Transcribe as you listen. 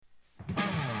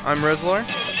I'm Rezlar.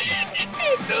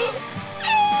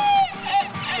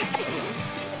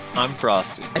 I'm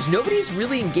Frosty. As nobody's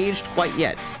really engaged quite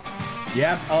yet.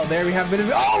 Yep. Oh, there we have a bit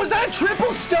of. Oh, was that a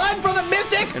triple stun for the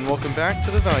Mystic? And welcome back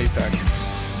to the Value Pack.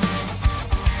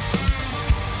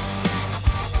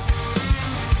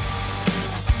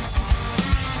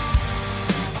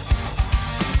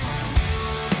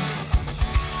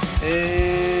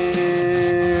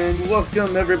 And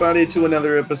welcome everybody to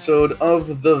another episode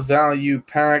of the Value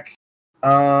Pack.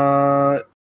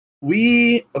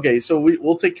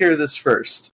 We'll take care of this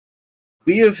first.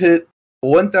 We have hit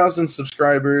 1,000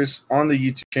 subscribers on the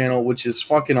YouTube channel, which is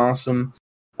fucking awesome.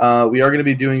 We are going to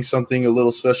be doing something a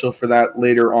little special for that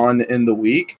later on in the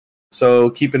week, so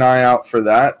keep an eye out for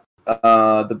that.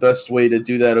 The best way to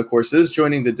do that, of course, is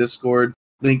joining the Discord,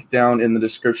 link down in the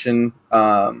description.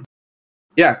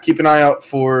 Keep an eye out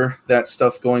for that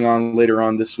stuff going on later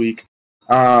on this week.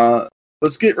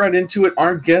 Let's get right into it.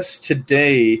 Our guest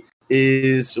today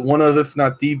is one of, if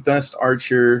not the best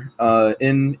archer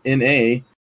in NA,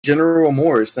 General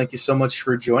Morris. Thank you so much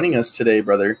for joining us today,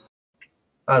 brother.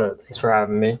 Thanks for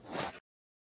having me.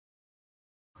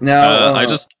 Now,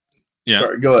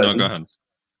 Sorry, go ahead. No, go ahead.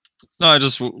 No,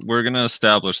 we're going to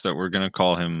establish that we're going to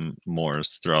call him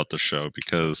Morris throughout the show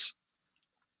because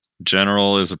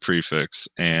General is a prefix.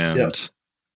 And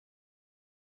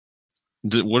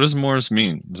what does Morris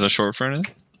mean? Is that short for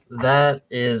anything? That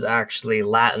is actually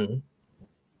Latin.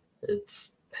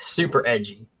 It's super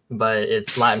edgy, but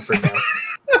it's Latin for death.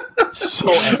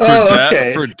 So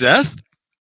okay. For death?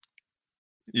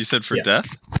 You said for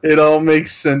death? It all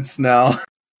makes sense now.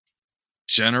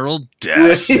 General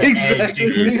Death. Yeah,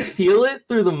 exactly. Can you feel it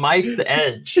through the mic, the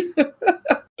edge? Yeah,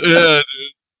 dude.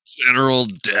 General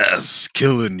Death,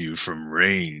 killing you from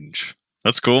range.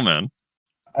 That's cool, man.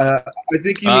 I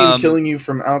think you mean killing you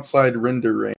from outside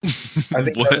render range. I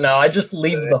think No, I just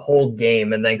leave the whole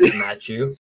game and then come at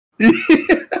you.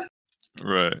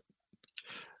 Right.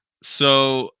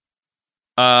 So,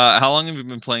 how long have you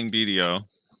been playing BDO?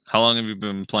 How long have you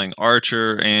been playing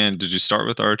Archer? And did you start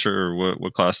with Archer, or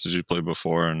what class did you play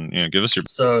before? And give us your.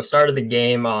 So, started the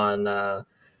game on the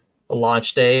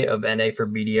launch day of NA for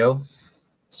BDO.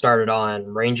 Started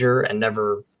on Ranger and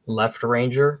never left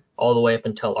Ranger all the way up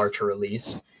until Archer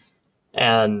release.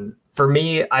 And for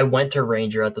me, I went to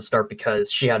Ranger at the start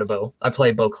because she had a bow. I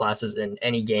play bow classes in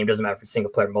any game, doesn't matter if it's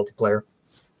single player or multiplayer.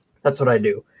 That's what I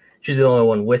do. She's the only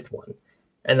one with one.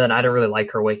 And then I didn't really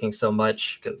like her waking so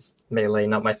much because melee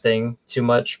not my thing too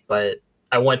much. But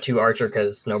I went to Archer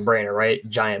because no brainer, right?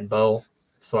 Giant bow.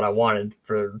 That's what I wanted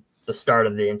for the start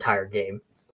of the entire game.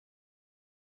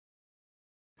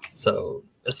 So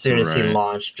as soon as he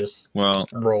launched, just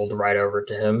rolled right over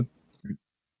to him.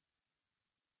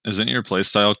 Isn't your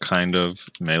playstyle kind of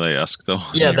melee-esque, though?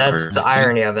 Yeah, that's the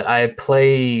irony of it. I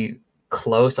play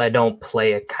close. I don't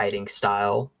play a kiting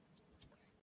style.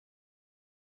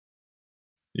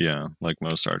 Yeah, like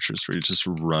most archers, where you just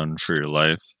run for your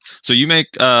life. So you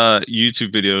make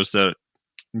YouTube videos that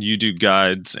you do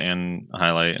guides and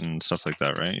highlight and stuff like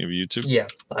that, right? You have YouTube? Yeah,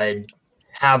 I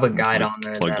have a guide on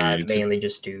there that I mainly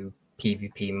just do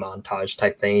PvP montage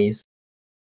type thingies.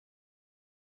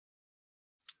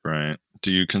 Right.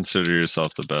 Do you consider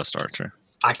yourself the best archer?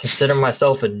 I consider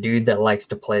myself a dude that likes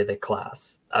to play the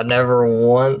class. I never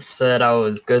once said I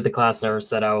was good at the class, never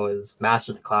said I was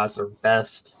master of the class or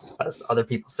best, as other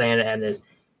people saying it, and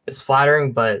it's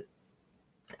flattering, but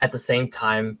at the same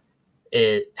time,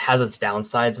 it has its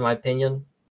downsides, in my opinion.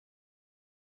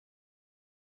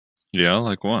 Yeah,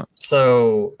 like what?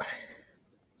 So,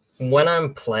 when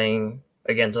I'm playing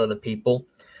against other people,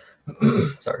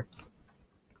 sorry,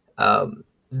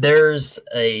 there's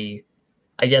a,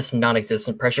 I guess,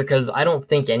 non-existent pressure because I don't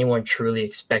think anyone truly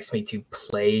expects me to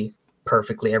play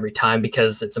perfectly every time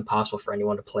because it's impossible for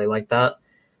anyone to play like that.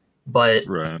 But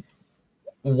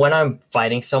when I'm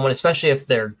fighting someone, especially if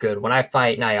they're good, when I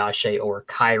fight Nayashe or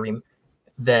Kyrie,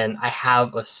 then I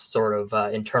have a sort of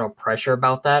internal pressure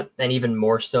about that. And even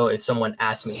more so if someone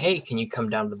asks me, hey, can you come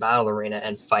down to the battle arena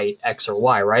and fight X or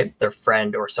Y, right? Their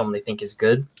friend or someone they think is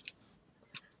good.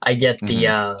 I get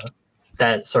the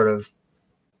that sort of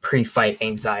pre-fight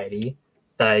anxiety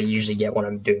that I usually get when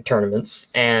I'm doing tournaments.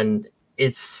 And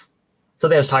it's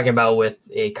something I was talking about with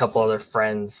a couple other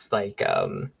friends, like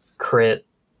Crit,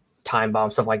 Time Bomb,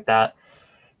 stuff like that.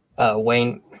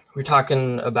 Wayne, we're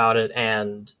talking about it,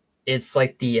 and it's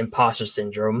like the imposter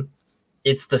syndrome.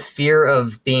 It's the fear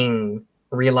of being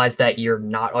realized that you're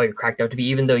not all you're cracked up to be,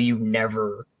 even though you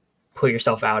never put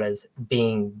yourself out as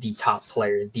being the top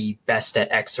player, the best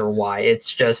at X or Y.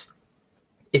 It's just,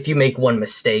 if you make one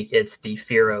mistake, it's the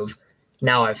fear of,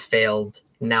 now I've failed,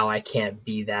 now I can't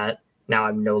be that. now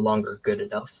I'm no longer good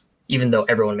enough, even though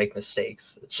everyone makes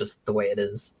mistakes. It's just the way it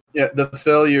is. Yeah, the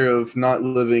failure of not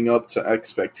living up to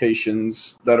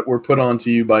expectations that were put onto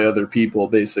you by other people,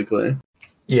 basically.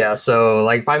 Yeah, so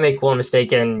like if I make one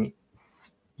mistake and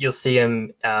you'll see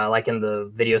him like in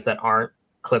the videos that aren't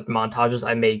clipped montages,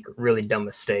 I make really dumb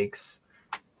mistakes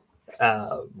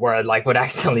where I like would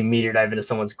accidentally meteor dive into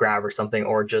someone's grab or something,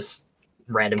 or just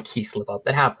random key slip up.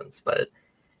 It happens, but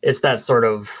it's that sort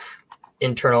of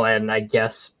internal and I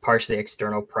guess partially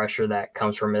external pressure that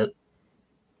comes from it.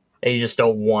 And you just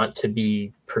don't want to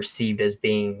be perceived as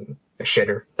being a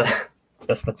shitter.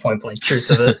 That's the point blank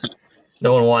truth of it.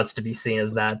 No one wants to be seen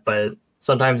as that, but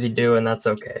sometimes you do, and that's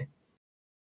okay.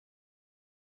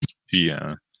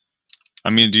 Yeah.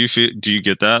 I mean, do you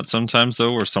get that sometimes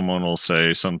though, where someone will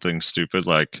say something stupid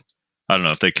like, I don't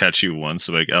know, if they catch you once,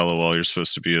 like, LOL, you're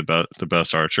supposed to be about the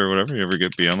best archer or whatever. You ever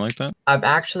get BM like that? I've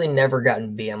actually never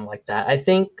gotten BM like that. I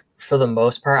think for the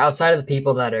most part, outside of the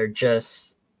people that are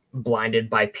just blinded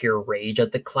by pure rage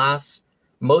at the class,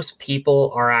 most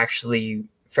people are actually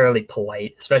fairly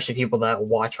polite, especially people that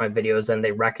watch my videos and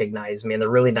they recognize me and they're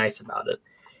really nice about it.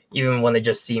 Even when they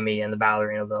just see me in the battle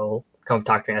arena, they'll come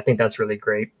talk to me. I think that's really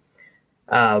great.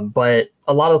 But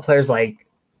a lot of the players, like,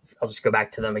 I'll just go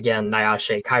back to them again,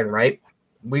 Nyashe, Kyron, right?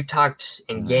 We've talked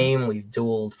in game, we've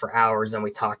dueled for hours, and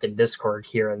we talk in Discord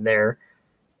here and there.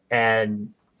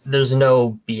 And there's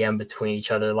no BM between each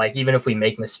other. Like, even if we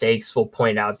make mistakes, we'll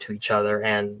point out to each other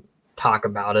and talk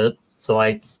about it. So,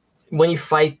 like, when you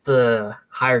fight the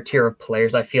higher tier of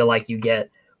players, I feel like you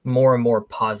get more and more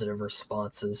positive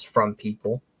responses from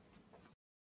people.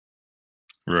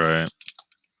 Right.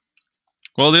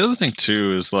 Well, the other thing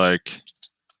too is like,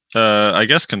 I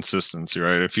guess consistency,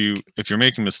 right? If you're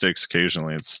making mistakes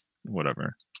occasionally, it's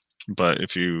whatever. But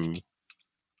if you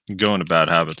go into bad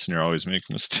habits and you're always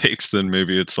making mistakes, then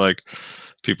maybe it's like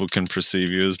people can perceive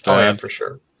you as bad. Oh yeah, for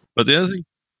sure. But the other thing,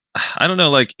 I don't know,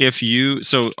 like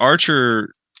so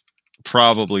Archer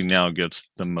probably now gets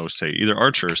the most hate, either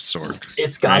Archer or Sork.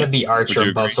 It's got to right? be Archer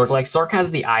above Sork. Like, Sork has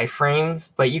the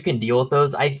iframes, but you can deal with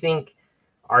those. I think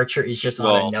Archer is just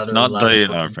on another not level.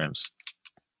 Not the iframes.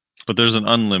 But there's an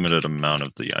unlimited amount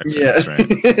of the iframes,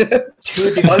 right? To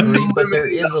a degree, but there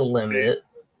is a limit.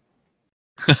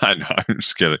 I know, I'm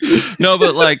just kidding. No,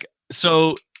 but like,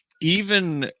 so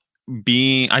even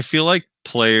I feel like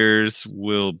players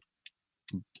will,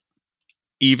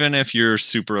 even if you're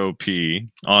super OP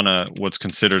on what's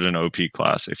considered an OP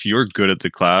class, if you're good at the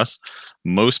class,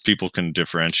 most people can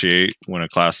differentiate when a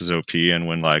class is OP and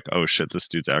when like, oh shit, this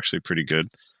dude's actually pretty good.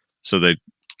 So they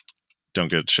don't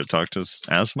get shit talked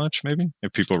as much, maybe,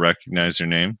 if people recognize your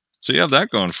name. So you have that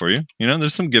going for you. You know,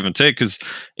 there's some give and take, because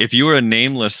if you were a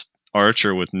nameless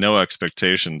archer with no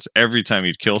expectations, every time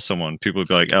you'd kill someone, people would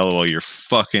be like, LOL, you're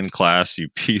fucking class, you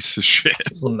piece of shit.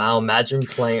 Lamau, imagine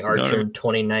playing Archer in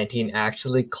 2019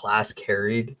 actually class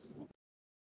carried.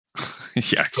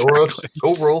 Yeah, exactly.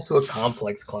 Go roll to a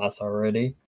complex class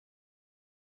already.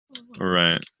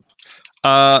 Right.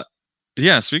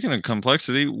 Yeah, speaking of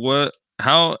complexity,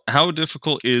 how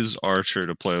difficult is Archer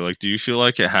to play? Like, do you feel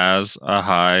like it has a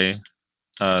high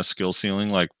skill ceiling?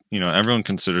 Like, you know, everyone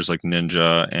considers like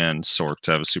Ninja and Sork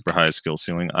to have a super high skill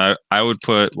ceiling. I would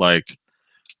put like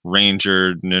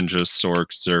Ranger, Ninja, Sork,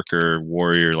 Zerker,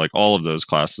 Warrior, like all of those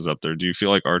classes up there. Do you feel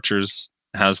like Archers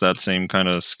has that same kind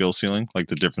of skill ceiling? Like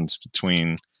the difference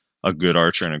between a good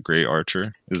Archer and a great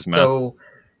Archer is math? So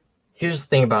here's the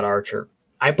thing about Archer.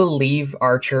 I believe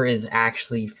Archer is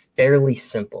actually fairly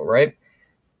simple, right?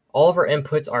 All of our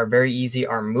inputs are very easy.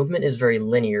 Our movement is very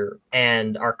linear,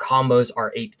 and our combos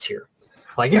are 8 tier.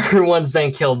 Like, everyone's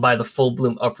been killed by the full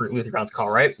bloom uproot Luther Grounds call,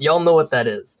 right? Y'all know what that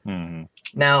is. Mm-hmm.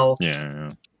 Now,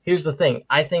 yeah. Here's the thing.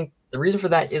 I think the reason for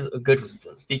that is a good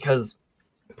reason, because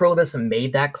Prohibus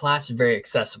made that class very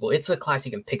accessible. It's a class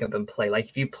you can pick up and play. Like,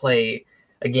 if you play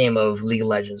a game of League of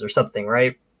Legends or something,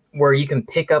 right, where you can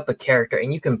pick up a character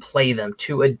and you can play them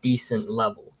to a decent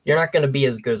level. You're not going to be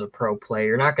as good as a pro player.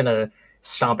 You're not going to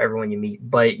stomp everyone you meet,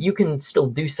 but you can still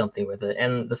do something with it.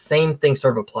 And the same thing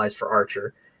sort of applies for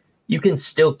Archer. You can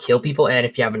still kill people, and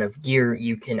if you have enough gear,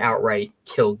 you can outright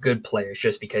kill good players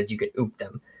just because you can oop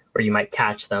them, or you might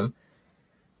catch them.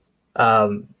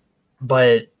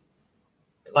 But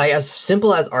like, as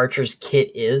simple as Archer's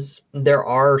kit is, there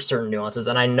are certain nuances,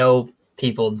 and I know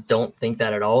people don't think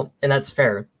that at all, and that's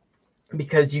fair,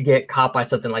 because you get caught by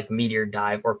something like Meteor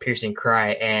Dive or Piercing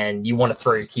Cry, and you want to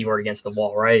throw your keyboard against the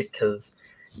wall, right? Because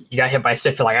you got hit by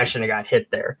stuff, you're like, I shouldn't have got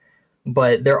hit there.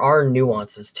 But there are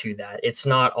nuances to that. It's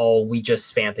not all we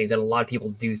just spam things, and a lot of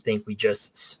people do think we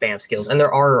just spam skills. And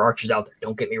there are archers out there,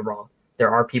 don't get me wrong. There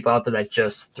are people out there that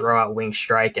just throw out Wing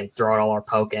Strike and throw out all our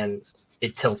poke, and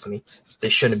it tilts me. They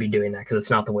shouldn't be doing that because it's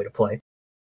not the way to play.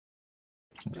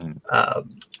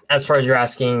 As far as you're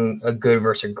asking a good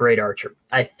versus a great archer,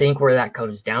 I think where that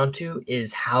comes down to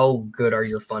is how good are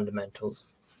your fundamentals.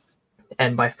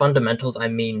 And by fundamentals, I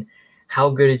mean how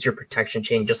good is your protection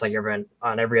chain, just like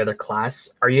on every other class?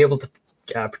 Are you able to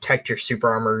protect your super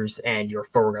armors and your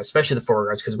forward guards, especially the forward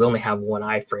guards, because we only have one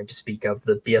iframe to speak of.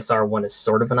 The BSR one is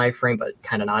sort of an iframe, but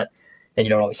kind of not, and you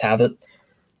don't always have it.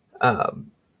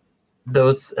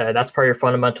 That's part of your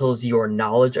fundamentals. Your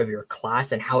knowledge of your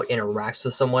class and how it interacts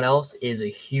with someone else is a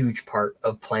huge part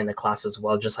of playing the class as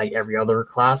well, just like every other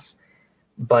class.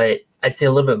 But I'd say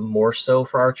a little bit more so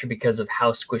for Archer because of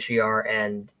how squishy you are.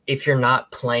 And if you're not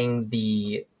playing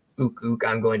the ook,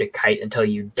 I'm going to kite until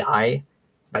you die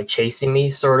by chasing me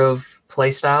sort of play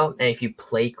style, and if you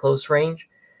play close range,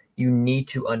 you need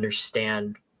to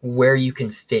understand where you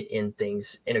can fit in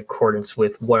things in accordance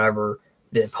with whatever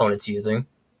the opponent's using.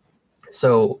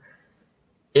 So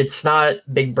it's not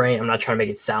big brain. I'm not trying to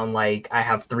make it sound like I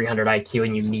have 300 IQ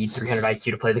and you need 300 IQ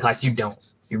to play the class. You don't.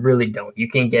 You really don't. You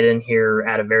can get in here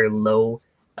at a very low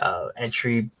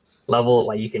entry level.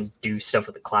 Like you can do stuff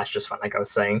with the class just fine, like I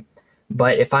was saying.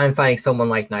 But if I'm fighting someone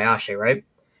like Nayashe, right?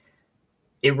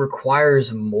 It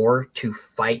requires more to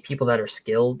fight people that are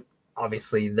skilled,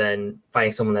 obviously, than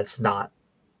fighting someone that's not.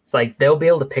 It's like they'll be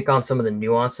able to pick on some of the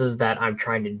nuances that I'm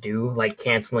trying to do, like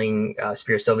canceling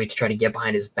Spear Sylvie to try to get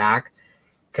behind his back.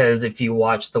 Because if you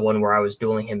watch the one where I was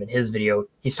dueling him in his video,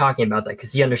 he's talking about that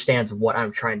because he understands what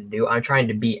I'm trying to do. I'm trying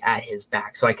to be at his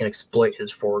back so I can exploit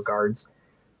his forward guards.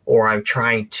 Or I'm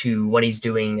trying to, when he's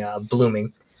doing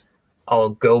blooming, I'll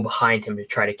go behind him to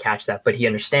try to catch that. But he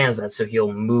understands that, so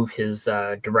he'll move his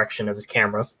direction of his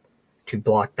camera to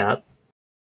block that.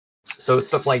 So it's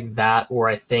stuff like that where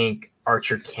I think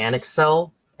Archer can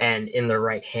excel. And in the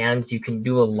right hands, you can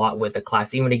do a lot with the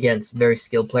class, even against very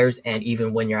skilled players, and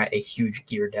even when you're at a huge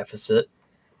gear deficit.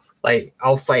 Like,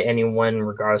 I'll fight anyone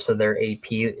regardless of their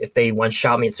AP. If they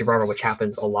one-shot me at Super Armor, which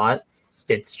happens a lot,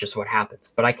 it's just what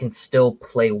happens. But I can still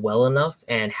play well enough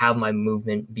and have my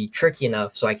movement be tricky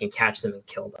enough so I can catch them and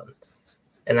kill them.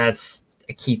 And that's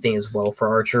a key thing as well for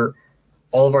Archer.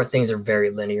 All of our things are very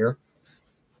linear.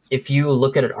 If you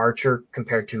look at an Archer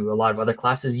compared to a lot of other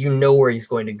classes, you know where he's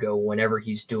going to go whenever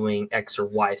he's doing X or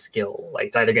Y skill. Like,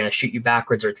 it's either going to shoot you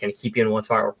backwards or it's going to keep you in one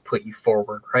spot or put you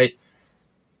forward, right?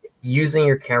 Using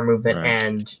your camera movement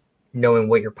and knowing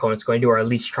what your opponent's going to do, or at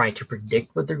least trying to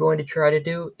predict what they're going to try to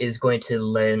do, is going to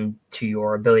lend to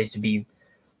your ability to be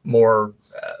more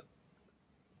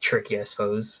tricky, I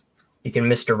suppose. You can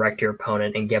misdirect your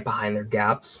opponent and get behind their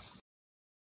gaps.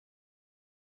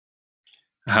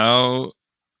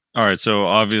 All right, so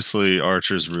obviously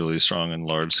Archer's really strong in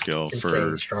large scale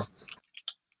for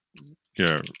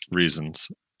reasons.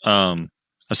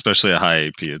 Especially at high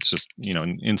AP. It's just,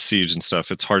 in Siege and stuff,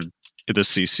 it's hard. The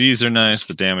CCs are nice,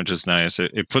 the damage is nice.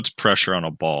 It puts pressure on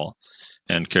a ball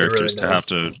and characters to have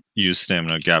to use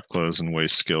stamina, gap close, and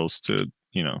waste skills to,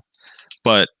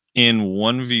 But in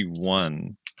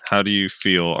 1v1, how do you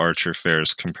feel Archer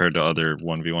fares compared to other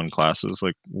 1v1 classes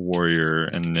like Warrior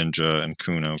and Ninja and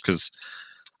Kuno? Because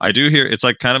I do hear it's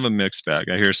like kind of a mixed bag.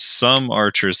 I hear some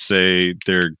archers say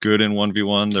they're good in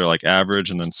 1v1, they're like average,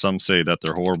 and then some say that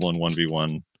they're horrible in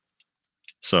 1v1.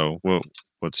 So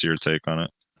what's your take on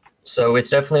it? So it's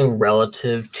definitely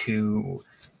relative to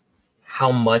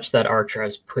how much that archer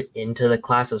has put into the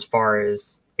class as far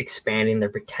as expanding their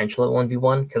potential at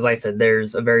 1v1. Because like I said,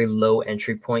 there's a very low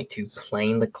entry point to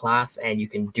playing the class, and you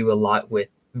can do a lot with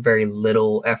very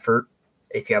little effort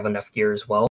if you have enough gear as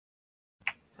well.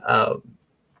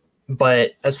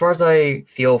 But as far as I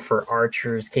feel for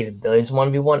Archer's capabilities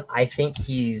 1v1, I think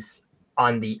he's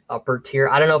on the upper tier.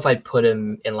 I don't know if I'd put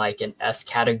him in like an S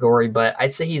category, but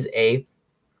I'd say he's A,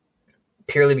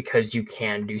 purely because you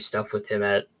can do stuff with him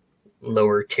at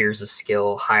lower tiers of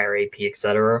skill, higher AP,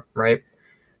 etc., right?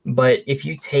 But if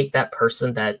you take that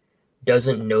person that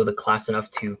doesn't know the class enough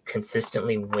to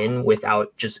consistently win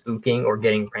without just ooking or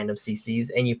getting random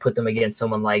CCs, and you put them against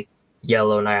someone like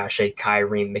Yellow, Nayashe,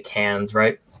 Kyrene, McCann's,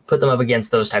 right? Put them up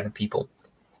against those type of people.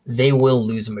 They will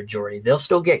lose a majority. They'll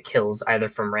still get kills either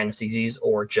from random CCs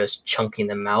or just chunking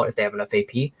them out if they have enough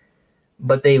AP,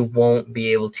 but they won't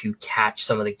be able to catch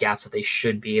some of the gaps that they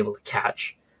should be able to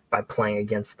catch by playing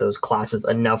against those classes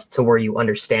enough to where you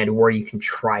understand where you can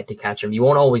try to catch them. You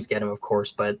won't always get them, of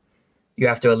course, but you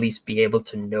have to at least be able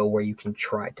to know where you can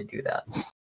try to do that.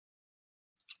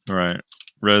 All right.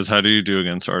 Rez, how do you do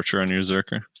against Archer on your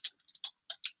Zerker?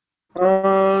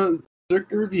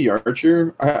 Zerker v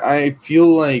Archer, I feel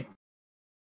like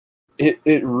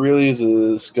It really is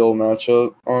a skill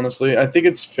matchup, honestly. I think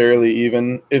it's fairly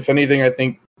even. If anything, I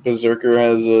think Berserker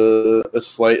has a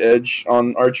slight edge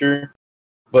on Archer,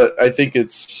 but I think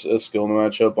it's a skill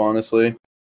matchup, honestly.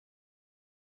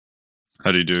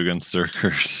 How do you do against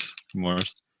Zerkers,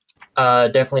 Morris?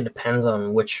 Definitely depends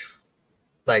on which,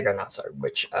 who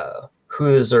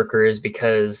the Zerker is,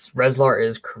 because Rezlar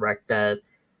is correct that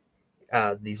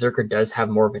the Zerker does have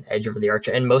more of an edge over the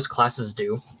Archer, and most classes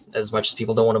do, as much as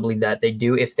people don't want to believe that. They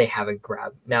do if they have a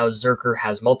grab. Now, Zerker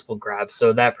has multiple grabs,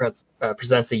 so that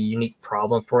presents a unique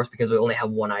problem for us because we only have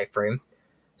one iframe.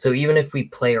 So even if we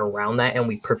play around that and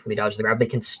we perfectly dodge the grab, they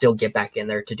can still get back in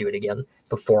there to do it again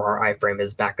before our iframe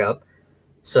is back up.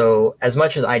 So as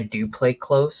much as I do play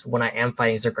close, when I am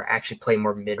fighting Zerker, I actually play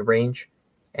more mid-range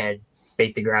and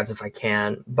bait the grabs if I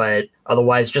can. But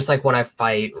otherwise, just like when I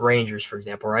fight Rangers, for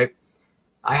example, right?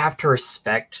 I have to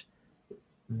respect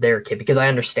their kit because I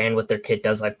understand what their kit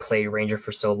does. I've played Ranger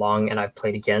for so long and I've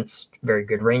played against very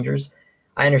good Rangers.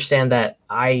 I understand that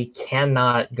I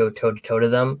cannot go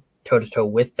toe-to-toe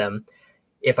with them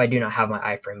if I do not have my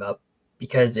iframe up.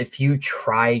 Because if you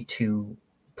try to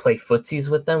play footsies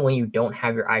with them when you don't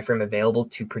have your iframe available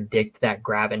to predict that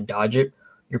grab and dodge it,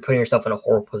 you're putting yourself in a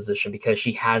horrible position because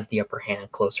she has the upper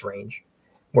hand close range,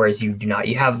 whereas you do not.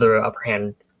 You have the upper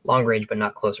hand long range but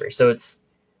not close range. So it's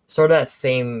sort of that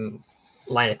same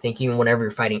line of thinking whenever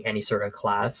you're fighting any sort of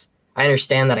class. I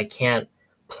understand that I can't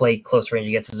play close range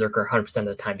against a Zerker 100% of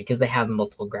the time because they have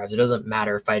multiple grabs. It doesn't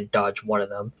matter if I dodge one of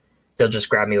them. They'll just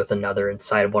grab me with another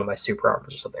inside of one of my super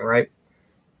armors or something, right?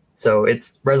 So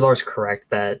Rezlar's correct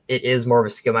that it is more of a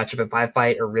skill matchup. If I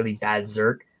fight a really bad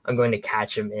Zerk, I'm going to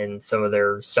catch him in some of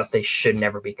their stuff they should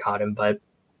never be caught in. But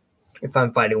if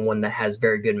I'm fighting one that has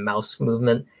very good mouse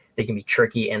movement, they can be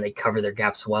tricky and they cover their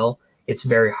gaps well. It's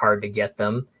very hard to get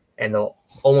them, and they'll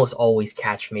almost always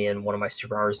catch me in one of my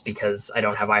super armors because I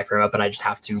don't have iframe up and I just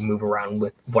have to move around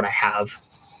with what I have.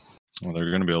 Well, they're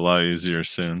going to be a lot easier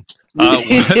soon. Rest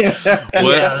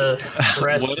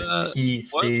in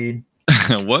peace, dude.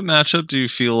 What matchup do you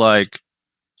feel like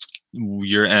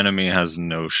your enemy has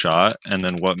no shot, and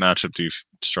then what matchup do you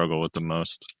struggle with the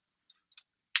most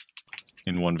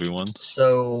in 1v1s?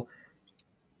 So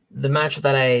the matchup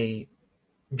that I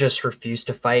just refuse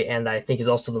to fight, and I think is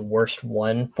also the worst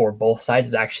one for both sides,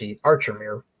 is actually Archer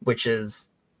Mirror, which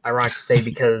is ironic to say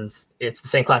because it's the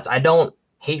same class. I don't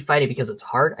hate fighting because it's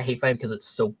hard. I hate fighting because it's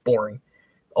so boring.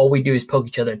 All we do is poke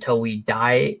each other until we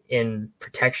die in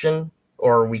protection,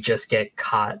 or we just get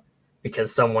caught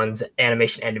because someone's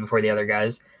animation ended before the other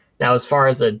guys. Now, as far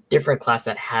as a different class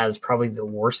that has probably the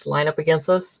worst lineup against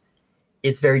us,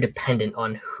 it's very dependent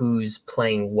on who's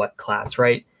playing what class,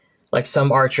 right? Like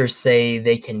some archers say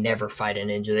they can never fight a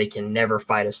ninja, they can never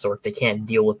fight a Sork, they can't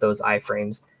deal with those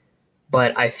iframes.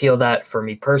 But I feel that for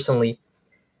me personally,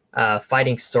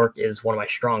 fighting Sork is one of my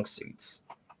strong suits.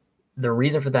 The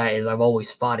reason for that is I've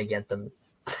always fought against them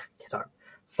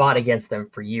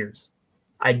for years.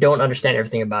 I don't understand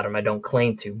everything about them. I don't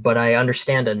claim to, but I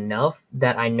understand enough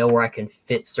that I know where I can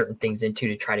fit certain things into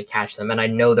to try to catch them. And I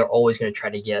know they're always going to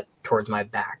try to get towards my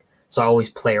back. So I always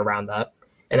play around that.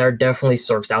 And there are definitely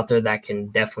Sorks out there that can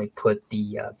definitely put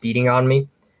the beating on me.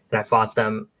 And I fought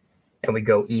them and we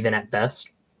go even at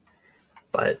best.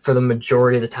 But for the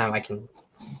majority of the time, I can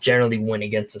generally win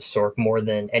against a Sork more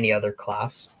than any other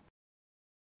class.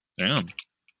 Damn.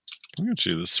 Look at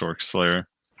you, the Sork Slayer.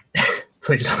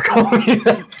 Please don't call me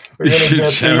that. We're going to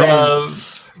get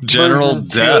General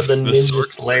Death, the Ninja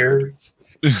Slayer.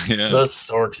 Yeah. The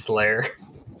Sork Slayer.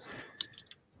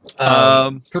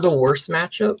 For the worst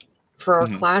matchup for our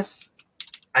class,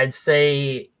 I'd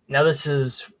say, now this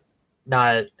is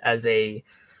not as a,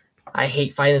 I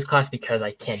hate fighting this class because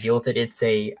I can't deal with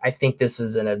it. I think this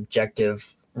is an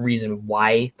objective reason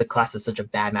why the class is such a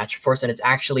bad matchup for us, and it's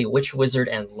actually Witch Wizard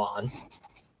and Lon.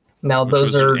 Now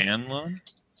those are, and Lon?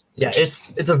 Yeah,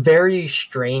 it's a very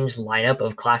strange lineup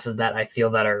of classes that I feel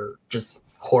that are just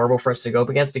horrible for us to go up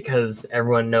against because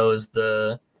everyone knows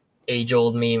the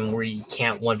age-old meme where you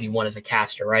can't 1v1 as a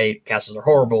caster, right? Casters are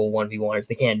horrible 1v1ers.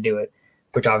 They can't do it,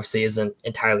 which obviously isn't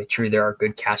entirely true. There are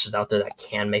good casters out there that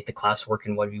can make the class work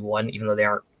in 1v1, even though they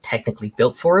aren't technically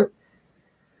built for it.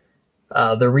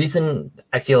 The reason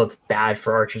I feel it's bad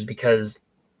for archers because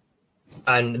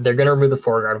they're going to remove the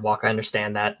foreguard walk. I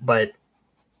understand that, but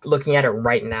looking at it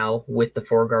right now with the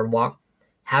foreguard walk,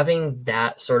 having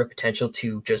that sort of potential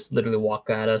to just literally walk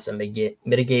at us and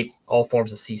mitigate all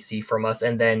forms of CC from us,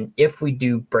 and then if we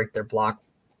do break their block,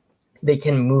 they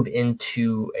can move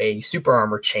into a super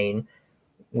armor chain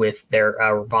with their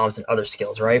bombs and other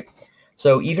skills, right?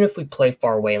 So even if we play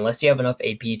far away, unless you have enough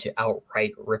AP to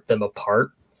outright rip them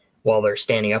apart, while they're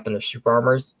standing up in their super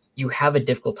armors, you have a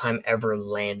difficult time ever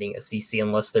landing a CC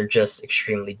unless they're just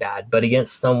extremely bad. But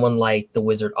against someone like the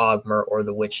Wizard Ogmer or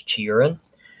the Witch Chiurin,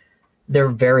 they're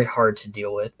very hard to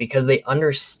deal with because they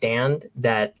understand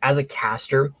that as a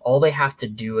caster, all they have to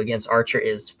do against Archer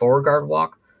is forward guard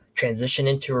walk, transition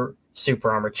into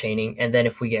super armor chaining, and then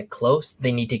if we get close,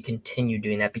 they need to continue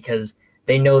doing that because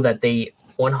they know that they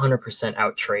 100%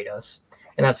 out-trade us.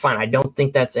 And that's fine. I don't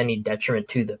think that's any detriment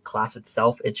to the class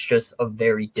itself. It's just a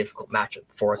very difficult matchup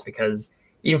for us because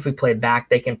even if we play back,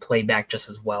 they can play back just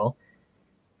as well.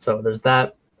 So there's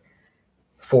that.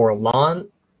 For Lahn,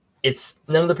 it's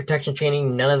none of the protection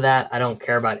chaining, none of that. I don't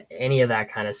care about any of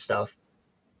that kind of stuff.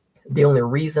 The only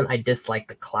reason I dislike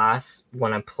the class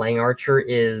when I'm playing Archer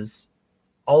is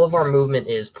all of our movement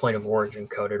is point of origin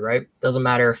coded, right? Doesn't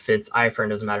matter if it's Ifrin,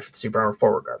 doesn't matter if it's super armor,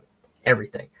 forward guard,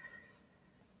 everything.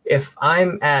 If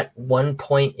I'm at one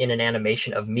point in an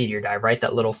animation of Meteor Dive, right,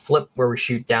 that little flip where we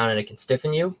shoot down and it can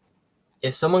stiffen you,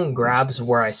 if someone grabs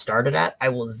where I started at, I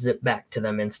will zip back to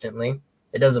them instantly.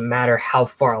 It doesn't matter how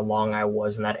far along I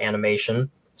was in that animation.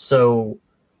 So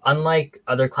unlike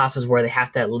other classes where they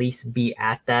have to at least be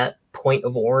at that point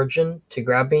of origin to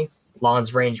grab me,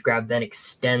 Lahn's range grab then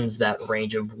extends that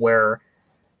range of where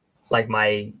like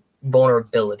my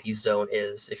vulnerability zone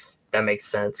is, if that makes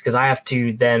sense. Because I have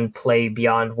to then play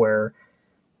beyond where,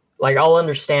 like, I'll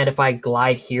understand if I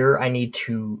glide here, I need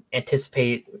to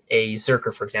anticipate a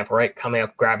Zerker, for example, right? Coming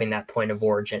up, grabbing that point of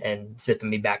origin and zipping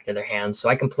me back to their hands. So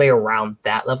I can play around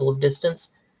that level of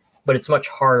distance, but it's much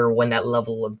harder when that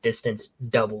level of distance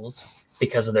doubles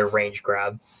because of their range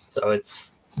grab. So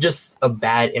it's just a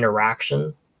bad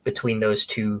interaction between those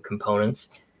two components.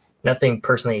 Nothing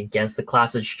personally against the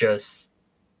class, it's just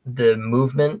the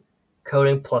movement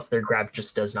coding plus their grab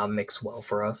just does not mix well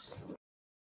for us.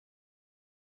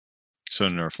 So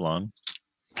nerf Lahn?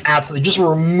 Absolutely. Just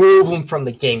remove them from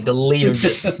the game. Delete them.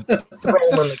 Just throw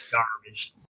them in the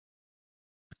garbage.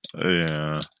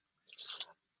 Yeah.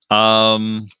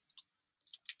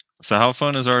 So how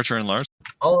fun is Archer and large?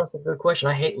 Oh, that's a good question.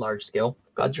 I hate large scale.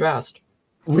 Glad you asked.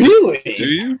 Really? Do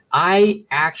you? I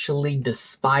actually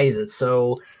despise it.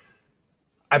 So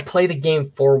I play the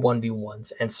game for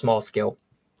 1v1s and small scale.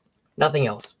 Nothing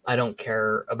else. I don't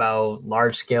care about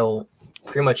large scale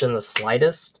pretty much in the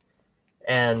slightest.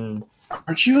 And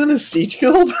aren't you in a siege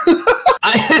guild?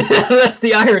 That's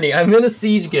the irony. I'm in a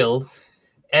siege guild.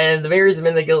 And the main reason I'm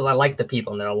in the guild is I like the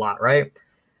people in there a lot, right?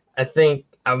 I think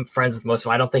I'm friends with most of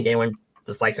them. I don't think anyone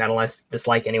dislikes me. I don't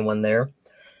dislike anyone there.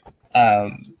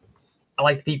 I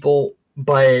like the people,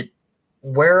 but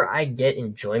where I get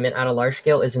enjoyment out of large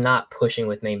scale is not pushing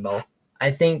with main ball. I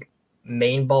think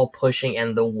main ball pushing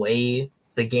and the way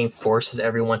the game forces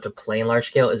everyone to play in large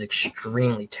scale is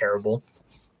extremely terrible.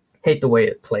 Hate the way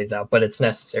it plays out, but it's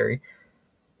necessary.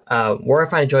 Where I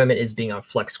find enjoyment is being on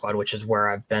Flex Squad, which is where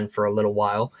I've been for a little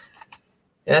while.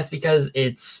 And that's because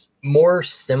it's more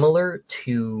similar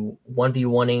to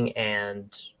 1v1ing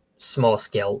and small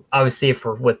scale. Obviously, if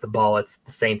we're with the ball, it's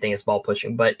the same thing as ball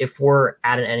pushing. But if we're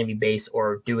at an enemy base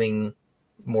or doing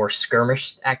more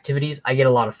skirmish activities, I get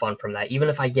a lot of fun from that. Even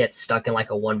if I get stuck in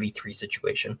like a 1v3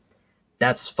 situation,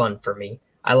 that's fun for me.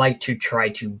 I like to try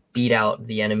to beat out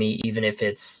the enemy, even if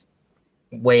it's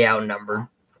way outnumbered.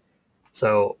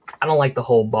 So I don't like the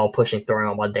whole ball pushing, throwing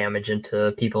all my damage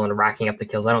into people and racking up the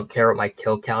kills. I don't care what my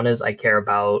kill count is. I care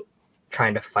about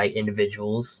trying to fight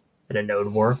individuals in a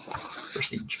node war or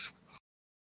siege.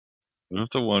 What if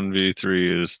the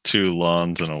 1v3 is 2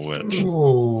 Lahns and a witch?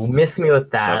 Ooh, miss me with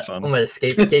that. Fun? I'm gonna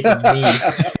escape me.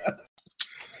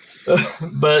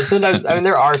 But sometimes, I mean,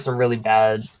 there are some really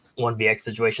bad 1vx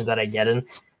situations that I get in,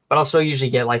 but I'll still usually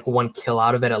get like one kill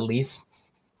out of it at least.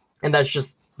 And that's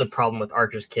just the problem with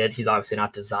Archer's kit. He's obviously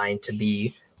not designed to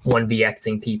be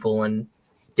 1vxing people and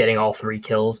getting all 3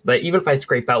 kills. But even if I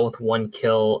scrape out with 1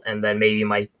 kill and then maybe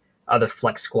my other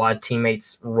Flex Squad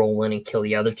teammates roll in and kill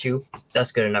the other 2,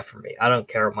 that's good enough for me. I don't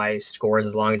care what my score is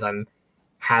as long as I'm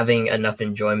having enough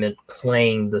enjoyment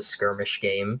playing the skirmish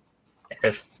game.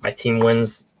 If my team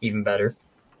wins, even better.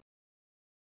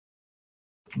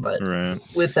 But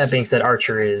with that being said,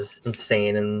 Archer is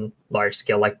insane in large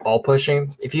scale, like ball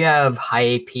pushing. If you have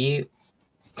high AP,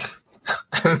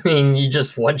 I mean, you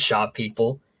just one-shot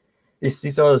people. You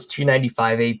see some of those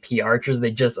 295 AP Archers,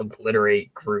 they just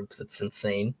obliterate groups. It's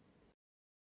insane.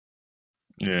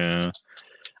 Yeah.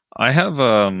 I have,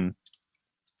 on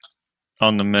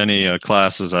the many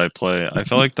classes I play, I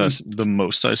feel like the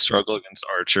most I struggle against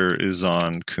Archer is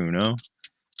on Kuno.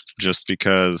 Just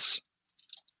because...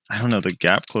 I don't know, the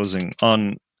gap closing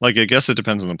on, like, I guess it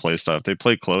depends on the playstyle. If they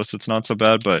play close, it's not so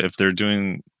bad, but if they're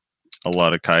doing a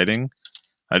lot of kiting,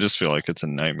 I just feel like it's a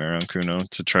nightmare on Kuno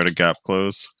to try to gap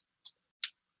close,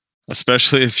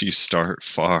 especially if you start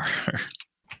far.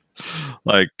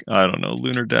 Like, I don't know,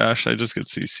 Lunar Dash. I just get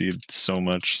CC'd so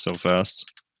much so fast.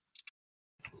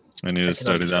 I need to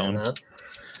study that one.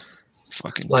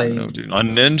 Fucking Kuno, dude. On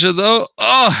Ninja though,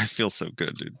 oh, I feel so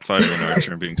good, dude. Fighting an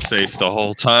archer and being safe the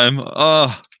whole time.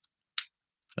 Oh,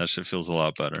 that shit feels a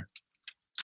lot better.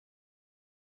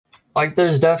 Like,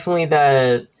 there's definitely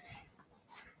that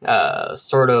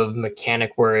sort of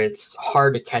mechanic where it's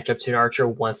hard to catch up to an archer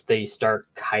once they start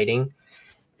kiting,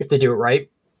 if they do it right.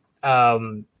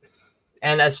 And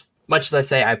as much as I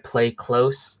say I play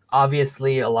close,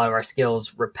 obviously a lot of our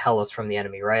skills repel us from the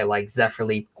enemy, right? Like Zephyr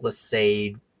Leap,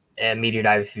 Glissade, and Meteor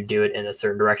Dive, if you do it in a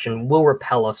certain direction, will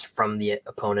repel us from the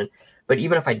opponent. But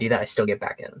even if I do that, I still get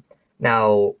back in.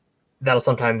 Now, that'll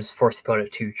sometimes force the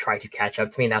opponent to try to catch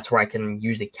up to me, and that's where I can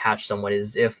usually catch someone,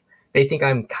 is if they think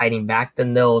I'm kiting back,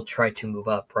 then they'll try to move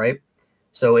up, right?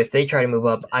 So if they try to move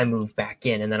up, I move back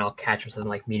in, and then I'll catch them something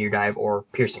like Meteor Dive or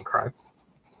Piercing Cry.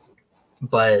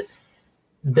 But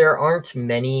there aren't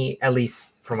many, at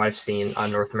least from what I've seen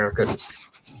on North America,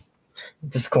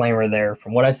 disclaimer there,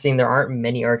 from what I've seen, there aren't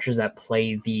many archers that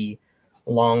play the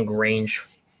long range,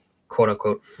 quote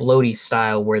unquote, floaty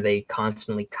style where they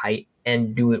constantly kite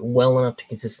and do it well enough to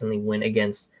consistently win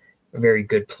against very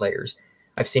good players.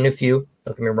 I've seen a few,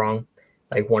 don't get me wrong.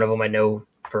 Like one of them I know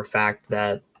for a fact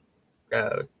that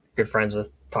good friends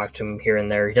with, talked to him here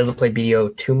and there. He doesn't play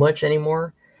BDO too much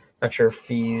anymore. Not sure if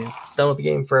he's done with the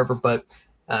game forever, but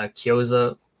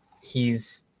Kyoza,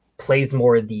 he's plays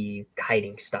more the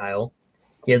kiting style.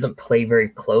 He doesn't play very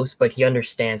close, but he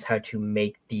understands how to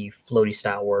make the floaty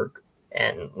style work.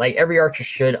 And like every archer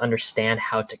should understand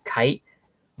how to kite,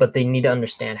 but they need to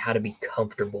understand how to be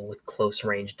comfortable with close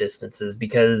range distances,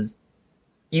 because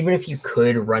even if you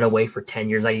could run away for 10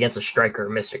 years, like against a striker or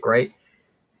mystic, right?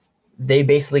 They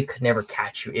basically could never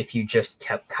catch you if you just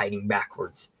kept kiting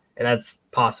backwards. And that's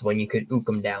possible, and you could ook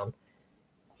them down.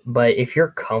 But if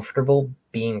you're comfortable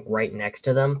being right next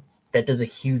to them, that does a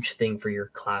huge thing for your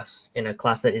class, in a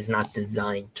class that is not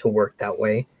designed to work that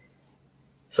way.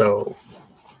 So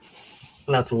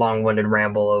that's a long-winded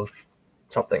ramble of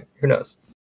something. Who knows?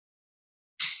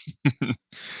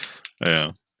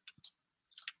 Yeah.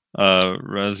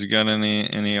 Rez, you got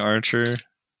any archer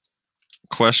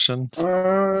questions?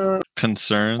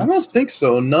 Concerns? I don't think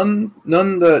so. None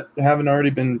that haven't already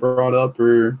been brought up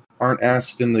or aren't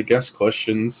asked in the guest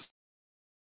questions.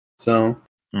 So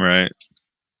right.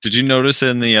 Did you notice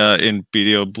in the in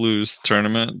BDO Blues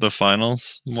tournament, the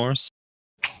finals, Morse?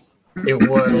 It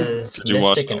was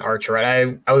Mystic and Archer,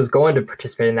 right? I was going to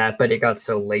participate in that, but it got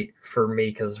so late for me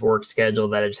because work schedule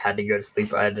that I just had to go to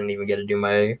sleep. I didn't even get to do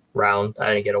my round.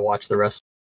 I didn't get to watch the rest.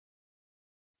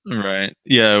 Right.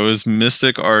 Yeah, it was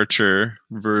Mystic Archer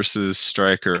versus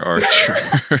Striker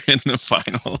Archer in the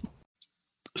final.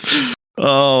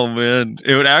 Oh man,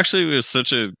 it would actually be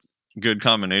such a good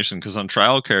combination because on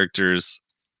trial characters,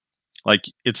 like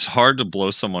it's hard to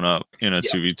blow someone up in a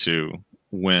 2v2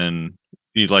 when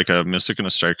like a Mystic and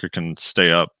a Striker can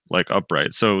stay up like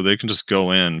upright, so they can just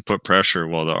go in, put pressure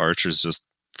while the Archer's just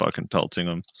fucking pelting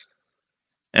them.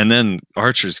 And then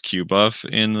Archer's Q buff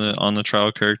on the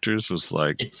trial characters was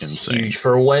like it's insane. Huge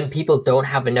for when people don't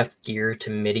have enough gear to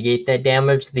mitigate that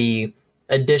damage. The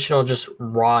additional just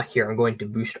raw here, I'm going to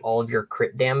boost all of your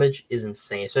crit damage, is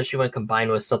insane, especially when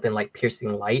combined with something like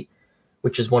Piercing Light,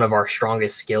 which is one of our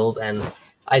strongest skills. And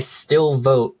I still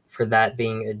vote for that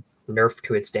being a nerf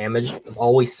to its damage. I've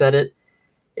always said it.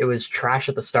 It was trash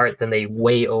at the start, then they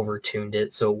way overtuned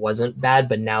it, so it wasn't bad,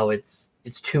 but now it's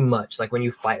too much. Like when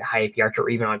you fight high AP Archer, or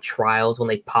even on trials, when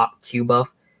they pop Q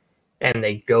buff and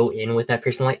they go in with that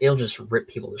Piercing Light, it'll just rip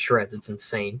people to shreds. It's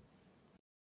insane.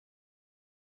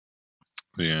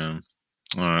 Yeah.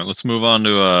 All right, let's move on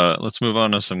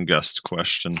to some guest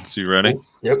questions. You ready? Oh,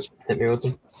 yep. Hit me with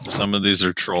them. Some of these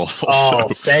are trolls. Oh,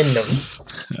 so. Send them.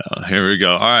 Here we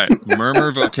go. All right.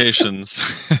 Murmur Vocations.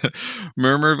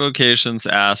 Murmur Vocations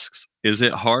asks, is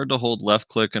it hard to hold left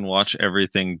click and watch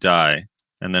everything die?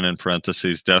 And then in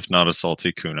parentheses, def not a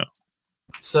salty Kuno.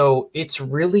 So it's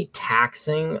really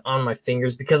taxing on my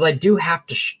fingers because I do have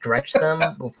to stretch them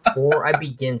before I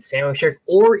begin spamming Sheriff,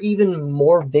 or even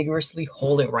more vigorously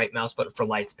holding right mouse button for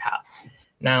Light's Path.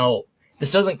 Now,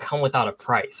 this doesn't come without a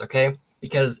price, okay?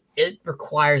 Because it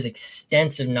requires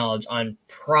extensive knowledge on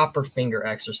proper finger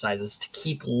exercises to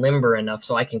keep limber enough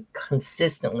so I can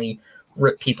consistently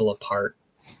rip people apart,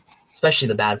 especially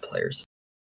the bad players.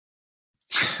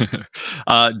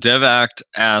 Devact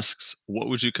asks, what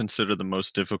would you consider the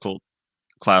most difficult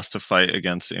class to fight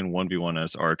against in 1v1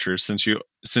 as Archer? Since you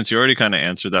already kind of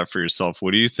answered that for yourself,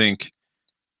 what do you think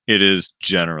it is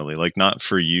generally, like not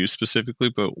for you specifically,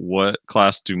 but what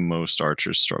class do most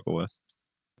archers struggle with?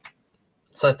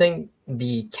 So I think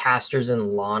the casters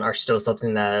and lawn are still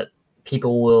something that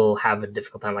people will have a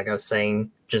difficult time, like I was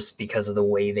saying, just because of the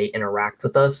way they interact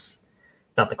with us.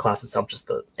 Not the class itself, just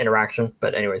the interaction.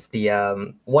 But anyways,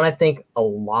 the one I think a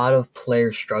lot of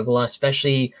players struggle on,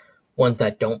 especially ones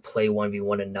that don't play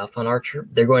 1v1 enough on Archer,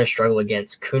 they're going to struggle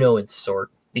against Kuno and Sork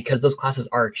because those classes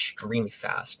are extremely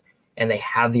fast and they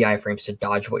have the iframes to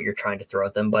dodge what you're trying to throw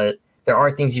at them. But there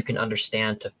are things you can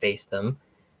understand to face them,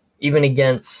 even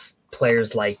against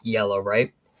players like Yellow,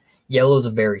 right? Yellow is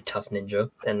a very tough ninja,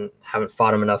 and haven't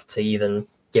fought him enough to even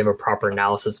give a proper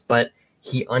analysis, but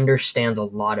he understands a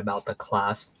lot about the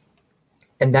class.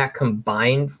 And that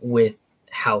combined with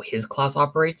how his class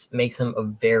operates makes him a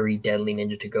very deadly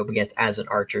ninja to go up against as an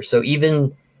archer. So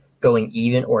even going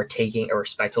even or taking a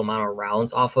respectable amount of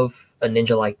rounds off of a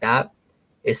ninja like that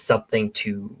is something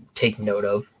to take note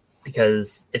of,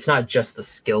 because it's not just the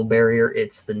skill barrier,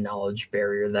 it's the knowledge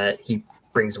barrier that he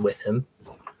brings with him.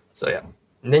 So yeah,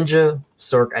 Ninja,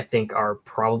 Sork, I think are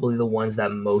probably the ones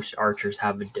that most archers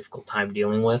have a difficult time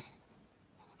dealing with.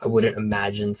 I wouldn't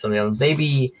imagine some of them.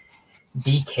 Maybe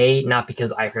DK, not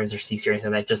because iframes or CC or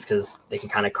anything like that, just because they can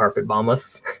kind of carpet bomb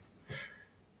us.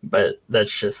 But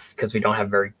that's just because we don't have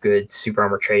very good super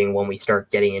armor trading when we start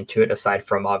getting into it, aside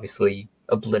from obviously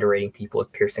obliterating people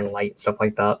with piercing light and stuff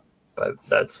like that. But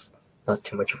that's not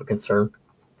too much of a concern.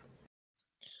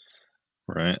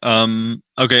 Right.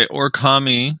 Okay,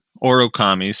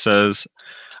 Orokami says,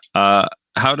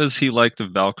 how does he like the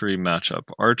Valkyrie matchup?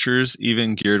 Archers,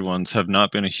 even geared ones, have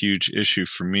not been a huge issue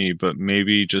for me, but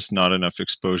maybe just not enough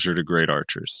exposure to great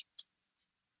archers.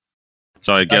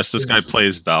 So I guess this guy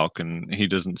plays Valk, and he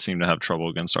doesn't seem to have trouble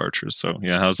against archers. So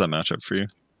yeah, how's that matchup for you?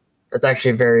 That's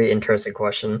actually a very interesting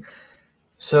question.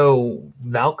 So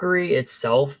Valkyrie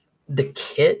itself, the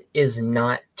kit is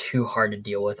not too hard to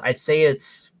deal with. I'd say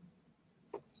it's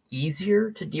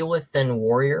easier to deal with than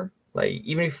Warrior. Like,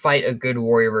 even if you fight a good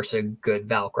Warrior versus a good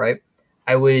Valk, right?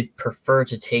 I would prefer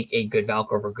to take a good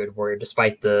Valk over a good Warrior,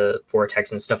 despite the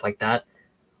Vortex and stuff like that.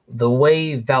 The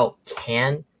way Valk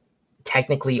can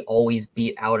technically always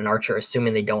beat out an Archer,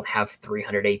 assuming they don't have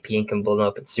 300 AP and can blow them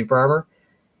up in super armor,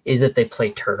 is if they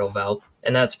play Turtle Valk.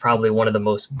 And that's probably one of the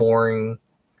most boring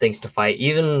things to fight,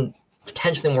 even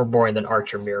potentially more boring than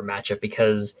Archer Mirror matchup,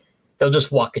 because they'll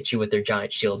just walk at you with their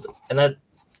giant shield. And that,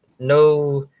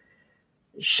 no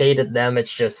shade at them,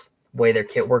 it's just the way their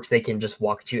kit works. They can just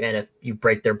walk at you, and if you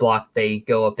break their block, they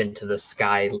go up into the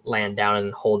sky, land down,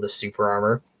 and hold the super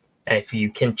armor. And if you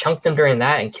can chunk them during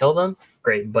that and kill them,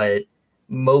 great. But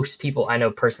most people I know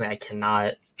personally, I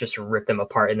cannot just rip them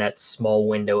apart in that small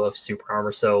window of super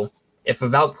armor. So if a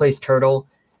Valk plays Turtle,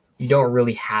 you don't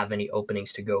really have any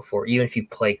openings to go for. Even if you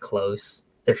play close,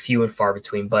 they're few and far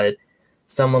between. But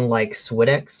someone like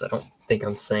Swidex, I don't think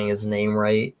I'm saying his name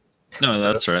right. No,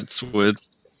 that's right. Swid.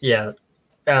 Yeah.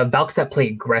 Valks that play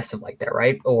aggressive like that,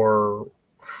 right? Or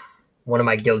one of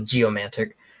my guild,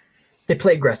 Geomantic, they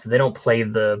play aggressive. They don't play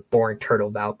the boring Turtle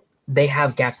Valk. They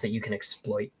have gaps that you can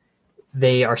exploit.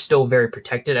 They are still very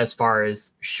protected as far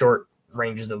as short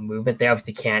ranges of movement. They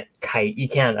obviously can't kite. You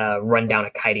can't run down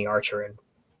a kiting archer and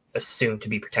assume to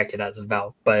be protected as a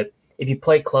Valk. But if you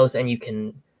play close and you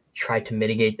can try to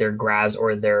mitigate their grabs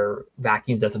or their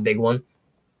vacuums, that's a big one.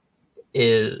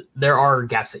 There are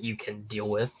gaps that you can deal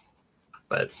with,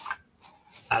 but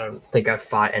I don't think I've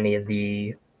fought any of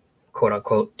the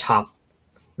quote-unquote top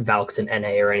Valks in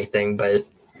NA or anything. But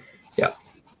yeah,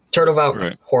 Turtle Valk,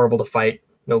 right. Horrible to fight.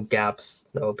 No gaps,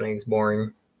 no openings,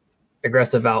 boring.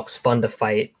 Aggressive Valks, fun to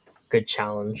fight, good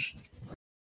challenge.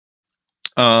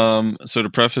 So to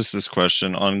preface this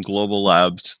question, on Global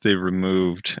Labs, they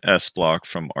removed S-Block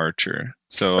from Archer.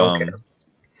 So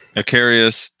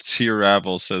Acarius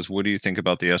Tiravel says, what do you think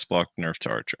about the S-Block nerf to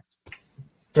Archer?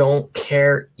 Don't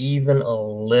care even a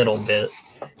little bit.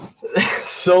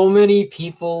 So many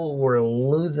people were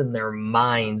losing their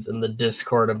minds in the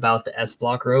Discord about the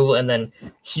S-Block removal, and then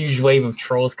huge wave of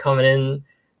trolls coming in,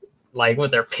 like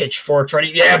with their pitchforks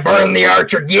ready. Yeah, burn the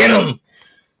Archer, get him!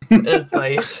 It's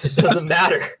like, it doesn't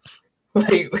matter.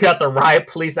 Like, we got the riot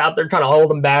police out there trying to hold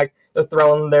them back. They're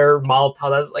throwing their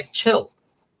Molotov. Like, chill.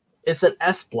 It's an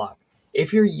S-Block.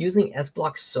 If you're using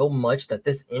S-Block so much that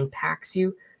this impacts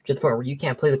you to the point where you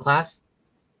can't play the class,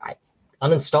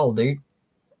 uninstall, dude.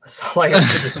 That's all I have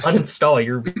to do, just uninstall.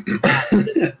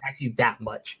 It impacts you that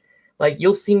much. Like,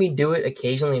 you'll see me do it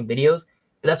occasionally in videos,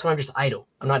 but that's when I'm just idle.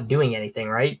 I'm not doing anything,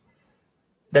 right?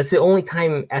 That's the only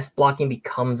time S-blocking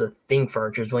becomes a thing for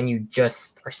archers, when you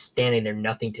just are standing there,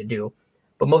 nothing to do.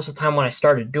 But most of the time when I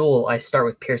start a duel, I start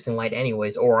with Piercing Light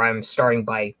anyways, or I'm starting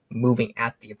by moving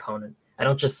at the opponent. I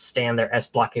don't just stand there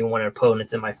S-blocking when an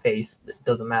opponent's in my face. It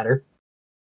doesn't matter.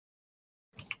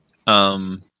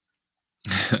 Shy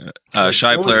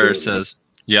Player says,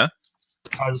 yeah?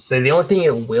 I would say the only thing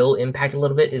it will impact a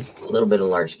little bit is a little bit of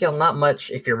large scale. Not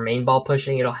much. If you're main ball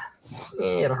pushing, it'll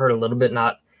hurt a little bit,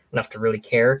 not enough to really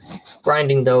care.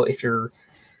 Grinding, though, if you're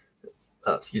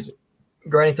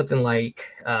grinding something like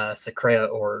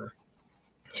Sakrea or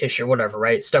Hish or whatever,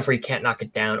 right? Stuff where you can't knock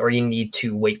it down, or you need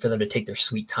to wait for them to take their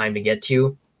sweet time to get to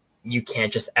you. You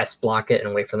can't just S-block it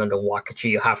and wait for them to walk at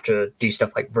you. You have to do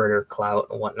stuff like Verter, Clout,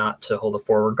 and whatnot to hold a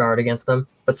forward guard against them.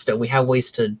 But still, we have ways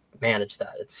to manage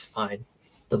that. It's fine.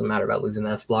 Doesn't matter about losing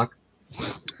the S-block.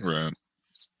 Right.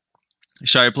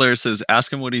 Shy Player says,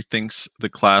 ask him what he thinks the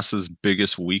class's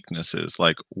biggest weakness is.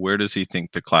 Like, where does he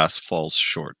think the class falls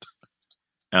short?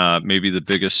 Maybe the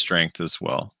biggest strength as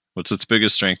well. What's its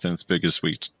biggest strength and its biggest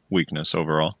weakness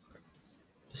overall?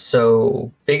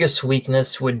 So, biggest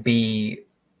weakness would be,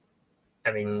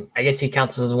 I mean, I guess you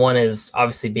count this as one is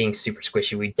obviously being super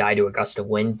squishy. We die to a gust of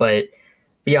wind, but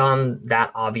beyond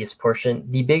that obvious portion,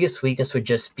 the biggest weakness would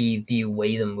just be the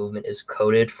way the movement is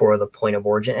coded for the point of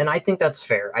origin. And I think that's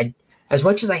fair. As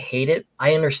much as I hate it,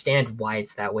 I understand why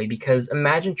it's that way, because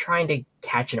imagine trying to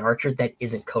catch an archer that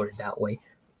isn't coded that way.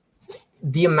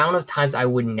 The amount of times I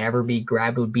would never be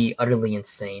grabbed would be utterly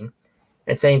insane.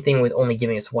 And same thing with only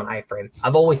giving us one iframe.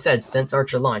 I've always said since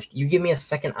Archer launched, you give me a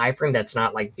second iframe that's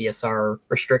not like BSR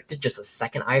restricted, just a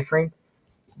second iframe,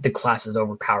 the class is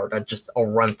overpowered. I'll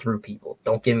run through people.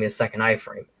 Don't give me a second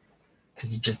iframe,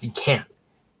 because you can't.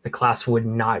 The class would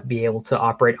not be able to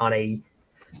operate on and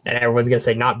everyone's gonna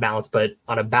say not balanced, but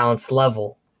on a balanced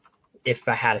level if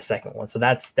I had a second one. So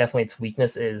that's definitely its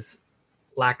weakness, is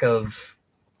lack of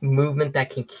movement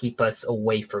that can keep us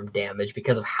away from damage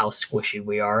because of how squishy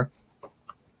we are.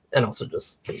 And also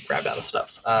just getting grabbed out of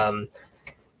stuff.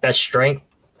 Best strength,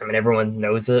 I mean, everyone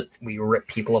knows it. We rip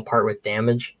people apart with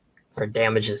damage. Our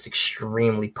damage is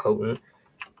extremely potent.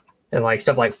 And like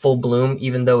stuff like Full Bloom,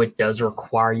 even though it does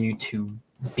require you to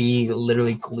be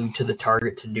literally glued to the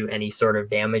target to do any sort of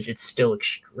damage, it's still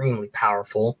extremely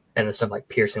powerful. And the stuff like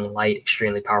Piercing Light,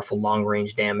 extremely powerful long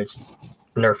range damage.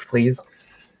 Nerf, please.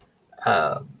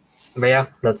 But yeah,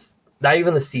 that's not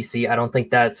even the CC. I don't think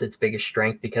that's its biggest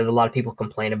strength, because a lot of people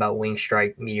complain about Wing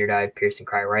Strike, Meteor Dive, Piercing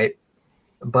Cry, right?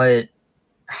 But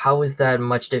how is that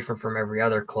much different from every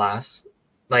other class?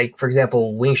 Like, for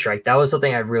example, Wing Strike, that was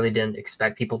something I really didn't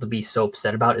expect people to be so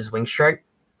upset about, is Wing Strike,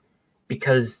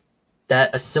 because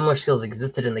a similar skill has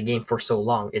existed in the game for so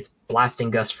long. It's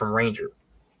Blasting Gust from Ranger.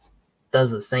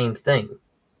 Does the same thing.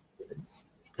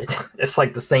 It's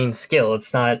like the same skill.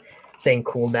 It's not same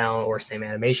cooldown or same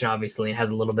animation, obviously. It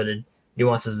has a little bit of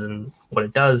nuances in what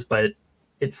it does, but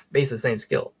it's basically the same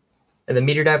skill. And the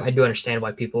Meteor Dive, I do understand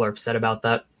why people are upset about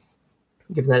that,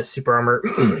 given that it's super armor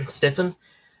stiffen,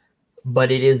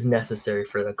 but it is necessary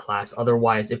for the class.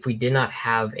 Otherwise, if we did not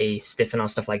have a stiffen on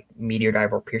stuff like Meteor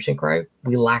Dive or Piercing Cry,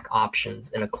 we lack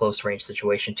options in a close range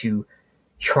situation to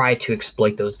try to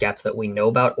exploit those gaps that we know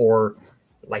about, or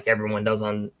like everyone does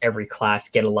on every class,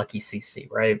 get a lucky CC,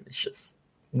 right? It's just,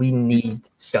 we need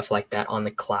stuff like that on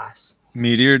the class.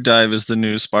 Meteor Dive is the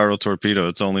new Spiral Torpedo.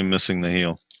 It's only missing the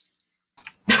heal.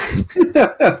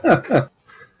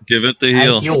 Give it the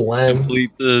heal.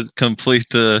 Complete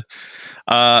the.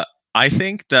 I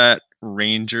think that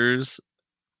Rangers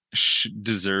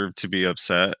deserve to be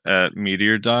upset at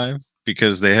Meteor Dive,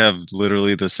 because they have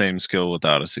literally the same skill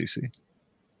without a CC.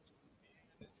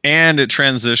 And it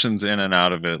transitions in and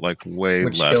out of it like way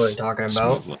Which less. skill are you talking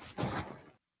about?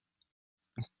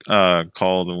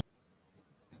 Called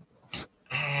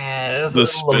the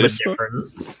space.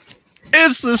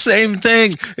 It's the same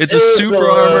thing. It's a super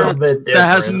armor that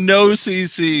has no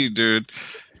CC, dude.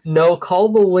 No, Call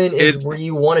the Wind is where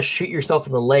you want to shoot yourself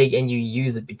in the leg and you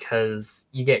use it because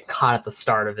you get caught at the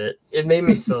start of it. It made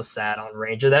me so sad on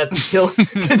Ranger, that skill,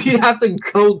 because you'd have to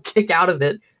go kick out of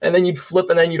it and then you'd flip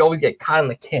and then you'd always get caught in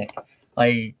the kick.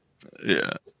 Like,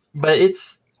 yeah. But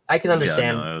I can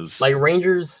understand. Yeah, no, like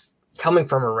Rangers, coming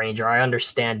from a Ranger, I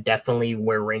understand definitely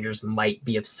where Rangers might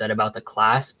be upset about the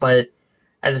class, but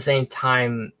at the same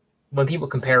time, when people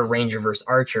compare Ranger versus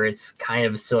Archer, it's kind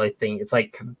of a silly thing. It's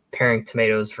like comparing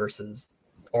tomatoes versus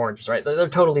oranges, right? They're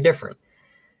totally different.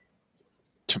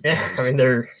 Yeah, I mean,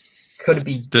 they're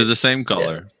the same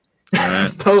color. Yeah.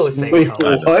 It's totally the same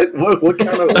color. What kind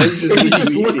of oranges if you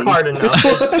just look hard enough,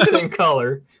 it's the same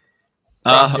color.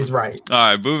 He's right. All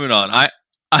right, moving on.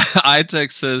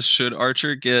 iTech says, should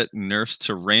Archer get nerfs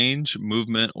to range,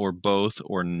 movement, or both,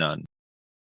 or none?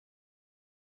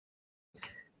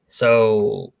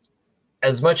 So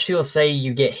as much as people say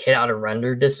you get hit out of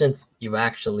render distance, you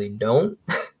actually don't.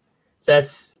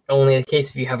 That's only the case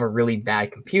if you have a really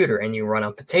bad computer and you run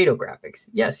on potato graphics.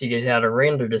 Yes, you get hit out of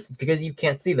render distance because you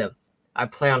can't see them. I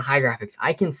play on high graphics.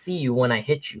 I can see you when I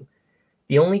hit you.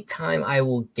 The only time I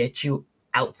will get you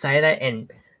outside of that,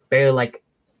 and barely like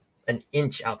an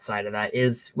inch outside of that,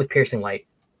 is with Piercing Light.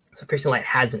 So Piercing Light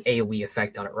has an AoE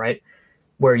effect on it, right?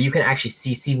 Where you can actually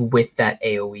CC with that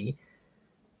AoE.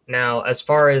 Now, as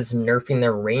far as nerfing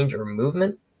their range or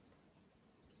movement,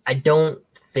 I don't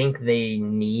think they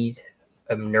need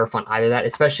a nerf on either that,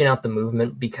 especially not the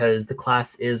movement, because the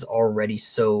class is already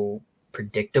so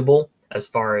predictable as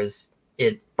far as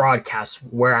it broadcasts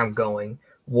where I'm going,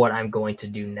 what I'm going to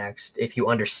do next. If you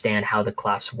understand how the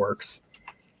class works,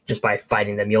 just by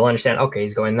fighting them, you'll understand, okay,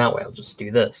 he's going that way, I'll just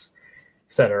do this,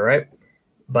 etc., right?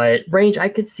 But range, I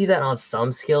could see that on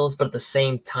some skills, but at the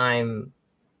same time,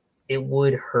 it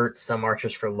would hurt some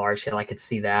archers for large scale. I could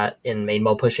see that in main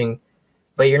mode pushing,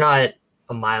 but you're not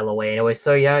a mile away anyway.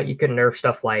 So yeah, you could nerf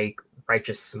stuff like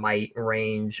Righteous Smite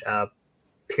range,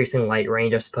 Piercing Light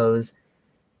range, I suppose.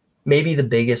 Maybe the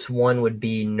biggest one would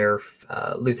be nerf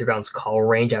Luthorgon's Call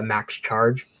range at max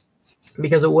charge,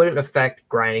 because it wouldn't affect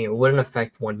grinding. It wouldn't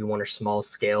affect 1v1 or small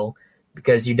scale,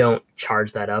 because you don't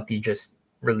charge that up. You just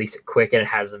release it quick, and it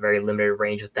has a very limited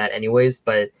range with that anyways.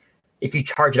 But if you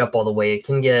charge it up all the way, it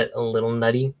can get a little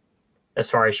nutty as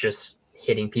far as just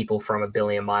hitting people from a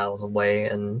billion miles away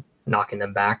and knocking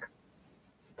them back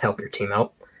to help your team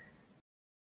out.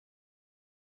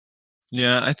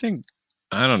 Yeah,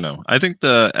 I don't know. I think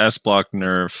the S block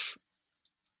nerf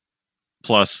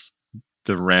plus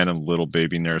the random little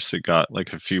baby nerfs it got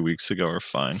like a few weeks ago are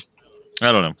fine.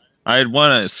 I don't know. I'd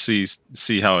want to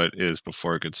see how it is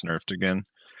before it gets nerfed again.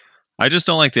 I just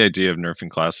don't like the idea of nerfing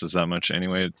classes that much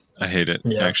anyway. I hate it,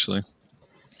 actually.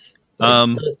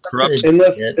 Corrupt.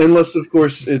 Unless of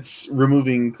course it's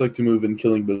removing click to move and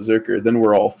killing Berserker, then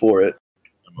we're all for it.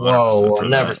 Whoa, I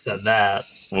never said that.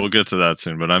 We'll get to that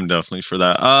soon, but I'm definitely for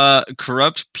that.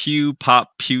 Corrupt Pew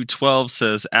Pop Pew 12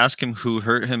 says, ask him who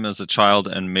hurt him as a child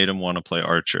and made him want to play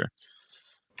Archer.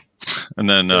 And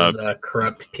then it was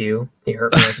Corrupt Pew. He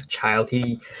hurt me as a child.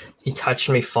 He touched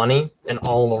me funny in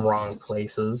all the wrong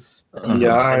places.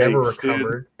 Yeah, I never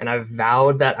recovered, and I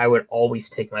vowed that I would always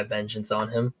take my vengeance on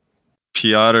him.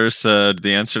 Piotr said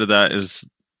the answer to that is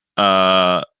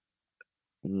that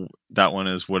one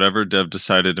is whatever dev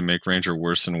decided to make Ranger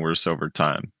worse and worse over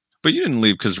time. But you didn't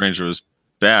leave because Ranger was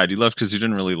bad. You left because you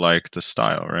didn't really like the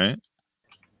style, right?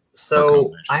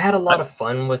 So I had a lot of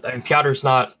fun with. I mean, Piotr's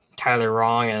not entirely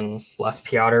wrong, and bless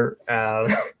Piotr.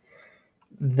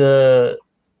 The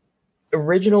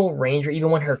original Ranger, even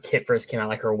when her kit first came out,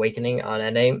 like her Awakening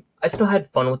on NA, I still had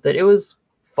fun with it. It was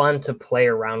fun to play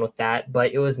around with that,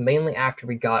 but it was mainly after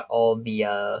we got all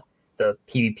the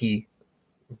PvP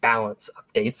balance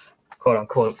updates, quote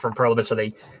unquote, from Pearl Abyss, where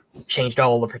they changed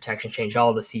all the protection, changed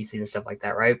all the CCs and stuff like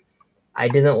that, right? I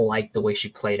didn't like the way she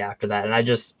played after that, and I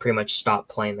just pretty much stopped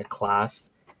playing the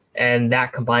class. And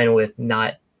that combined with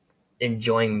not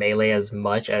enjoying melee as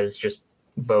much as just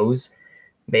bows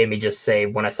made me just say,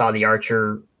 when I saw the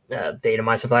Archer data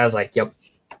mine supply, I was like, yep,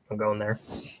 I'm going there.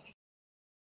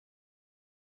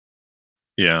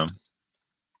 Yeah.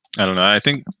 I don't know. I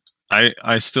think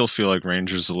I still feel like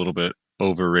Ranger's a little bit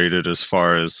overrated as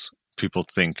far as people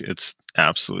think it's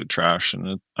absolute trash,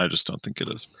 and I just don't think it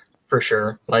is. For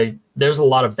sure. Like, there's a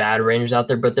lot of bad Rangers out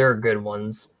there, but there are good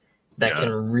ones that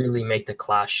can really make the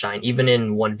class shine, even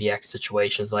in 1vx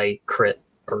situations like crit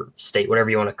or state, whatever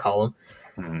you want to call them.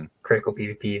 Mm-hmm. Critical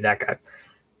PvP, that guy.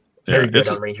 Very good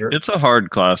on Ranger. It's a hard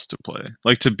class to play.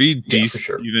 Like, to be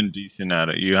decent, even decent at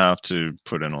it, you have to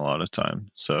put in a lot of time.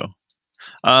 So,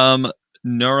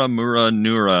 Nuramura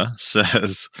Nura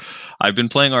says, I've been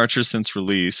playing Archer since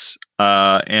release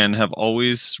and have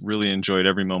always really enjoyed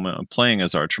every moment of playing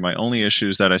as Archer. My only issue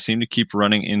is that I seem to keep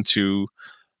running into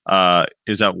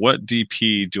is at what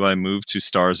DP do I move to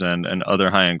Star's End and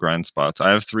other high-end grind spots? I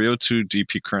have 302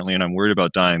 DP currently, and I'm worried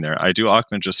about dying there. I do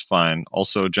Akhma just fine.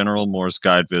 Also, General Moore's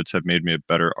guide vids have made me a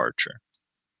better Archer.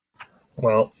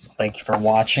 Well, thank you for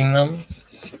watching them.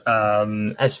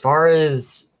 As far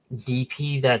as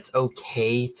DP that's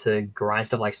okay to grind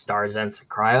stuff like Star's End,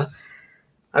 Sakraya,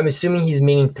 I'm assuming he's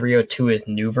meaning 302 with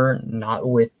Nuver, not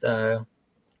with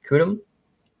Kudum.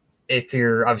 If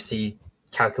you're obviously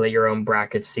calculate your own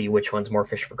brackets, see which one's more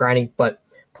efficient for grinding. But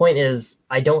point is,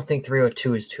 I don't think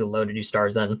 302 is too low to do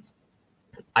Star's End.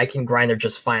 I can grind there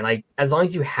just fine. Like, as long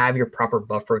as you have your proper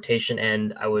buff rotation,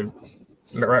 and I would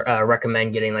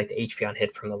recommend getting like the HP on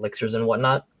hit from elixirs and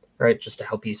whatnot, right? Just to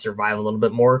help you survive a little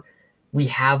bit more. we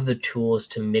have the tools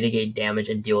to mitigate damage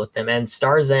and deal with them. And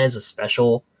Star Zen is a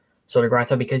special sort of grind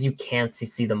style because you can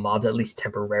CC the mobs at least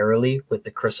temporarily with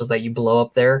the crystals that you blow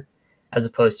up there, as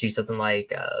opposed to something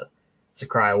like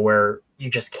Sakurai where you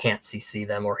just can't CC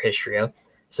them, or Histria.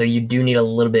 So you do need a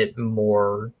little bit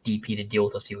more DP to deal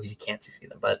with those people because you can't CC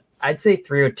them. But I'd say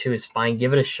 302 is fine.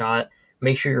 Give it a shot.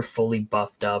 Make sure you're fully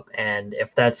buffed up. And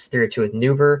if that's 302 with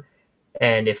Nuver,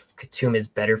 and if Khatum is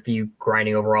better for you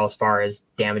grinding overall as far as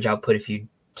damage output, if you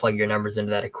plug your numbers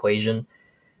into that equation,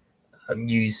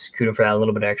 use Kudo for that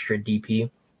little bit extra DP.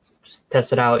 Just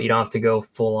test it out. You don't have to go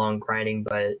full on grinding,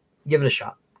 but give it a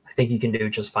shot. I think you can do it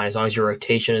just fine. As long as your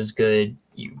rotation is good,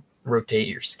 you rotate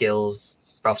your skills,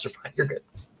 buffs are fine, you're good.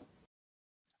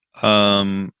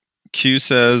 Q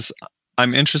says,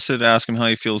 I'm interested to ask him how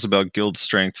he feels about guild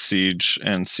strength, siege,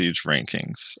 and siege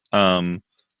rankings.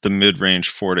 The mid-range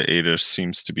 4 to 8ish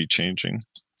seems to be changing.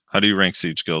 How do you rank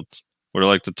siege guilds? What are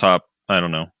like the top, I don't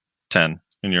know, 10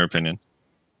 in your opinion?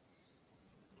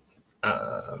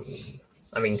 I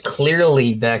mean,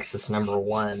 clearly Vex is number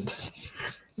one.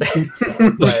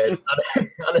 But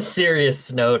on a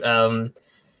serious note, I'm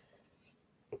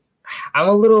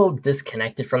a little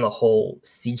disconnected from the whole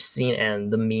siege scene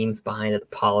and the memes behind it, the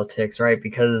politics, right?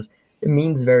 Because it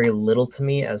means very little to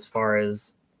me as far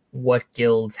as what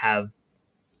guilds have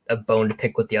a bone to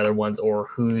pick with the other ones or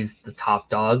who's the top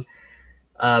dog.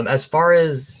 As far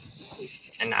as,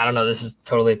 and I don't know, this is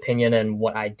totally opinion and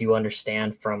what I do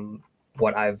understand from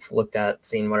what I've looked at,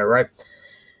 seen, whatever, right?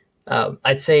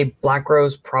 I'd say Black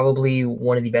Rose probably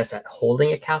one of the best at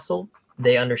holding a castle.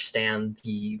 They understand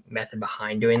the method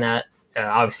behind doing that.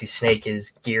 Obviously, Snake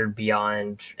is geared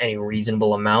beyond any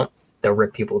reasonable amount. They'll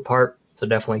rip people apart. So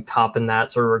definitely top in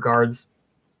that sort of regards.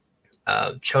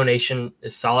 Cho Nation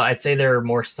is solid. I'd say they're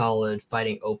more solid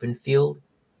fighting open field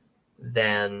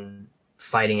than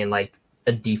fighting in like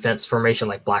a defense formation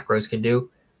like Black Rose can do.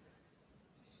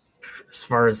 As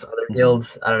far as other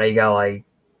guilds, I don't know, you got like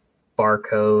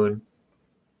Barcode,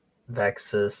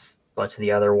 Vexus, a bunch of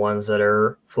the other ones that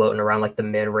are floating around, like the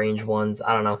mid-range ones.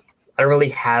 I don't know. I don't really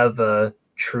have a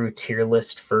true tier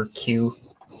list for Q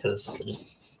because I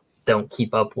just don't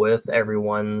keep up with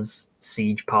everyone's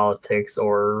siege politics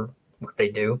or what they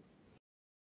do.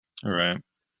 All right.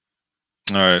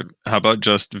 How about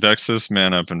just Vexus,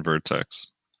 Man Up, and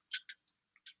Vertex?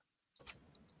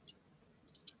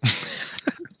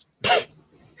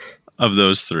 Of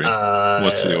those three,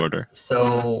 what's the order?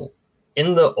 So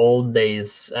in the old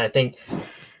days, I think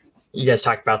you guys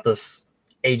talked about this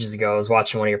ages ago. I was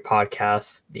watching one of your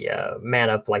podcasts, the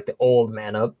Man Up, like the old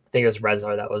Man Up. I think it was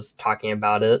Rezar that was talking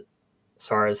about it as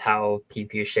far as how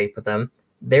PvP is shaped with them.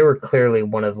 They were clearly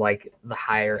one of like the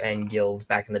higher end guilds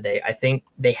back in the day. I think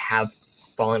they have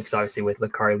fallen because obviously with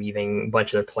Lakar leaving, a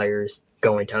bunch of their players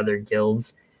going to other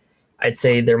guilds. I'd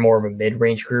say they're more of a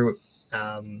mid-range group.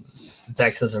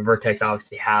 Vexus and Vertex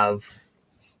obviously have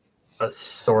a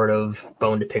sort of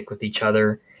bone to pick with each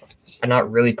other. I'm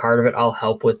not really part of it. I'll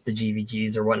help with the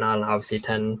GVGs or whatnot, and obviously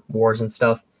attend wars and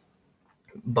stuff.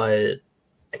 But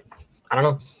I don't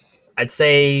know. I'd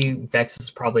say Vex is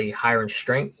probably higher in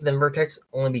strength than Vertex,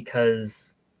 only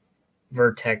because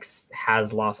Vertex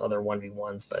has lost other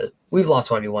 1v1s, but we've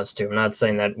lost 1v1s too. I'm not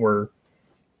saying that we're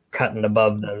cutting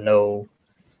above them, no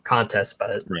contest,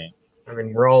 but right. I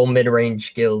mean, we're all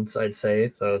mid-range guilds, I'd say.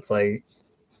 So it's like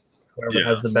whoever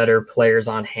has the better players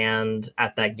on hand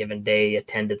at that given day,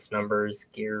 attendance numbers,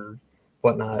 gear,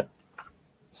 whatnot.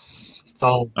 It's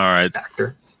all right.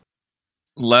 Factor.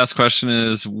 Last question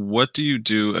is, what do you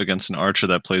do against an archer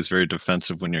that plays very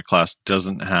defensive when your class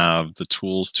doesn't have the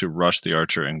tools to rush the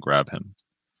archer and grab him?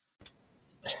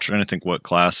 I'm trying to think what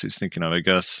class he's thinking of, I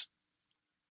guess.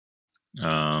 I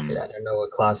don't know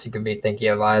what class you could be thinking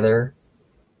of either.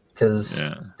 Because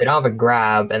they don't have a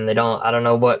grab, and I don't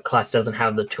know what class doesn't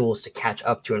have the tools to catch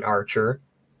up to an archer.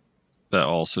 That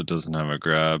also doesn't have a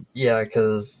grab. Yeah,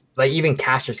 because like even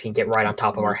casters can get right on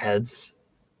top of our heads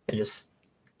and just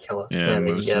kill us. Yeah,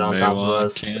 they can get on top of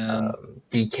us.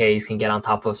 DKs can get on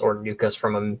top of us or nuke us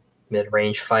from a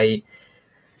mid-range fight.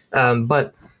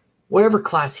 But whatever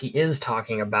class he is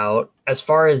talking about, as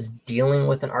far as dealing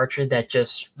with an archer that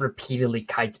just repeatedly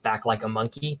kites back like a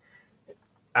monkey,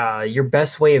 your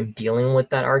best way of dealing with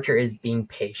that archer is being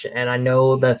patient. And I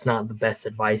know that's not the best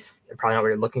advice, probably not what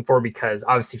you're looking for, because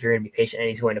obviously if you're going to be patient and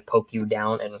he's going to poke you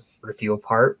down and rip you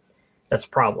apart, that's a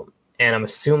problem. And I'm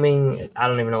assuming, I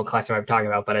don't even know what class you might be talking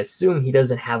about, but I assume he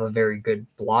doesn't have a very good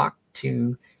block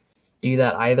to do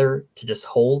that either, to just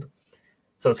hold.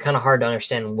 So it's kind of hard to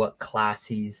understand what class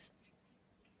he's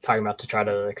talking about to try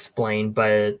to explain,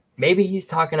 but maybe he's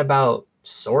talking about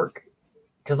Sork,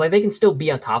 because like they can still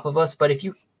be on top of us, but if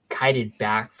you kited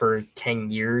back for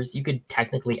 10 years, you could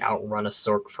technically outrun a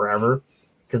Sork forever,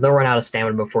 because they'll run out of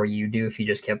stamina before you do if you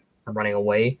just kept running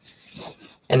away.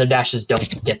 And their dashes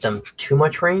don't get them too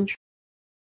much range.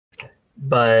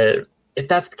 But if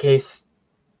that's the case,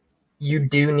 you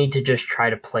do need to just try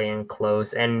to play in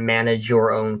close and manage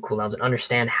your own cooldowns and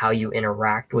understand how you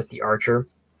interact with the archer.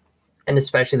 And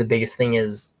especially the biggest thing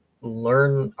is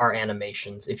learn our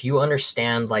animations. If you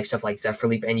understand like stuff like Zephyr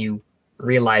Leap and you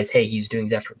realize, hey, he's doing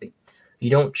Zephyr Leap, you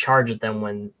don't charge at them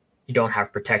when you don't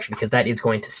have protection, because that is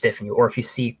going to stiffen you. Or if you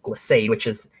see Glissade, which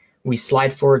is we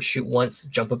slide forward, shoot once,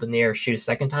 jump up in the air, shoot a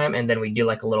second time, and then we do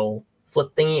like a little flip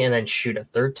thingy and then shoot a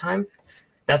third time.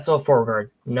 That's all forward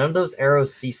guard. None of those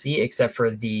arrows CC except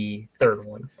for the third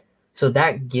one. So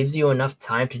that gives you enough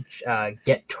time to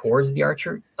get towards the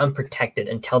archer unprotected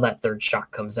until that third shot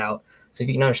comes out. So if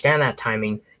you can understand that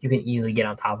timing, you can easily get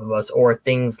on top of us. Or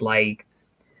things like,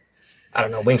 I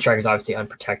don't know, Wing Strike is obviously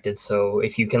unprotected. So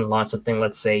if you can launch something,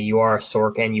 let's say you are a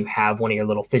Sork and you have one of your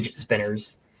little fidget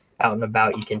spinners out and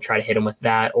about, you can try to hit them with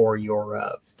that, or your,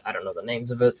 I don't know the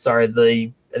names of it. Sorry,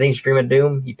 I think it's Dream of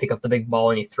Doom. You pick up the big ball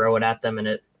and you throw it at them and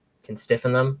it can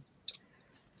stiffen them.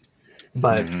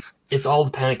 But it's all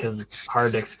dependent because it's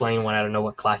hard to explain when I don't know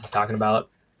what class is talking about.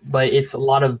 But it's a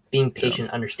lot of being patient,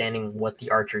 understanding what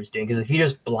the archer is doing. Because if you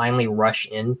just blindly rush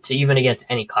into, even against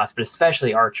any class, but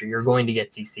especially archer, you're going to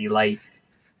get CC. Like,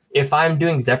 if I'm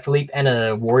doing Zephyr Leap and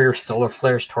a warrior solar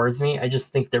flares towards me, I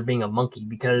just think they're being a monkey,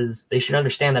 because they should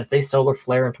understand that if they solar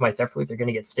flare into my Zephyr Leap, they're going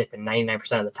to get stiffened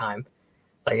 99% of the time.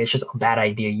 Like, it's just a bad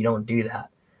idea. You don't do that.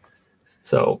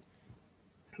 So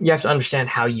you have to understand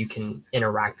how you can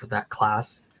interact with that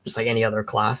class, just like any other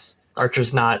class.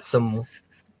 Archer's not some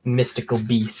mystical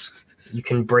beast. You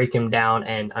can break him down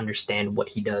and understand what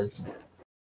he does.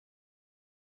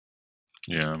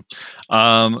 Yeah.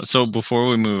 So before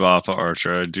we move off of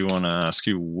Archer, I do want to ask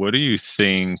you, what do you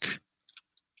think?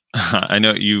 I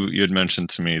know you had mentioned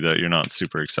to me that you're not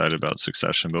super excited about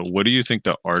Succession, but what do you think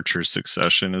the Archer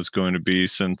Succession is going to be,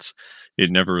 since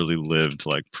it never really lived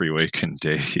like pre-Awakened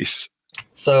days?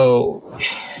 So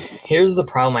here's the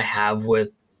problem I have with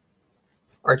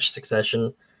Archer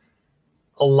Succession.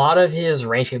 A lot of his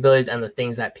range abilities and the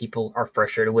things that people are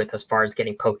frustrated with as far as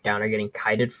getting poked down or getting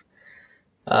kited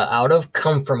out of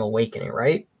come from Awakening,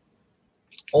 right?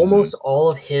 Almost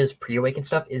all of his pre-Awakened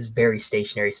stuff is very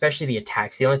stationary, especially the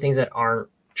attacks. The only things that aren't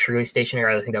truly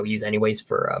stationary are the things that we use anyways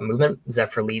for movement.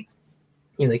 Zephyr Leap,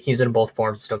 you can use it in both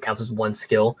forms. It still counts as one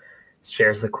skill.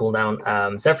 Shares the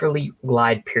cooldown. Zephyr Leap,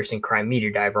 Glide, Piercing, Cry,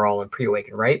 Meteor Dive are all in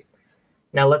pre-Awakened, right?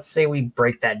 Now let's say we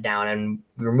break that down and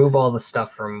we remove all the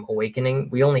stuff from Awakening.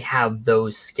 We only have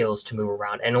those skills to move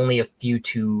around and only a few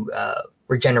to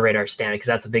regenerate our stamina, because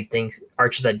that's a big thing.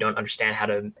 Archers that don't understand how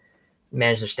to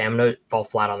manage their stamina fall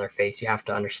flat on their face. You have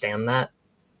to understand that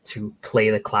to play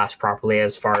the class properly.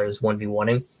 As far as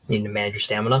 1v1ing, you need to manage your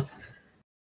stamina.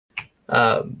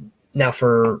 Now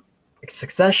for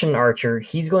Succession Archer,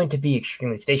 he's going to be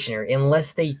extremely stationary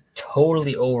unless they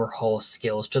totally overhaul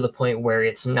skills to the point where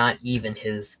it's not even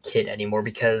his kit anymore.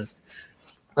 Because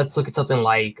let's look at something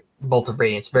like Bolt of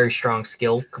Radiance, very strong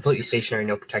skill, completely stationary,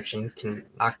 no protection, can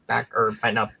knock back, or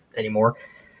might not anymore.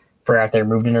 Forgot if they're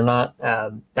moved in or not.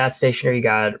 That's stationary. You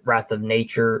got Wrath of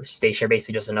Nature, stationary,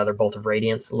 basically just another Bolt of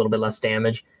Radiance, a little bit less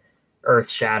damage.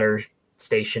 Earth Shatter,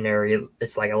 stationary,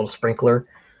 it's like a little sprinkler.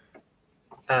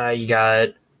 You got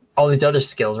all these other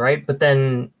skills, right? But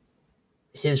then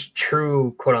his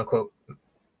true quote-unquote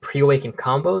pre-Awakened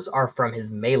combos are from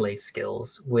his melee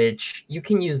skills, which you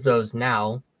can use those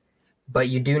now, but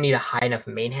you do need a high enough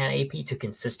main hand AP to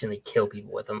consistently kill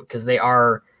people with them, because they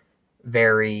are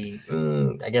very,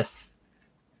 I guess,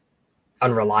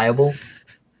 unreliable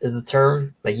is the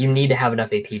term. Like, you need to have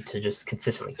enough AP to just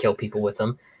consistently kill people with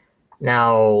them.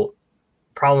 Now,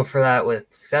 problem for that with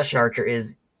Succession Archer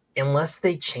is, unless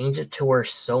they change it to where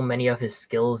so many of his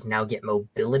skills now get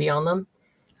mobility on them,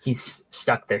 he's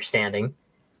stuck there standing,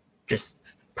 just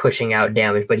pushing out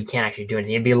damage, but he can't actually do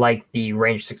anything. It'd be like the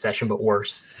Range Succession, but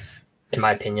worse, in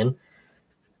my opinion.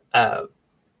 And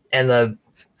the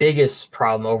biggest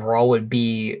problem overall would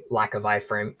be lack of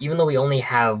iframe. Even though we only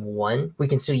have one, we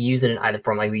can still use it in either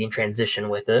form. Like, we can transition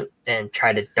with it and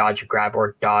try to dodge a grab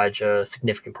or dodge a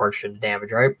significant portion of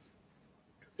damage, right?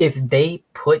 If they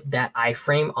put that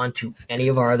iframe onto any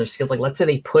of our other skills, like let's say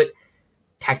they put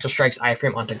Tactile Strike's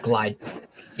iframe onto Glide,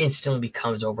 instantly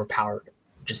becomes overpowered,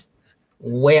 just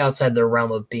way outside the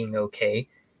realm of being okay.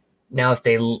 Now, if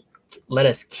they let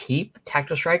us keep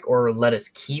Tactile Strike or let us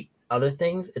keep other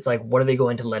things, it's like, what are they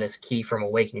going to let us keep from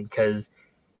Awakening? Because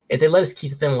if they let us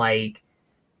keep something like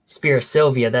Spear of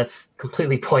Sylvia, that's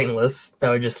completely pointless. That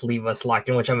would just leave us locked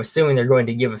in, which I'm assuming they're going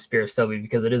to give us Spear of Sylvia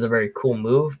because it is a very cool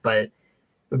move, but it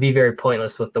would be very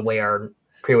pointless with the way our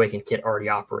Pre-Awakened kit already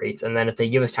operates. And then if they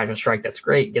give us Titanium Strike, that's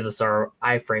great, give us our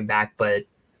iframe back, but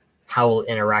how will it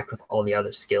interact with all the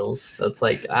other skills? So it's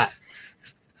like,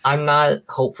 I'm not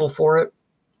hopeful for it.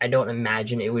 I don't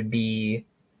imagine it would be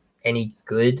any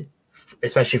good,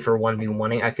 especially for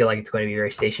 1v1ing. I feel like it's going to be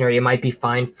very stationary. It might be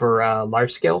fine for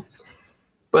large scale,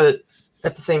 but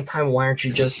at the same time, why aren't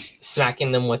you just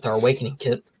smacking them with our Awakening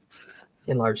kit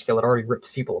in large scale? It already rips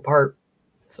people apart.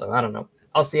 So I don't know.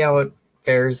 I'll see how it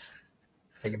fares.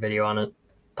 Make a video on it,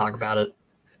 talk about it.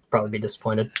 Probably be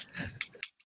disappointed.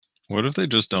 What if they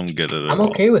just don't get it at I'm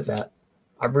all? okay with that.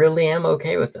 I really am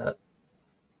okay with that.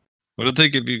 What if they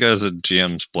give you guys a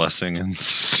GM's blessing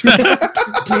instead?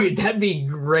 Dude, that'd be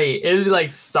great. It'd be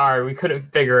like, sorry, we couldn't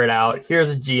figure it out.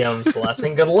 Here's a GM's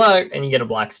blessing. Good luck. And you get a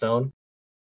Blackstone.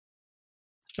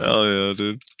 Hell yeah,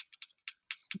 dude.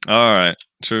 All right.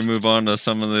 Should we move on to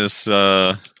some of this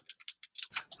other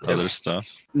stuff?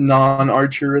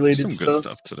 Non-archer related Some good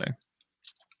stuff. stuff today.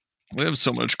 We have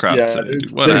so much crap Yeah, today.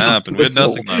 Dude. What happened? We had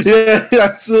nothing last week. Yeah,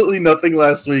 absolutely nothing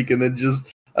last week, and then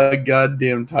just a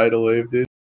goddamn tidal wave, dude.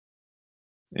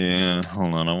 Yeah,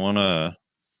 hold on. I wanna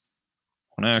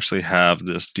actually have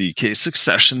this DK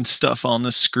Succession stuff on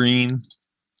the screen.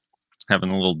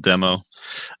 Having a little demo.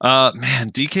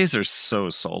 Man, DKs are so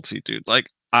salty, dude. Like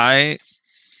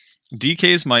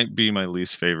DKs might be my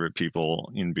least favorite people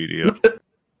in BDO.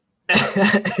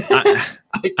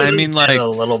 I mean, like a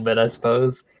little bit, I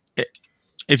suppose.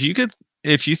 If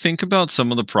you think about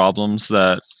some of the problems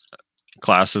that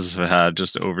classes have had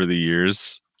just over the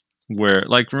years, where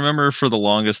like remember for the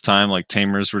longest time, like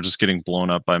Tamers were just getting blown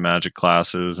up by magic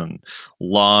classes, and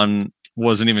Lawn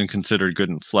wasn't even considered good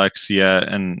in flex yet,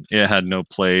 and it had no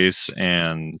place,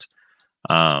 and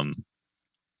I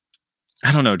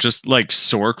don't know, just like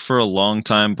Sork for a long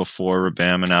time before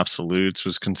Rabam and Absolutes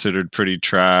was considered pretty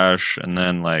trash, and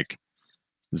then like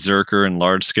Zerker and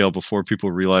large scale before people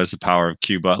realized the power of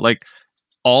Qbot. Like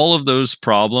all of those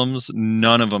problems,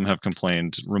 none of them have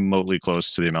complained remotely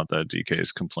close to the amount that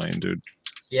DK's complained, dude.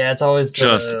 Yeah, it's always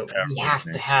Just we have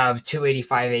to have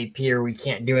 285 AP or we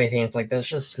can't do anything. It's like, that's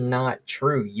just not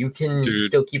true. You can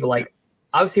still keep it like,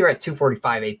 obviously we're at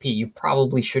 245 AP. You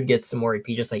probably should get some more AP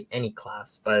just like any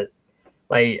class, but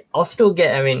like I'll still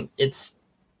get, I mean, it's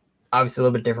obviously a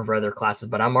little bit different for other classes,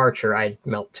 but I'm Archer, I'd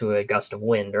melt to a gust of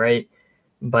wind, right?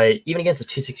 But even against a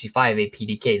 265 AP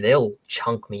DK, they'll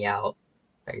chunk me out.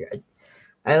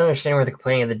 I don't understand where the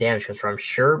complaining of the damage comes from.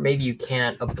 Sure, maybe you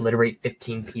can't obliterate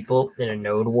 15 people in a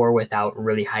node war without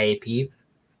really high AP,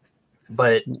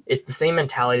 but it's the same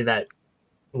mentality that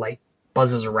like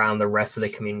buzzes around the rest of the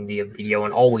community of BDO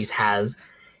and always has,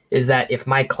 is that if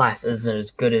my class isn't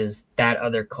as good as that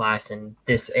other class in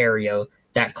this area,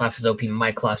 that class is OP,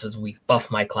 my class is weak, buff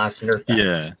my class, nerf that.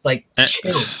 Yeah. Like,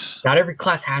 chill. Not every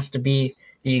class has to be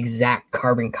the exact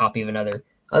carbon copy of another.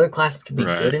 Other classes can be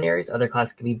good in areas, other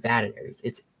classes can be bad in areas.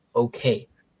 It's okay.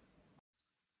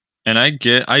 And I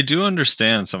do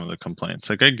understand some of the complaints.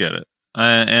 Like I get it.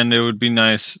 And it would be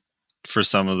nice for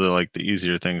some of the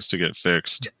easier things to get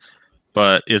fixed.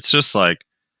 But it's just like,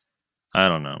 I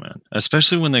don't know, man.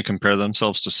 Especially when they compare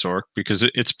themselves to Sork, because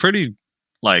it's pretty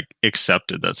like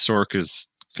accepted that Sork is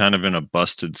kind of in a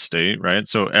busted state, right?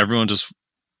 So everyone just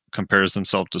compares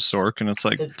themselves to Sork, and it's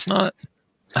like it's not.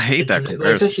 I hate that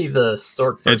comparison. Especially the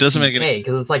Sork. It doesn't make it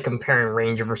because it's like comparing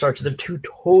Ranger versus Archer. They're two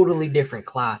totally different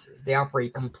classes. They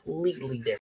operate completely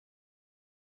different.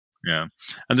 Yeah,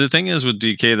 and the thing is with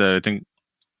DK that I think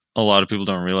a lot of people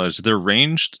don't realize, their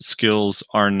ranged skills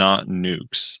are not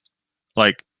nukes.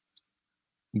 Like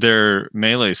their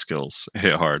melee skills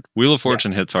hit hard. Wheel of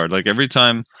Fortune hits hard. Like every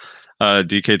time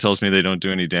DK tells me they don't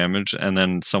do any damage, and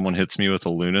then someone hits me with a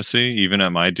lunacy, even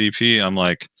at my DP, I'm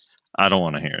like, I don't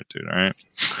want to hear it, dude. All right,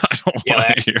 I don't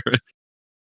want to hear it.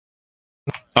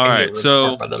 All right,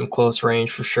 so them close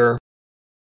range for sure.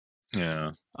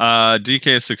 Yeah,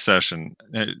 DK Succession.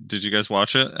 Did you guys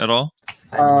watch it at all?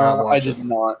 I did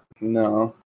not.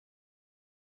 No.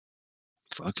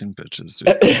 Fucking bitches,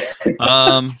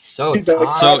 dude. So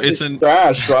it's in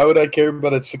trash. Why would I care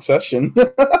about its Succession?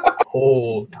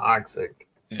 Oh, toxic.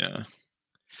 Yeah,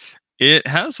 it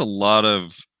has a lot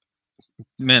of.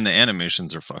 Man, the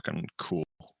animations are fucking cool.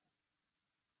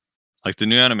 Like the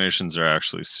new animations are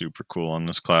actually super cool on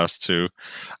this class too.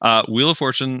 Wheel of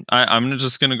Fortune, I'm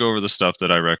just gonna go over the stuff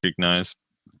that I recognize.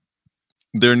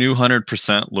 Their new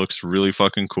 100% looks really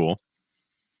fucking cool.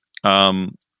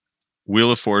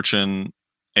 Wheel of Fortune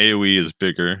AoE is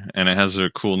bigger, and it has a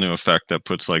cool new effect that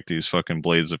puts like these fucking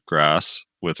blades of grass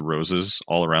with roses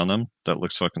all around them. That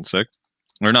looks fucking sick.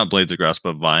 Or not blades of grass,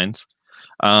 but vines.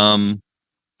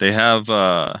 They have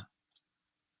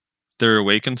their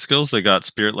awakened skills. They got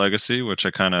Spirit Legacy, which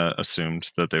I kind of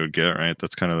assumed that they would get, right?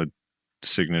 That's kind of the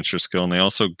signature skill. And they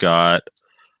also got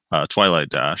Twilight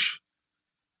Dash.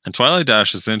 And Twilight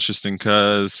Dash is interesting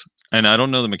because, and I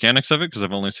don't know the mechanics of it because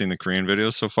I've only seen the Korean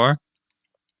videos so far,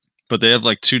 but they have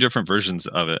like 2 different versions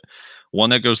of it.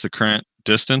 One that goes the current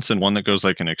distance and one that goes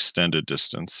like an extended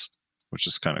distance, which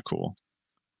is kind of cool.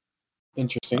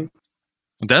 Interesting.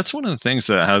 That's one of the things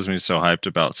that has me so hyped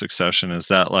about Succession is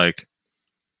that like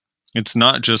it's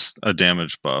not just a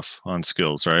damage buff on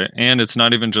skills, right? And it's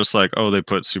not even just like, oh, they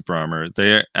put super armor.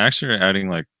 They actually are adding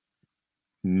like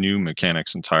new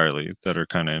mechanics entirely that are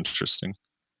kind of interesting.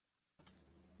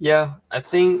 Yeah, I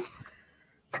think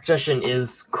Succession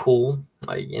is cool,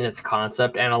 like in its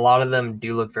concept, and a lot of them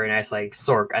do look very nice. Like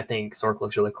Sork, I think Sork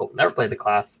looks really cool. Never played the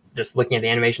class, just looking at the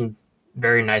animations,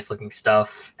 very nice looking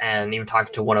stuff. And even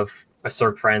talking to one of my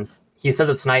Sork friends, he said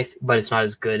it's nice, but it's not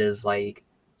as good as like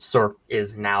Sork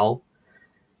is now.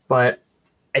 But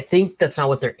I think that's not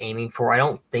what they're aiming for. I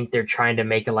don't think they're trying to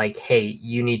make it like, hey,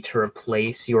 you need to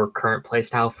replace your current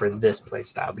playstyle for this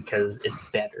playstyle because it's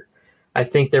better. I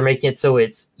think they're making it so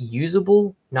it's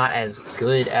usable, not as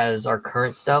good as our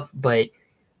current stuff, but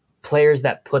players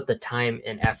that put the time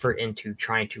and effort into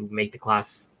trying to make the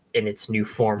class in its new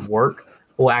form work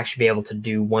will actually be able to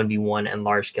do 1v1 and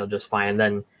large scale just fine. And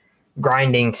then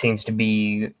grinding seems to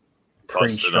be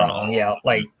pretty strong. Yeah,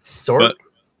 like Sork.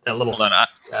 That little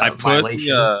I put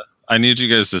I need you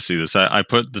guys to see this. I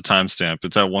put the timestamp.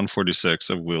 It's at 146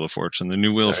 of Wheel of Fortune. The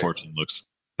new Wheel of Fortune looks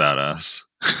badass.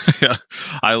 Yeah,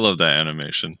 I love that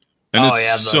animation, and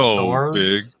it's so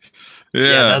big.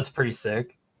 Yeah, that's pretty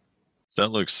sick. That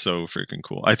looks so freaking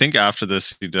cool. I think after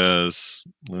this he does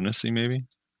Lunacy, maybe.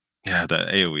 Yeah, that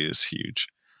AOE is huge.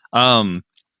 Oh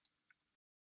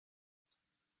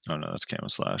no, that's Camo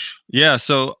Slash. Yeah,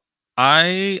 so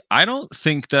I don't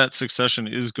think that Succession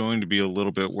is going to be a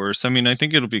little bit worse. I mean, I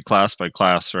think it'll be class by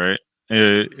class, right?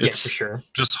 It's for sure.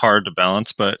 Just hard to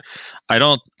balance, but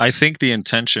I think the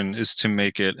intention is to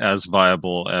make it as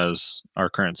viable as our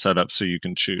current setup so you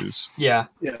can choose. Yeah.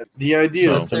 Yeah. The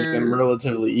idea is to make them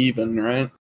relatively even, right?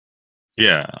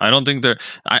 Yeah, I don't think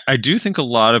I do think a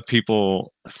lot of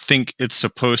people think it's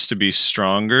supposed to be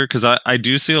stronger because I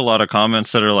do see a lot of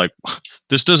comments that are like,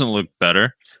 this doesn't look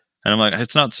better. And I'm like,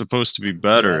 it's not supposed to be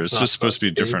better. It's just supposed to be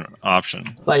a different option.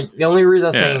 Like, the only reason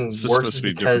I'm saying worse is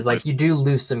because, like, you do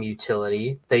lose some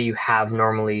utility that you have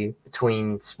normally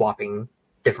between swapping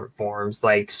different forms.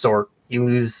 Like, Sork, you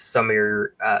lose some of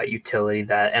your utility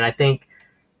that, and I think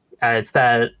it's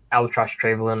that Albatross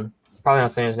Travelin, probably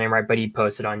not saying his name right, but he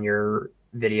posted on your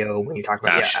video when you talked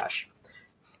about Ash.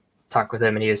 Talked with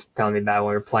him, and he was telling me about when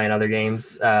we were playing other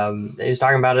games. He was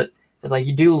talking about it. It's like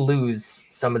you do lose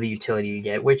some of the utility you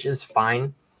get, which is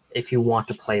fine if you want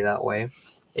to play that way.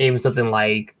 Even something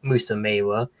like Musa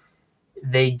Mewa,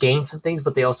 they gain some things,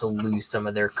 but they also lose some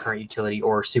of their current utility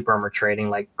or super armor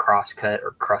trading like Crosscut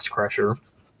or Crust Crusher.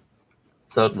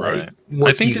 So it's like,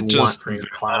 what do you want for your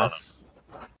class?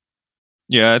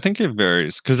 Yeah, I think it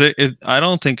varies because I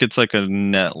don't think it's like a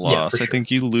net loss. I think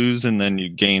you lose and then you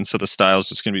gain, so the style's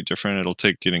just gonna be different. It'll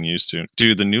take getting used to.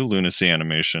 Dude, the new Lunacy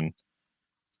animation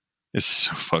is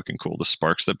so fucking cool. The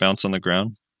sparks that bounce on the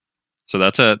ground. So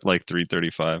that's at like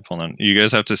 335. Hold on. You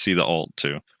guys have to see the alt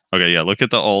too. Okay, yeah, look at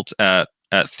the alt at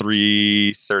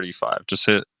 335. Just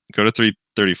go to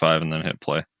 335 and then hit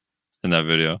play in that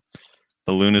video.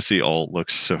 The Lunacy alt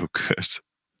looks so good.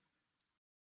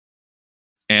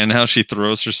 And how she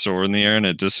throws her sword in the air and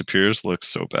it disappears looks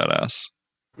so badass.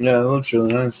 Yeah, it looks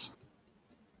really nice.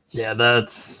 Yeah,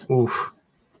 that's oof.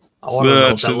 I want to know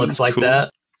if that looks like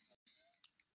that.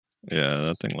 Yeah,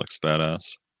 that thing looks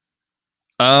badass.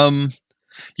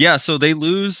 Yeah, so they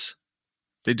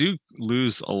do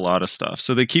lose a lot of stuff.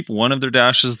 So they keep one of their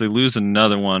dashes, they lose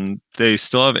another one. They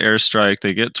still have airstrike,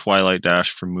 they get Twilight Dash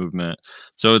for movement.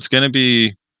 So it's going to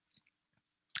be,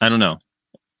 I don't know.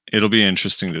 It'll be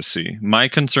interesting to see. My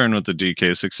concern with the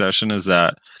DK Succession is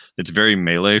that it's very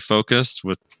melee focused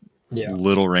with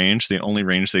little range. The only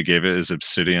range they gave it is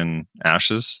Obsidian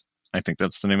Ashes. I think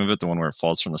that's the name of it, the one where it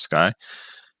falls from the sky.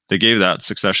 They gave that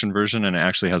Succession version, and it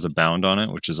actually has a bound on it,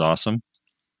 which is awesome.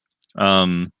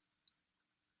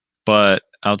 But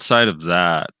outside of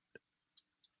that,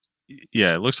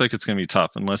 yeah, it looks like it's going to be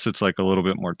tough, unless it's like a little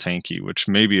bit more tanky, which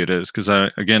maybe it is. Because,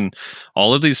 again,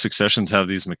 all of these Successions have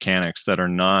these mechanics that are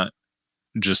not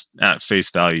just at face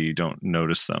value. You don't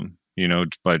notice them,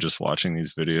 by just watching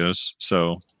these videos.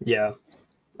 So, yeah.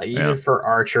 Like, even for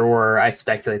Archer, where I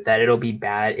speculate that it'll be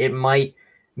bad, it might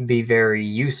be very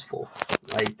useful.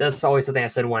 Like that's always something I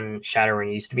said when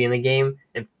Shadowrun used to be in the game,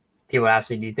 and people ask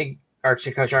me, "Do you think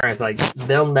Archer Coach Archer?" It's like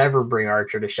they'll never bring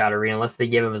Archer to Shadowrun unless they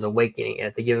give him his Awakening. And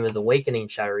if they give him his Awakening in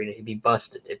Shadowrun, he'd be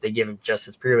busted. If they give him just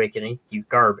his Pre-Awakening, he's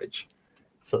garbage.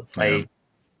 So it's like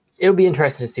it'll be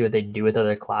interesting to see what they do with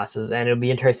other classes, and it'll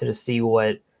be interesting to see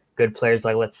what good players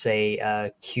like, let's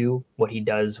say, Q, what he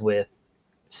does with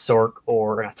Sork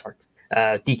or not Sork,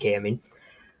 DK. I mean,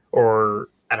 or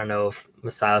I don't know if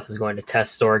Masilas is going to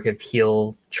test Sork, if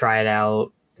he'll try it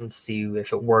out and see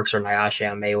if it works, or Nayashe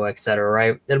on Meiwa, etc.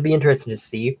 Right? It'll be interesting to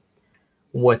see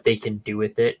what they can do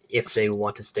with it if they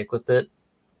want to stick with it,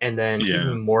 and then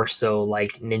even more so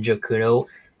like Ninja Kuno,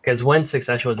 because when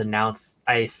Succession was announced,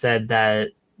 I said that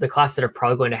the classes that are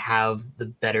probably going to have the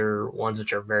better ones,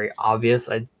 which are very obvious,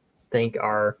 I think,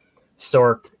 are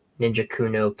Sork, Ninja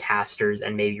Kuno, Casters,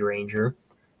 and maybe Ranger.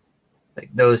 Like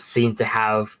those seem to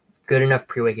have good enough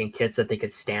pre-awakening kits that they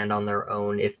could stand on their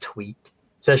own if tweaked,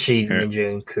 especially Ninja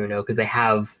and Kuno, because they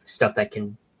have stuff that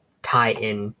can tie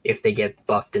in if they get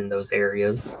buffed in those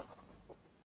areas.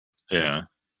 Yeah.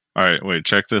 All right, wait,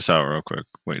 check this out real quick.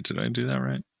 Wait, did I do that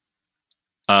right?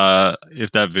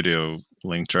 If that video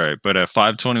linked right, but at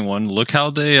 521, look how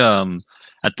they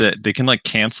they can like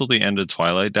cancel the end of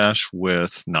Twilight Dash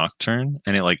with Nocturne,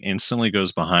 and it like instantly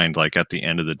goes behind like at the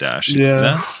end of the dash.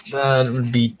 Yeah, that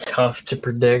would be tough to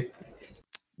predict.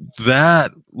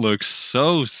 That looks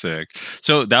so sick.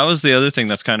 So that was the other thing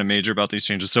that's kind of major about these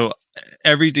changes. So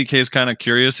every DK is kind of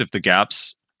curious if the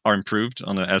gaps are improved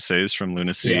on the essays from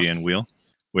Lunacy and Wheel,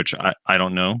 which I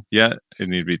don't know yet. It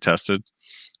need to be tested.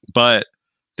 But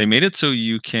they made it so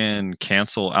you can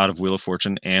cancel out of Wheel of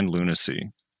Fortune and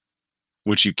Lunacy,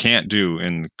 which you can't do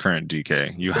in current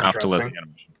DK. You have to let the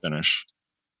animation finish.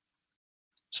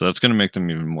 So that's going to make them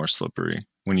even more slippery.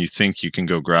 When you think you can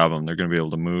go grab them, they're going to be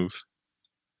able to move.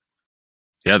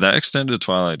 Yeah, that extended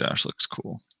Twilight Dash looks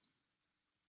cool.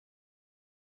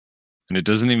 And it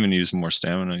doesn't even use more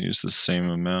stamina, it uses the same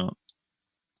amount.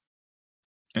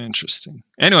 Interesting.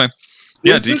 Anyway,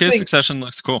 yeah, DK Succession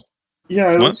looks cool.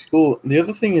 Yeah, it looks cool. The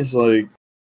other thing is, like,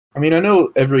 I mean, I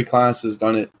know every class has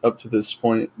done it up to this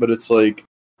point, but it's like,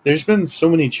 there's been so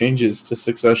many changes to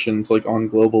Successions, like, on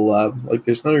Global Lab. Like,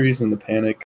 there's no reason to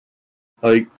panic.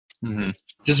 Like,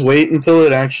 just wait until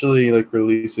it actually, like,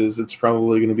 releases. It's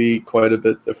probably going to be quite a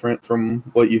bit different from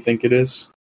what you think it is.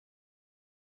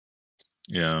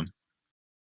 Yeah.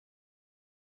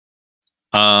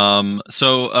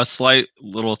 So a slight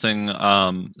little thing,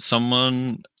 a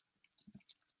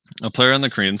player on the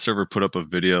Korean server put up a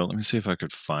video. Let me see if I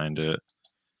could find it.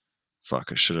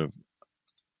 Fuck, I should have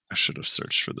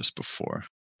searched for this before.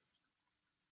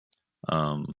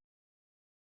 I'll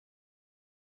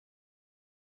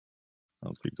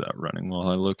leave that running while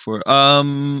I look for it.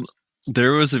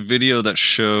 There was a video that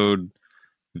showed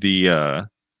the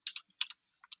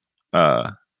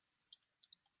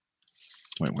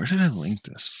wait, where did I link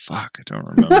this? Fuck, I don't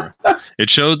remember. It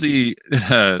showed the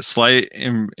slight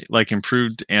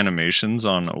improved animations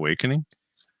on Awakening,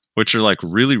 which are like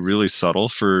really, really subtle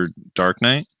for Dark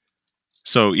Knight.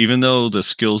 So even though the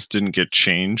skills didn't get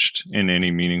changed in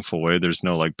any meaningful way, there's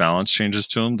no like balance changes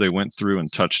to them. They went through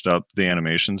and touched up the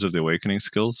animations of the Awakening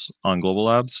skills on Global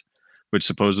Labs, which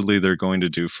supposedly they're going to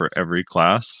do for every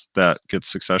class that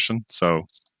gets Succession. So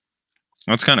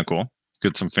that's kind of cool.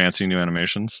 Get some fancy new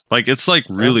animations. Like, it's like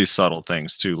really subtle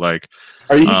things too. Like,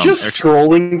 are you just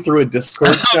scrolling through a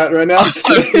Discord chat right now?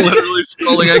 I'm literally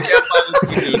scrolling. I can't find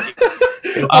this video.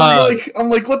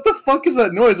 I'm like, what the fuck is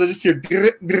that noise? I just hear.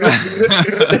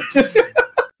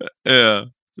 Yeah,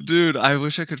 dude. I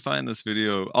wish I could find this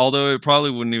video. Although it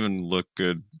probably wouldn't even look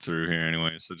good through here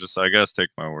anyway. So just, I guess, take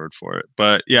my word for it.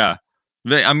 But yeah,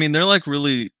 they're like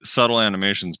really subtle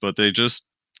animations, but they just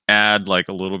add like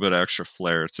a little bit extra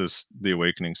flair to the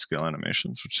Awakening skill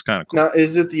animations, which is kind of cool. Now,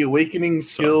 is it the Awakening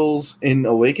skills in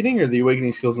Awakening or the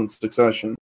Awakening skills in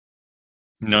Succession?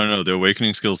 No, the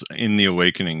Awakening skills in the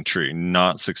Awakening tree,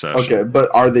 not Succession. Okay,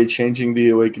 but are they changing the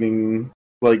Awakening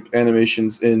like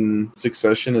animations in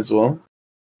Succession as well?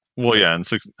 Well, yeah,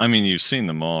 I mean, you've seen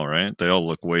them all, right? They all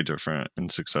look way different in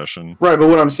Succession. Right, but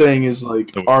what I'm saying is,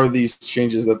 like, are these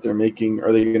changes that they're making,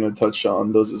 are they going to touch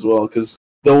on those as well? Because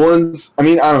the ones, I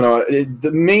mean, I don't know.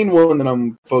 The main one that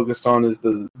I'm focused on is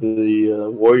the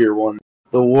Warrior one.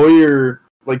 The Warrior,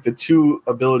 like, the two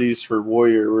abilities for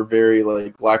Warrior were very,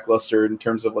 like, lackluster in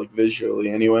terms of, like,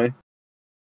 visually anyway.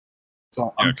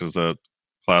 So, yeah, because that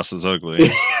class is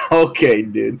ugly. Okay,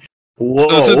 dude. Whoa.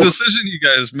 It's a decision you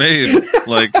guys made,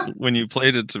 like, when you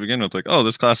played it to begin with. Like, oh,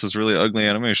 this class is really ugly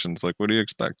animations. Like, what do you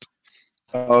expect?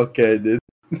 Okay, dude.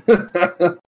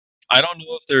 I don't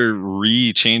know if they're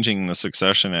re-changing the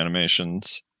succession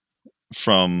animations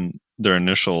from their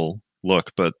initial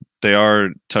look, but they are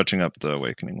touching up the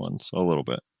awakening ones a little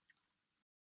bit.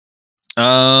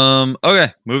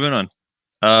 Okay, moving on.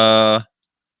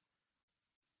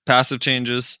 Passive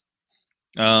changes.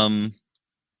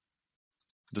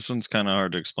 This one's kind of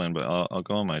hard to explain, but I'll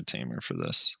go on my tamer for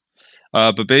this.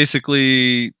 But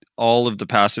basically, all of the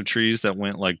passive trees that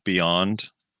went like beyond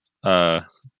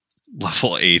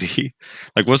level 80,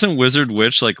 like wasn't Wizard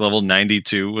Witch like level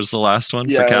 92 was the last one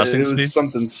for casting it was speed?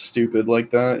 something stupid like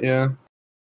that. Yeah.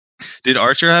 Did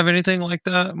Archer have anything like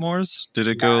that, Mors? Did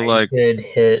it go like? You could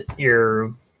hit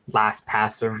your last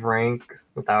passive rank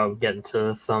without getting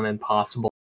to some impossible.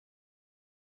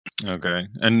 Okay,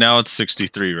 and now it's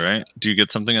 63, right? Do you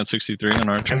get something at 63 on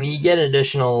Archer? I mean, you get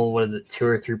additional, what is it, 2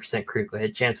 or 3% critical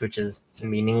hit chance, which is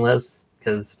meaningless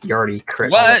because you already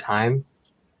crit all the time.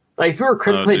 Like, if you were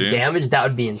critical hit damage, that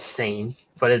would be insane.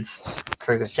 But it's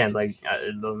critical chance, like,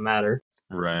 it doesn't matter.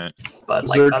 Right. But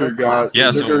like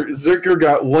Zerker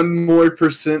got 1 more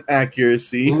 %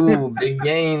 accuracy. Ooh, big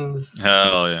gains.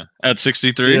 Hell yeah. At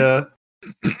 63? Yeah.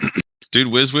 Dude,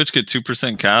 Wizwitch get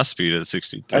 2% cast speed at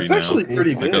 63. That's actually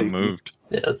pretty big. Got moved.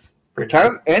 Yes.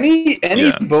 Any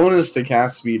bonus to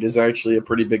cast speed is actually a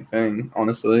pretty big thing,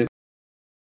 honestly.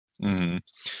 Mm-hmm.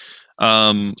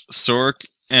 Sork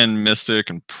and Mystic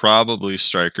and probably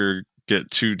Striker get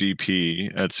 2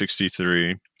 DP at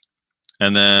 63.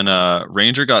 And then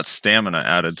Ranger got Stamina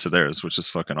added to theirs, which is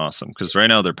fucking awesome. Because right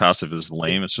now their passive is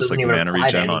lame. It's just like mana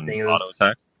regen on auto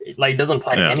attack. Like, it doesn't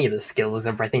apply to any of the skills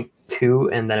except for, I think,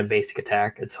 2 and then a basic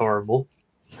attack. It's horrible.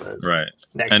 But right.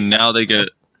 And now they get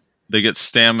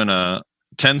stamina,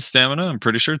 10 stamina, I'm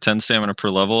pretty sure, 10 stamina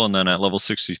per level. And then at level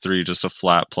 63, just a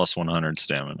flat plus 100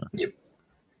 stamina. Yep.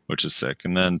 Which is sick.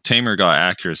 And then Tamer got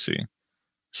accuracy.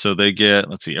 So they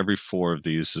get, let's see, every 4 of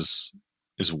these is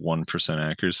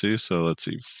 1% accuracy. So let's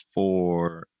see,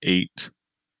 4, 8.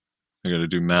 I got to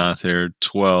do math here.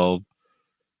 12,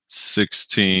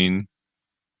 16,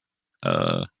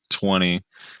 20.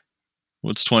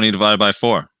 What's 20 divided by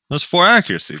 4? That's 4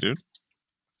 accuracy, dude.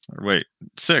 Or wait,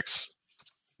 6.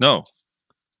 No.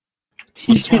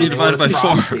 What's 20 divided by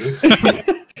 4?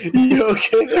 You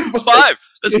okay? 5.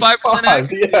 That's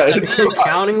 5%. Yeah, it's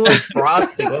counting with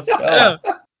Frosty. Let's go. Yeah.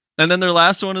 And then their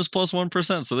last one is plus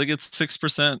 1%, so they get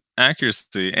 6%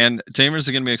 accuracy. And Tamers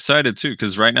are going to be excited too,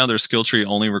 because right now their skill tree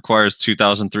only requires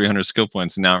 2,300 skill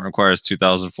points, and now it requires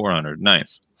 2,400.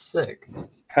 Nice. Sick.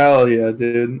 Hell yeah,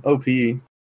 dude. OP.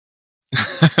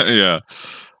 Yeah.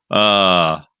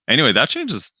 Anyway, that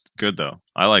change is good though.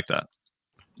 I like that.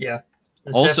 Yeah.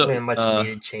 It's also definitely a much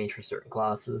needed change for certain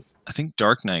classes. I think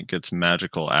Dark Knight gets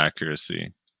magical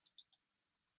accuracy,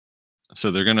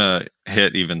 so they're gonna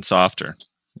hit even softer,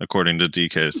 according to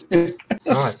DK's.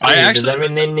 Does that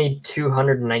mean they need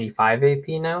 295 AP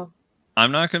now?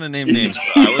 I'm not gonna name names.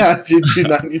 But yeah, dude,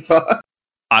 295.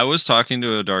 I was talking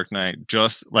to a Dark Knight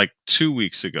just like 2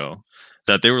 weeks ago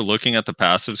that they were looking at the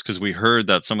passives because we heard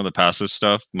that some of the passive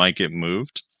stuff might get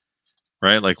moved,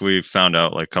 right? Like we found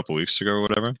out like a couple weeks ago or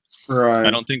whatever. Right. I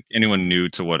don't think anyone knew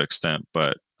to what extent,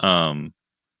 but it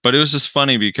was just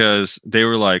funny because they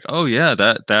were like, "Oh yeah,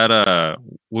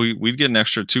 we'd get an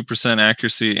extra 2%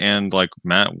 accuracy and like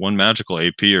 1 magical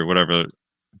AP or whatever.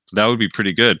 That would be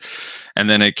pretty good." And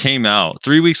then it came out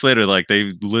 3 weeks later, like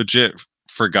they legit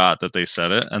forgot that they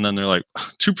said it, and then they're like,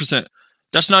 2%.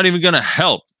 That's not even gonna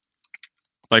help.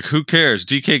 Like, who cares?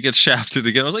 DK gets shafted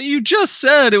again. I was like, you just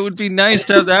said it would be nice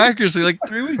to have the accuracy like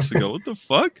 3 weeks ago. What the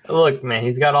fuck? Look, man,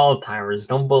 he's got all the timers.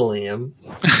 Don't bully him.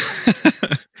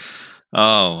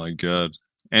 Oh my god.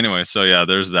 Anyway, so yeah,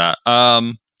 there's that.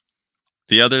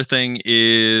 The other thing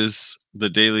is the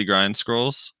daily grind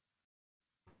scrolls.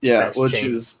 Yeah, Best which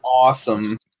change. is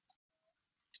awesome.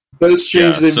 Best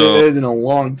change they've made in a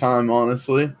long time,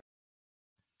 honestly.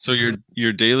 So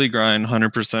your daily grind,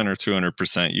 100% or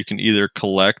 200%, you can either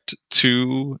collect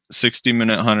 2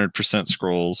 60-minute 100%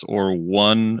 scrolls or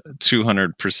 1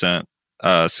 200%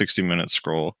 60-minute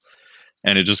scroll,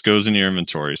 and it just goes in your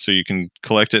inventory. So you can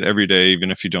collect it every day,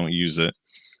 even if you don't use it.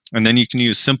 And then you can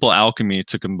use simple alchemy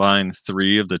to combine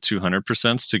 3 of the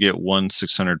 200% to get 1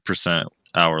 600%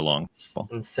 hour-long. It's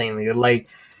insanely good. Like,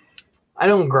 I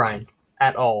don't grind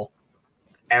at all,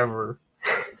 ever.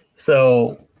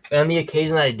 So on the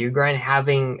occasion that I do grind,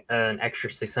 having an extra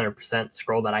 600%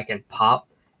 scroll that I can pop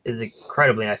is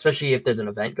incredibly nice, especially if there's an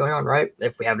event going on, right?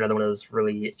 If we have another one of those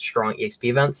really strong EXP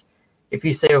events, if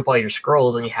you save up all your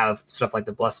scrolls and you have stuff like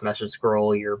the Blessed Message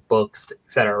scroll, your books,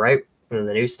 etc., right? And then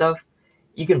the new stuff,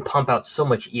 you can pump out so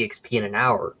much EXP in an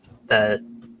hour that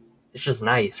it's just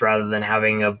nice rather than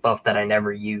having a buff that I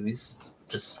never use.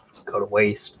 just go to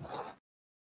waste.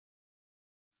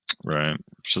 Right.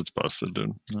 Shit's busted,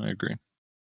 dude. I agree.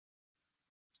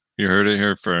 You heard it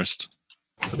here first.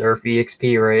 Nerf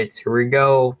EXP rates. Here we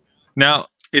go. Now,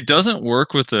 it doesn't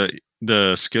work with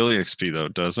the skill EXP though,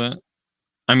 does it?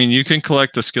 I mean, you can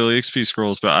collect the skill EXP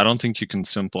scrolls, but I don't think you can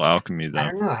simple alchemy I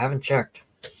though. don't know. I haven't checked.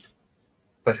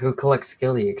 But who collects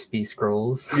skill EXP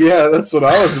scrolls? Yeah, that's what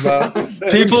I was about to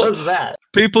say. People- Who does that?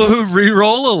 People who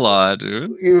re-roll a lot,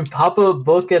 dude. You pop a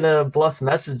book and a blessed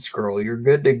message scroll. You're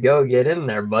good to go. Get in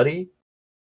there, buddy.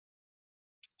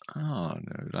 Oh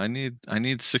no, I need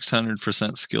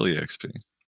 600% skill EXP.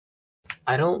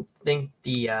 I don't think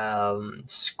the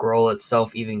scroll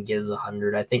itself even gives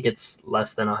 100. I think it's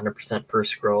less than 100% per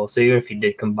scroll. So even if you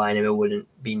did combine them, it wouldn't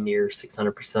be near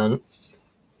 600%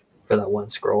 for that one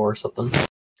scroll or something.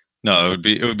 No, it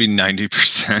would be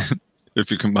 90%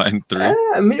 if you combine 3.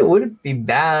 I mean, it wouldn't be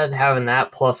bad having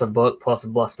that plus a book plus a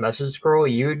blessed message scroll.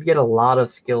 You would get a lot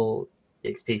of skill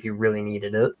XP if you really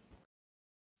needed it.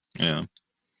 Yeah.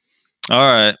 All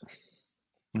right,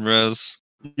 Rez.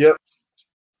 Yep.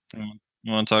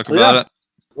 You want to talk about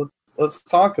it? Let's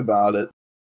talk about it.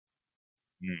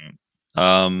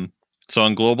 So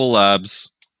on Global Labs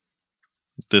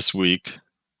this week,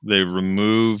 they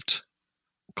removed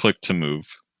click to move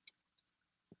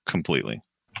completely.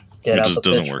 Get It out just the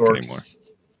doesn't work pitchforks. anymore.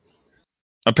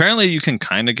 Apparently, you can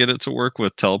kind of get it to work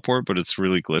with teleport, but it's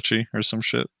really glitchy or some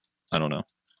shit. I don't know. I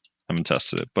haven't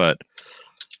tested it, but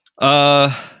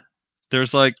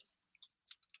there's like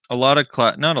a lot of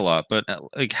not a lot, but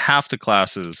like half the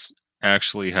classes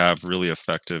actually have really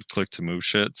effective click to move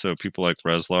shit. So people like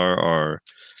Reslar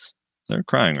they're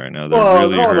crying right now. They're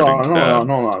really hurting. Hold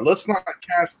on. Let's not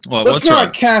cast. Well, let's what's not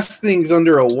wrong? cast things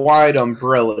under a wide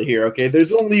umbrella here. Okay,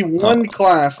 there's only one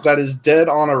class that is dead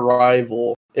on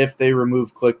arrival if they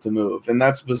remove click to move, and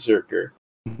that's Berserker.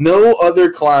 No other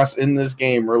class in this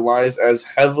game relies as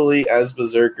heavily as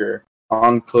Berserker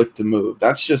on click to move.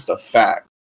 That's just a fact.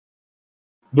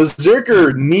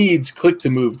 Berserker needs click to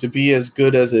move to be as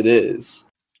good as it is.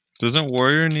 Doesn't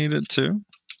Warrior need it too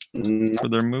for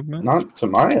their movement? Not to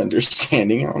my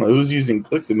understanding. I don't know who's using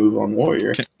click to move on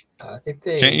Warrior. I think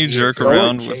they Can't you do jerk it for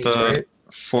around chase, with the right?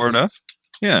 forward F?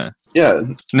 Yeah. Yeah,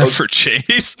 No, for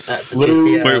chase? The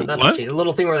Literally- chase, Wait, not what? the chase, the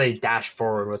little thing where they dash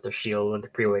forward with their shield, with the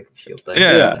pre-awakened shield thing.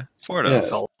 Yeah. Forward F. Yeah.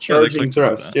 Called- charging click to move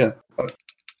thrust. that. Yeah.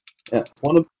 Yeah.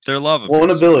 One They're lava. One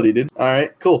piercers. ability, dude. All right,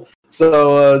 cool.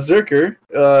 So Zerker,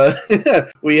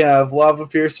 we have Lava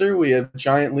Piercer, we have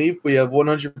Giant Leap, we have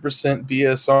 100%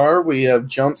 BSR, we have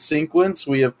Jump Sequence,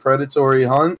 we have Predatory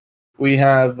Hunt, we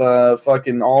have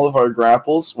fucking all of our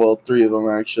grapples. Well, 3 of them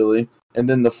actually, and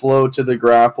then the flow to the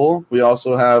grapple. We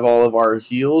also have all of our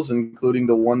heals, including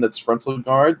the one that's Frontal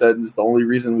Guard. That is the only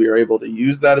reason we are able to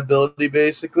use that ability,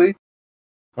 basically.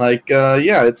 Like,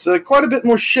 yeah, it's quite a bit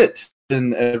more shit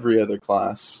than every other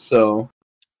class. So.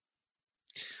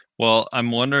 Well, I'm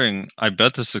wondering, I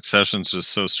bet the succession's just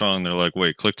so strong, they're like,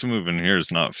 wait, click to move in here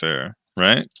is not fair,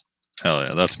 right? Hell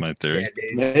yeah, that's my theory. Yeah,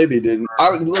 dude. Maybe, dude.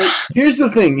 Here's the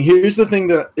thing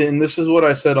that, and this is what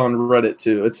I said on Reddit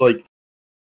too. It's like,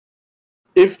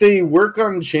 if they work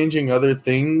on changing other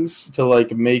things to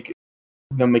like make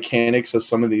the mechanics of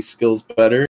some of these skills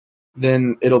better,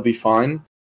 then it'll be fine.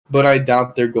 But I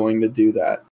doubt they're going to do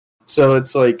that. So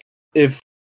it's like, if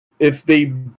they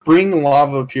bring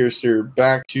Lava Piercer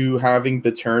back to having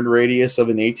the turn radius of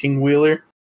an 18-wheeler,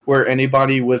 where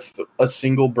anybody with a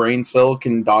single brain cell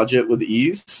can dodge it with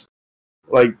ease,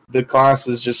 like, the class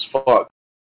is just fucked.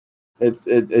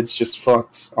 It's just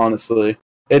fucked, honestly.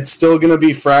 It's still going to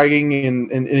be fragging,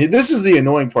 and this is the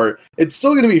annoying part. It's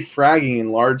still going to be fragging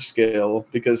in large scale,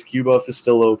 because Q-Buff is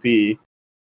still OP,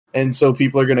 and so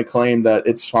people are going to claim that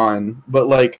it's fine. But,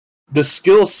 like, the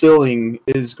skill ceiling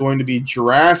is going to be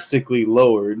drastically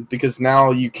lowered, because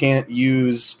now you can't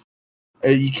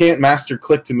master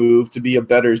click to move to be a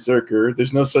better Zerker.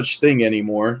 There's no such thing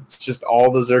anymore. It's just all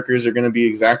the Zerkers are going to be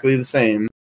exactly the same.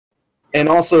 And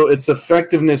also, its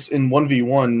effectiveness in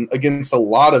 1v1 against a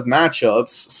lot of matchups,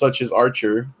 such as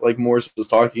Archer, like Morris was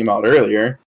talking about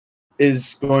earlier,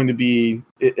 is going to be...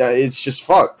 it's just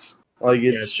fucked. Like,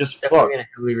 it's just definitely fucked. going to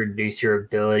heavily reduce your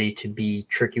ability to be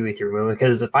tricky with your movement.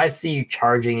 Because if I see you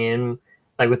charging in,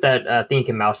 like with that thing you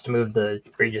can mouse to move, where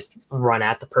you just run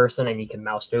at the person and you can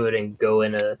mouse to it and go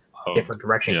in a different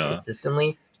direction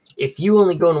consistently. If you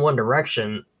only go in one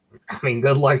direction, I mean,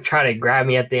 good luck trying to grab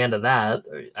me at the end of that.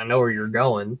 I know where you're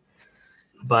going.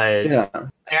 But Yeah.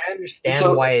 I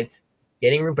understand why it's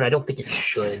getting removed, but I don't think it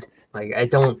should. Like, I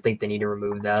don't think they need to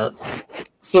remove that.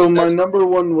 So my number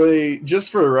one way,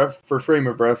 just for frame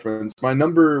of reference, my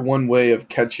number one way of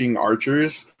catching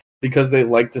archers because they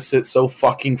like to sit so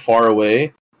fucking far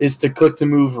away, is to click to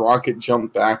move, rocket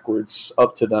jump backwards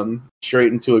up to them,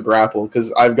 straight into a grapple.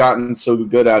 Because I've gotten so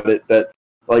good at it that,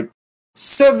 like,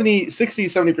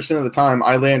 70% of the time,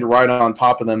 I land right on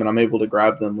top of them and I'm able to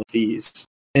grab them with ease.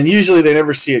 And usually they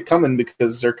never see it coming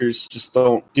because Zerkers just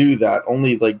don't do that.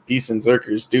 Only, like, decent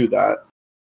Zerkers do that.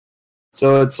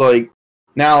 So it's like,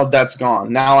 now that's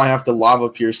gone. Now I have to lava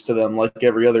pierce to them like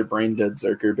every other brain dead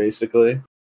Zerker, basically.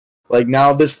 Like,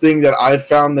 now this thing that I've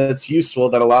found that's useful,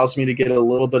 that allows me to get a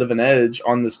little bit of an edge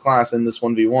on this class in this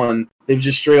 1v1, they've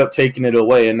just straight up taken it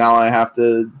away, and now I have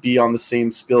to be on the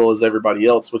same skill as everybody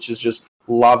else, which is just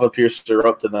lava piercer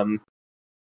up to them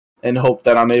and hope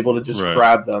that I'm able to just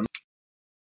grab them.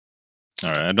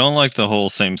 All right, I don't like the whole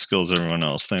same skills everyone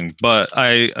else thing, but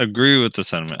I agree with the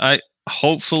sentiment.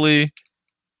 Hopefully,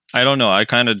 I don't know, I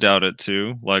kind of doubt it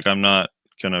too. Like, I'm not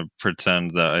going to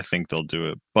pretend that I think they'll do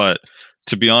it, but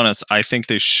to be honest, I think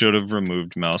they should have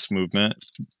removed mouse movement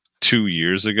 2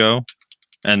 years ago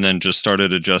and then just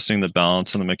started adjusting the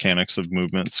balance and the mechanics of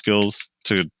movement skills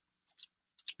to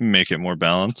make it more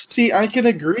balanced. See, I can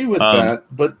agree with that,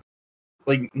 but,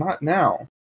 like, not now.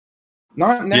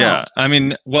 Not now. Yeah, I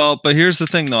mean, well, but here's the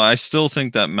thing, though. I still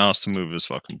think that mouse to move is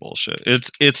fucking bullshit.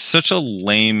 It's such a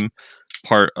lame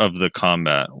part of the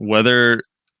combat. Whether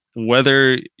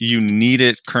you need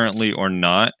it currently or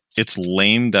not, it's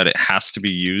lame that it has to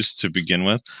be used to begin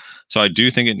with. So I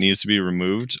do think it needs to be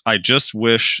removed. I just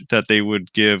wish that they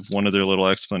would give one of their little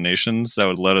explanations that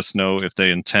would let us know if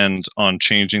they intend on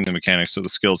changing the mechanics of the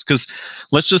skills. Because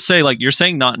let's just say, like, you're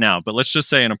saying not now, but let's just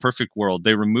say in a perfect world,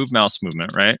 they remove mouse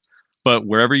movement, right? But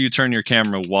wherever you turn your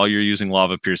camera while you're using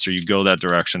Lava Piercer, you go that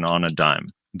direction on a dime.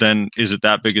 Then is it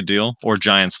that big a deal? Or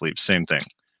Giant's Leap, same thing.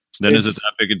 Then is it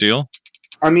that big a deal?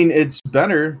 I mean, it's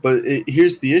better, but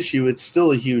here's the issue. It's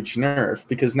still a huge nerf,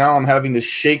 because now I'm having to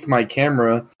shake my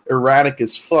camera erratic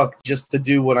as fuck just to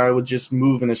do what I would just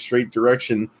move in a straight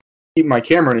direction, keep my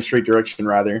camera in a straight direction,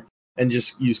 rather, and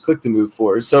just use click to move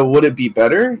for. So would it be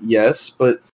better? Yes,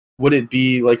 but would it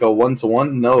be like a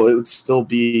one-to-one? No, it would still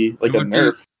be like a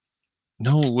nerf.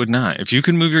 No, it would not. If you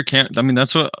can move your camera, I mean,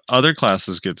 that's what other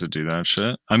classes get to do, that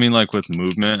shit. I mean, like with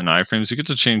movement and iframes, you get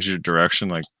to change your direction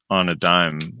like on a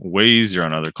dime way easier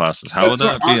on other classes. How would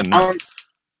that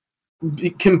be?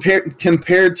 Compared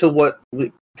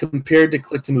to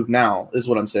click to move now is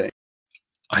what I'm saying.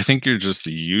 I think you're just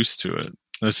used to it.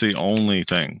 That's the only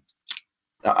thing.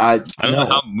 I don't know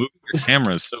how moving your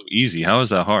camera is so easy. How is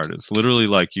that hard? It's literally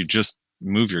like you just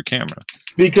move your camera.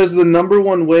 Because the number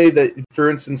one way that,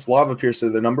 for instance, Lava Piercer,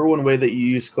 the number one way that you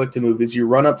use click to move is you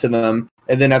run up to them,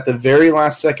 and then at the very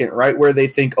last second, right where they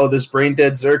think, oh, this brain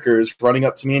dead Zerker is running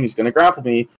up to me and he's going to grapple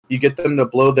me, you get them to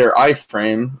blow their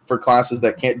iframe for classes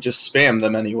that can't just spam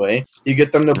them anyway. You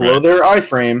get them to blow their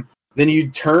iframe, then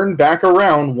you turn back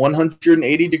around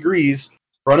 180 degrees,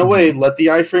 run away, let the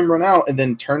iframe run out, and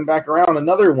then turn back around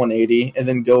another 180, and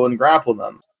then go and grapple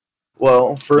them.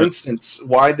 Well, for instance,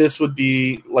 why this would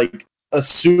be like a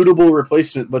suitable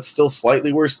replacement, but still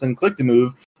slightly worse than click to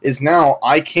move, is now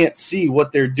I can't see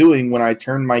what they're doing when I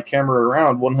turn my camera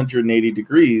around 180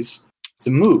 degrees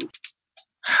to move.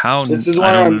 This is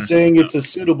why I'm saying it's a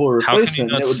suitable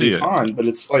replacement. It would be fine, but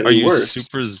it's slightly worse. Are you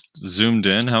super zoomed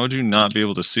in? How would you not be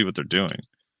able to see what they're doing?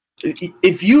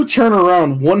 If you turn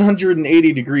around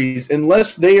 180 degrees,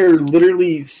 unless they are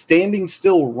literally standing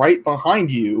still right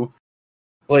behind you,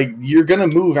 like, you're gonna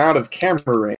move out of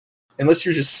camera range unless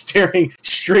you're just staring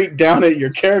straight down at your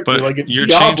character like it's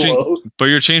Diablo. But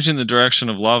you're changing the direction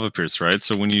of Lava Pierce, right?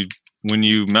 So when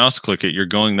you mouse click it, you're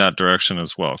going that direction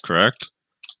as well, correct?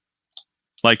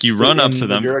 Like, you run up to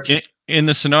them in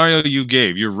the scenario you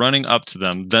gave. You're running up to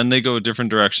them, then they go a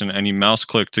different direction, and you mouse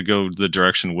click to go the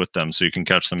direction with them, so you can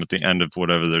catch them at the end of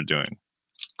whatever they're doing.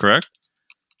 Correct?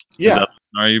 Yeah. Is that the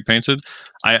scenario you painted?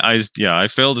 I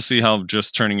fail to see how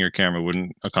just turning your camera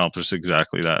wouldn't accomplish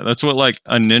exactly that. That's what, like,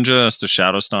 a ninja has to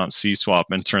shadow stomp, C-swap,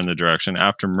 and turn the direction.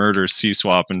 After murder,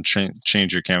 C-swap and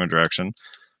change your camera direction.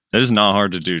 That is not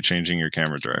hard to do, changing your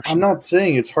camera direction. I'm not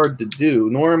saying it's hard to do,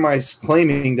 nor am I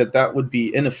claiming that would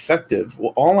be ineffective.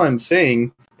 Well, all I'm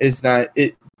saying is that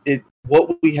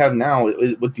what we have now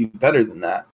would be better than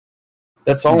that.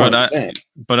 That's all I'm saying.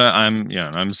 But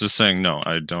I'm just saying, no,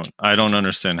 I don't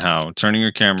understand how turning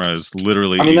your camera is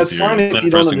literally. I mean, that's fine if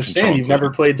you don't understand. You've never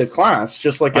played the class,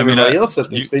 just like everybody else that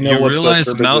thinks they know what's best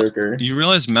for Berserker. You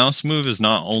realize mouse move is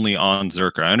not only on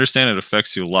Zerker. I understand it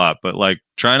affects you a lot, but like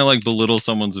trying to like belittle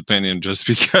someone's opinion just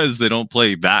because they don't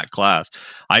play that class.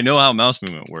 I know how mouse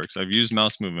movement works. I've used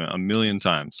mouse movement a million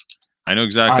times. I know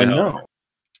exactly how.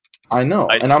 I know,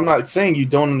 and I'm not saying you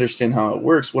don't understand how it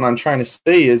works. What I'm trying to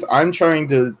say is I'm trying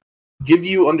to give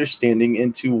you understanding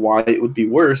into why it would be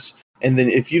worse. And then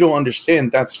if you don't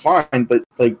understand, that's fine. But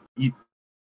like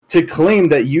to claim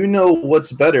that you know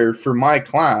what's better for my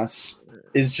class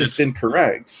is just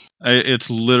incorrect. It's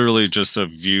literally just a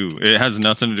view. It has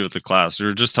nothing to do with the class.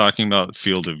 We're just talking about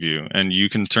field of view, and you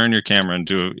can turn your camera and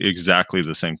do exactly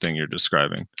the same thing you're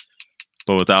describing,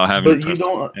 but without having to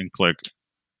press and click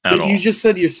at all. You just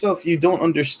said yourself you don't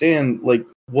understand like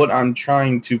what I'm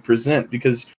trying to present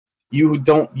because you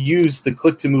don't use the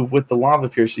click to move with the lava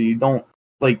piercer. You don't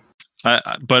like.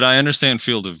 But I understand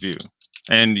field of view,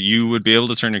 and you would be able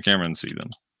to turn your camera and see them.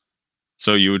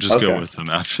 So you would just go with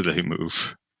them after they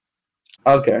move.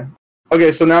 Okay.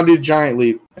 Okay, so now do Giant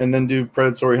Leap, and then do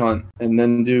Predatory Hunt, and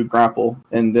then do Grapple,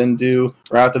 and then do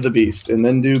Wrath of the Beast, and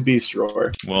then do Beast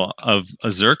Roar. Well, a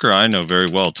Zerker I know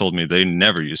very well told me they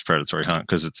never use Predatory Hunt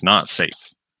because it's not safe.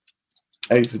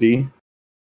 XD.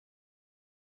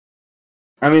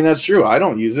 I mean, that's true. I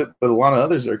don't use it, but a lot of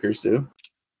other Zerkers do.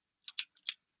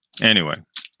 Anyway.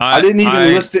 I didn't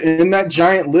even list it in that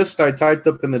giant list I typed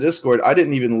up in the Discord. I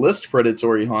didn't even list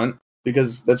Predatory Hunt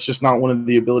because that's just not one of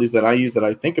the abilities that I use that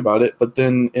I think about it. But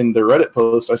then in the Reddit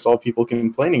post, I saw people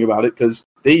complaining about it because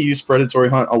they use Predatory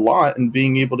Hunt a lot, and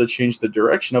being able to change the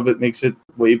direction of it makes it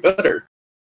way better.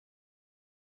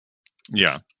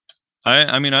 Yeah.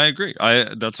 I mean, I agree.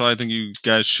 That's why I think you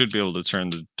guys should be able to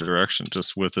turn the direction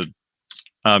just with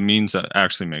a means that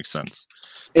actually makes sense.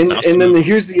 And then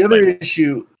here's the other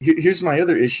issue. Here's my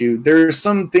other issue. There are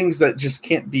some things that just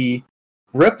can't be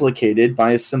replicated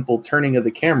by a simple turning of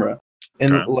the camera,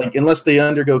 and like unless they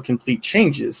undergo complete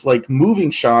changes, like moving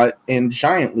shot and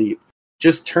giant leap.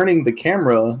 Just turning the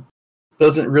camera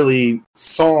doesn't really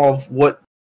solve what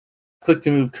click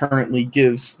to move currently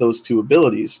gives those two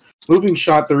abilities. Moving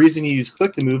shot, the reason you use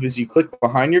click to move is you click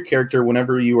behind your character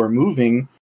whenever you are moving.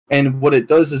 And what it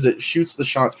does is it shoots the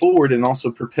shot forward and also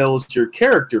propels your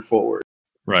character forward.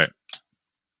 Right.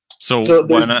 So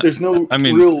there's no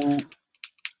real...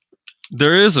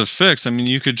 There is a fix. I mean,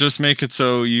 you could just make it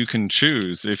so you can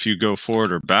choose if you go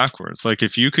forward or backwards. Like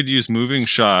if you could use moving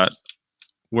shot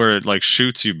where it like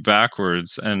shoots you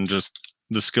backwards and just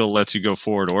the skill lets you go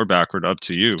forward or backward, up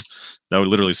to you. That would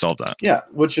literally solve that. Yeah,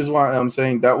 which is why I'm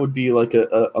saying that would be like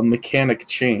a mechanic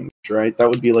change, right? That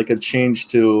would be like a change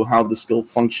to how the skill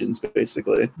functions,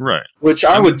 basically. Right. Which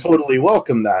I would totally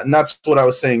welcome that. And that's what I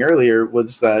was saying earlier,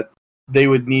 was that they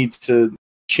would need to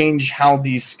change how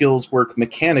these skills work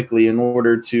mechanically in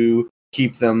order to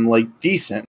keep them like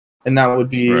decent. And that would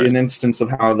be an instance of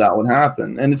how that would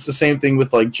happen. And it's the same thing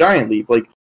with like Giant Leap. Like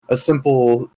a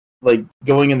simple like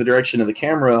going in the direction of the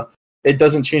camera, it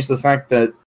doesn't change the fact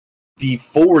that the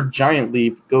forward Giant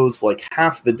Leap goes like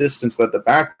half the distance that the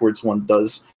backwards one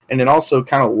does, and it also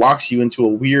kind of locks you into a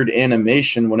weird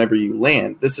animation whenever you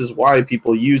land. This is why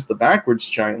people use the backwards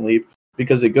Giant Leap,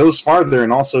 because it goes farther,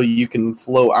 and also you can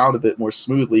flow out of it more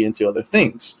smoothly into other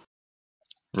things.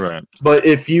 Right. But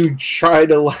if you try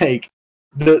to like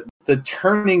the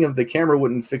turning of the camera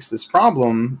wouldn't fix this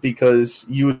problem because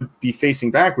you would be facing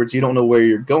backwards. You don't know where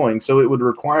you're going, so it would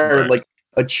require like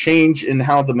a change in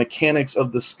how the mechanics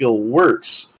of the skill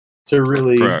works to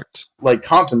really like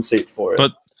compensate for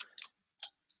it.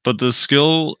 But the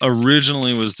skill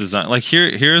originally was designed like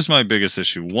here's my biggest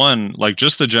issue. One, like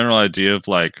just the general idea of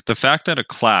like the fact that a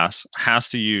class has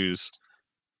to use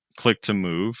click to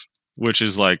move, which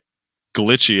is like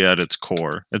glitchy at its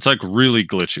core. It's like really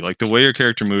glitchy. Like the way your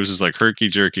character moves is like herky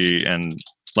jerky and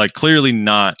like clearly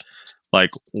not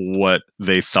like what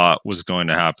they thought was going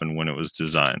to happen when it was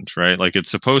designed, right? Like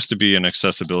it's supposed to be an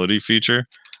accessibility feature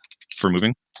for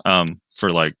moving, for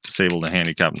like disabled and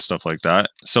handicapped and stuff like that.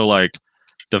 So like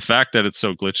the fact that it's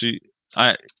so glitchy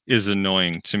is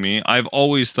annoying to me. I've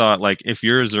always thought like if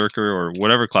you're a Zerker or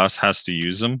whatever class has to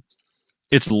use them,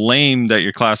 it's lame that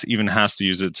your class even has to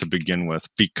use it to begin with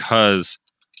because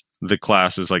the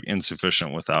class is like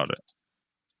insufficient without it.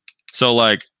 So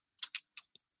like,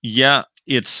 yeah,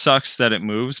 it sucks that it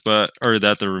moves, or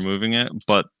that they're removing it,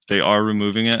 but they are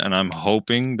removing it, and I'm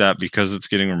hoping that because it's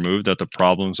getting removed, that the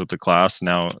problems with the class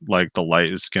now, like the light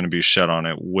is going to be shed on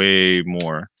it way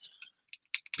more.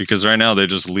 Because right now they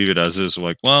just leave it as is,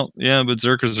 like, well, yeah, but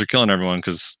Zerkers are killing everyone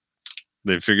because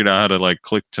they figured out how to like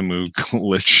click to move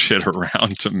glitch shit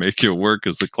around to make it work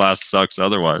because the class sucks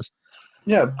otherwise.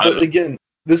 Yeah, but again,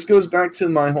 this goes back to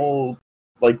my whole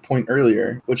like point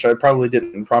earlier, which I probably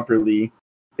didn't properly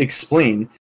explain.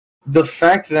 The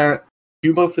fact that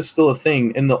Q-buff is still a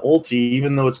thing in the ulti,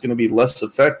 even though it's going to be less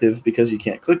effective because you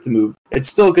can't click to move, it's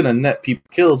still going to net people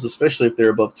kills, especially if they're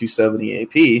above 270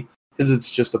 AP, because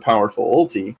it's just a powerful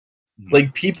ulti.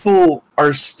 Like, people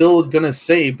are still gonna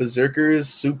say Berserker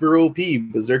is super OP,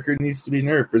 Berserker needs to be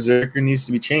nerfed, Berserker needs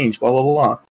to be changed, blah blah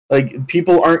blah. Like,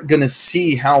 people aren't gonna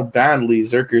see how badly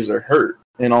Zerkers are hurt,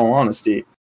 in all honesty.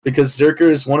 Because Zerker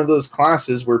is one of those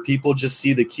classes where people just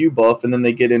see the Q buff and then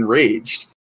they get enraged.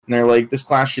 And they're like, this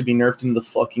class should be nerfed into the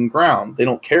fucking ground. They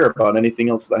don't care about anything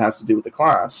else that has to do with the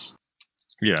class.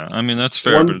 Yeah, I mean, that's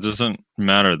fair, but it doesn't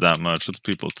matter that much what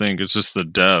people think. It's just the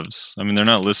devs. I mean, they're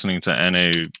not listening to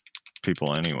NA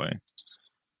people anyway.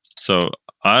 So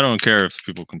I don't care if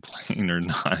people complain or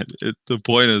not. The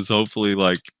point is, hopefully,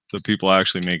 like, the people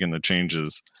actually making the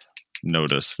changes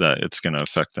notice that it's going to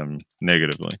affect them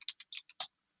negatively.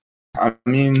 I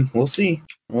mean, we'll see.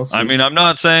 We'll see. I mean, I'm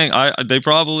not saying they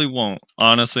probably won't,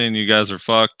 honestly, and you guys are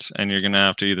fucked, and you're going to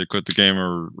have to either quit the game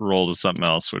or roll to something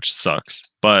else, which sucks.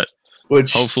 But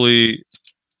hopefully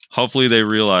they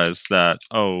realize that,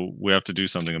 oh, we have to do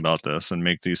something about this and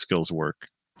make these skills work.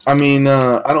 I mean,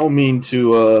 I don't mean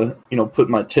to, put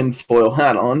my tinfoil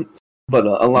hat on, but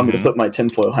allow me to put my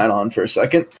tinfoil hat on for a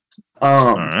second.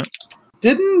 All right.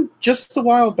 Didn't just a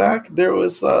while back there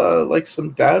was like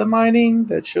some data mining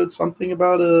that showed something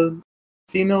about a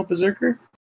female berserker?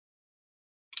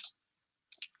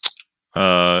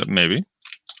 Maybe.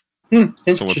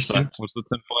 Interesting. So what's the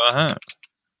tinfoil hat?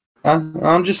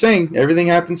 I'm just saying, everything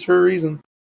happens for a reason.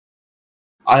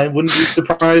 I wouldn't be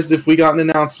surprised if we got an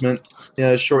announcement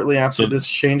shortly after this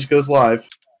change goes live.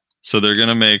 So they're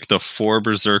gonna make the 4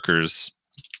 berserkers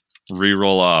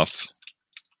re-roll off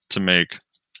to make.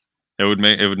 It would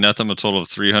net them a total of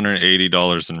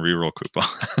 $380 in reroll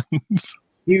coupons.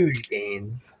 Huge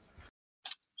gains.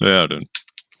 Yeah, dude.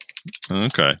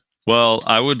 Okay. Well,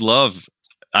 I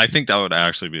think that would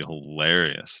actually be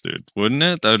hilarious, dude. Wouldn't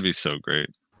it? That would be so great.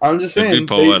 I'm just saying, it'd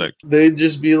be poetic. They'd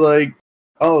just be like,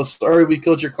 oh, sorry we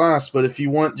killed your class, but if you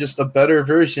want just a better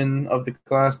version of the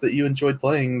class that you enjoyed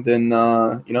playing, then,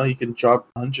 you can drop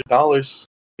 $100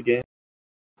 a game.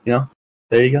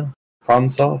 There you go. Problem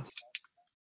solved.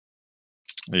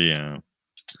 Yeah.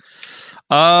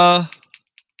 I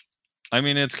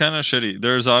mean, it's kind of shitty.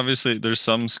 There's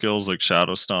some skills like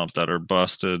Shadow Stomp that are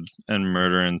busted and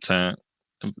Murder Intent.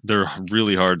 They're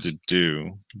really hard to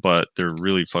do, but they're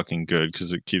really fucking good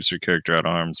because it keeps your character out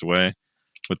of harm's way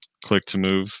with click to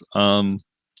move.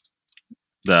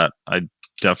 That I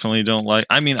definitely don't like.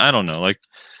 I mean, I don't know. Like,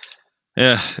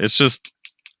 yeah, it's just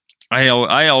I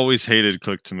always hated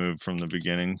click to move from the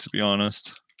beginning, to be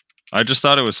honest. I just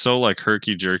thought it was so like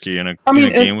herky jerky in a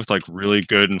game with like really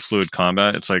good and fluid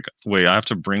combat. It's like, wait, I have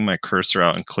to bring my cursor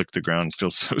out and click the ground. It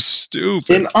feels so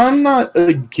stupid. And I'm not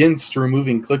against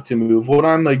removing click to move. What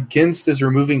I'm against is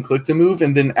removing click to move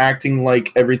and then acting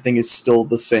like everything is still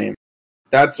the same.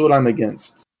 That's what I'm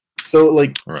against. So,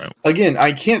 like, Again,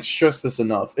 I can't stress this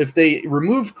enough. If they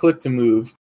remove click to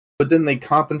move, but then they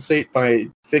compensate by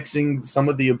fixing some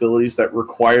of the abilities that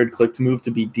required click to move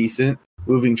to be decent,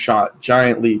 moving shot,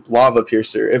 giant leap, lava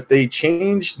piercer, if they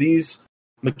change these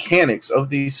mechanics of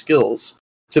these skills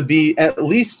to be at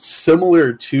least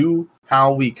similar to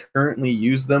how we currently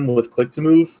use them with click to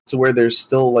move, to where they're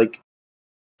still like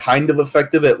kind of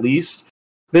effective at least,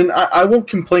 then I won't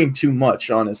complain too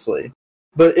much, honestly.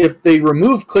 But if they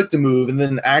remove click to move and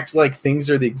then act like things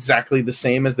are exactly the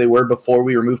same as they were before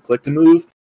we removed click to move,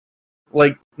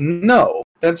 like, no,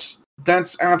 that's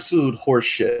absolute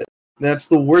horseshit. That's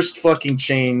the worst fucking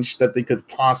change that they could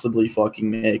possibly fucking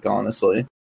make, honestly.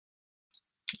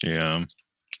 Yeah.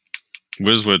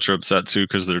 WizWitch are upset too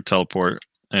because they're teleport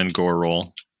and gore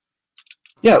roll.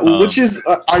 Yeah, which is,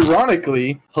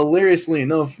 ironically, hilariously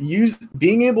enough,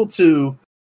 being able to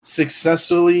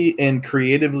successfully and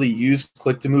creatively use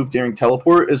click to move during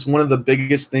teleport is one of the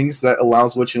biggest things that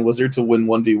allows Witch and Wizard to win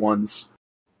 1v1s.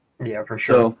 Yeah, for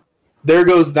sure. So, there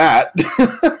goes that.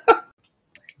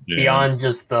 Beyond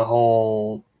just the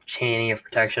whole chaining of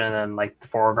protection and then like the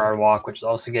forward guard walk, which is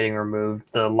also getting removed,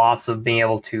 the loss of being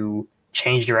able to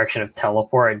change direction of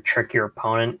teleport and trick your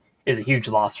opponent is a huge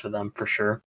loss for them, for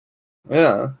sure.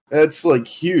 Yeah, that's like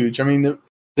huge. I mean,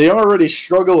 they already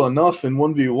struggle enough in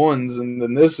 1v1s, and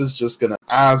then this is just going to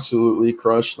absolutely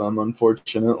crush them,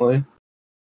 unfortunately.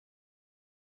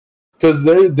 Because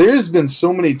there's been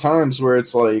so many times where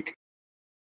it's like,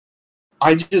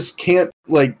 I just can't,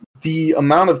 like, the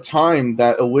amount of time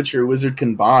that a Witch or Wizard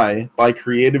can buy by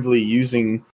creatively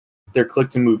using their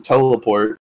click-to-move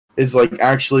teleport is, like,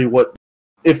 actually what,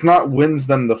 if not wins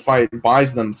them the fight,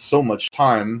 buys them so much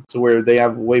time to where they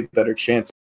have a way better chance.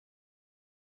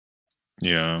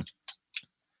 Yeah.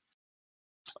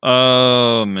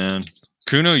 Oh, man.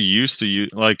 Kuno used to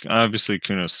use, like, obviously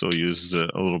Kuno still uses it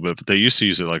a little bit, but they used to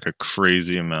use it like a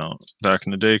crazy amount back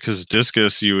in the day. Because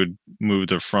Discus, you would move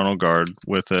the frontal guard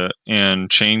with it, and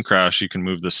Chain Crash, you can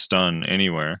move the stun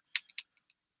anywhere.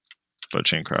 But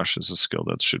Chain Crash is a skill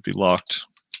that should be locked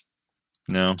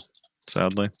now,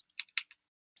 sadly.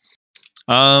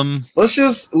 Let's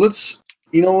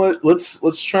you know what?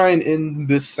 Let's try and end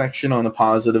this section on a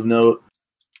positive note.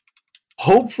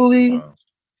 Hopefully,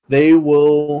 they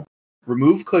will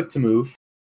remove click to move.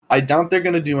 I doubt they're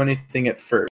going to do anything at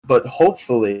first, but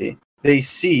hopefully they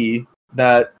see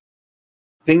that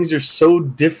things are so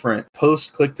different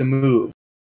post click to move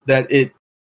that it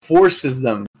forces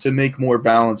them to make more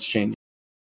balance changes.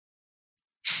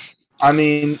 I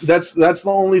mean, that's the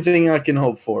only thing I can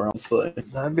hope for, honestly.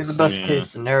 That'd be the best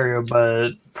case scenario,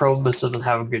 but Probus doesn't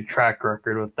have a good track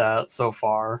record with that so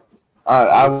far.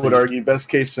 I would argue best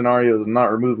case scenario is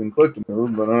not removing click to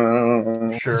move,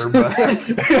 but sure, but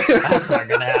that's not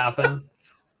gonna happen.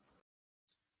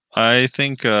 I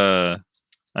think I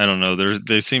don't know.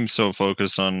 They seem so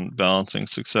focused on balancing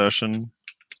Succession.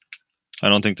 I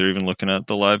don't think they're even looking at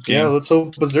the live game. Yeah, let's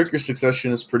hope Berserker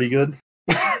Succession is pretty good.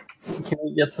 Can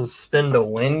we get some spin to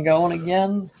win going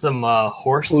again? Some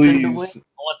horse spin to win?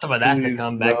 I want some of that to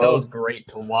come back. No. That was great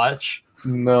to watch.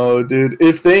 No, dude.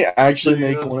 If they actually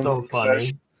make one of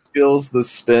Succession skills the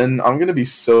spin, I'm gonna be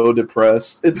so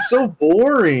depressed. It's so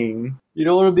boring. You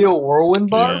don't want to be a whirlwind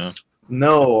buff? Yeah.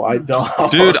 No, I don't.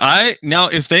 Dude,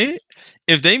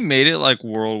 if they made it like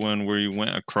Whirlwind where you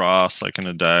went across like in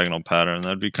a diagonal pattern,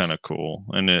 that'd be kind of cool.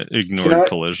 And it ignored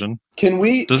collision. Can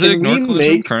we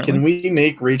currently?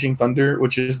 make Raging Thunder,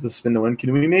 which is the spin to win,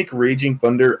 can we make Raging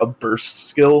Thunder a burst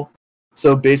skill?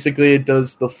 So basically it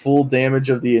does the full damage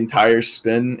of the entire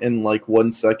spin in like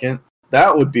 1 second.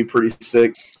 That would be pretty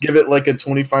sick. Give it like a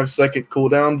 25-second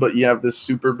cooldown, but you have this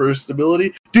super burst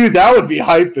ability. Dude, that would be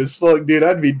hype as fuck, dude.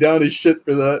 I'd be down as shit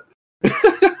for that.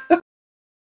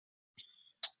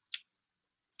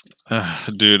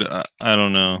 Dude, I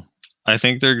don't know. I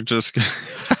think they're just...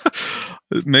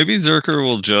 Maybe Zerker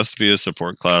will just be a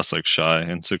support class like Shy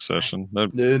in Succession.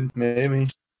 Dude, maybe.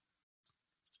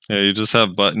 Yeah, you just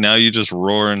have, but now you just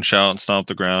roar and shout and stomp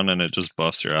the ground, and it just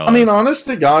buffs your allies. I mean, honest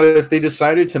to God, if they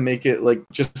decided to make it like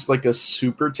just like a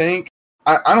super tank,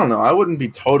 I don't know. I wouldn't be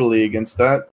totally against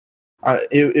that.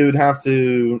 It would have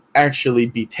to actually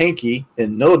be tanky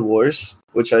in Node Wars,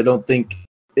 which I don't think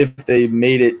if they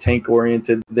made it tank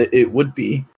oriented that it would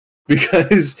be,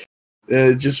 because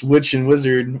just Witch and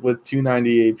Wizard with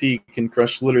 290 AP can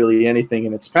crush literally anything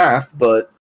in its path. But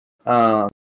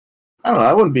I don't know.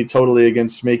 I wouldn't be totally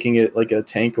against making it like a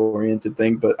tank-oriented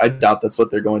thing, but I doubt that's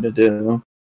what they're going to do.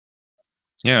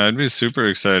 Yeah, I'd be super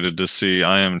excited to see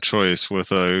I Am Choice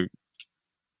with a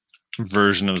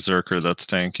version of Zerker that's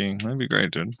tanking. That'd be great,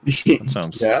 dude. That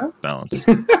sounds balanced.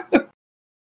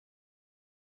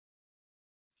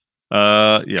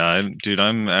 Dude,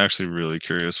 I'm actually really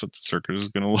curious what the Zerker is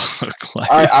gonna look like.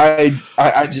 I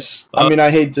mean, I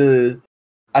hate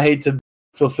to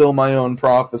fulfill my own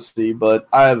prophecy, but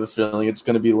I have a feeling it's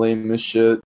going to be lame as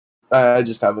shit. I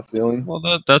just have a feeling. Well,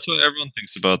 that's what everyone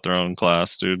thinks about their own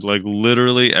class, dude. Like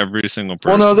literally every single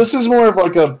person. Well, no, this is more of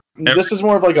like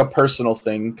a personal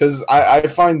thing, because I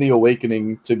find the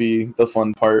awakening to be the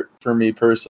fun part for me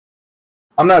personally.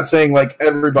 I'm not saying like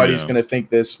everybody's going to think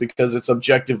this because it's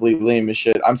objectively lame as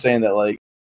shit. I'm saying that like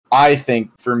I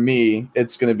think for me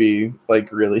it's going to be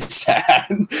like really sad.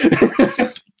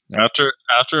 After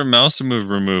a mouse move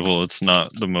removal, it's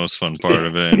not the most fun part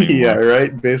of it anymore. Yeah,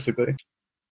 right? Basically.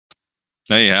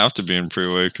 Now you have to be in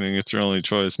pre-awakening. It's your only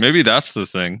choice. Maybe that's the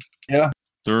thing. Yeah.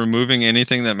 They're removing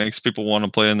anything that makes people want to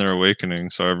play in their awakening,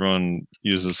 so everyone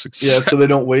uses success. Yeah, so they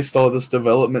don't waste all this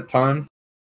development time.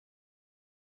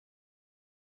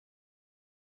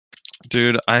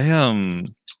 Dude, I don't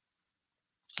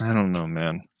know,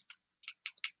 man.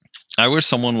 I wish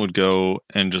someone would go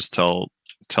and just tell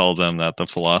them that the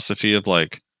philosophy of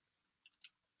like,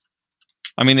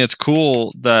 I mean, it's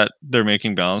cool that they're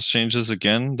making balance changes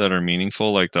again that are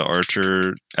meaningful, like the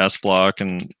Archer S block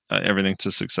and everything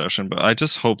to Succession, but I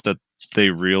just hope that they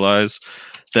realize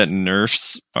that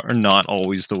nerfs are not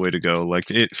always the way to go. Like,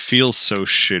 it feels so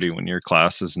shitty when your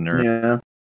class is nerfed. Yeah.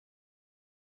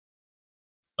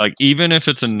 Like, even if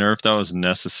it's a nerf that was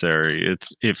necessary,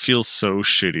 it feels so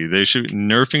shitty.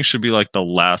 Nerfing should be like the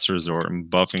last resort, and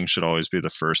buffing should always be the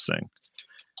first thing.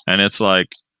 And it's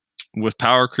like with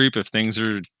power creep, if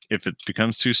it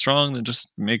becomes too strong, then just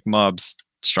make mobs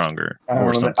stronger. I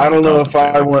don't know if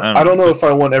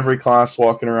I want every class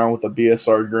walking around with a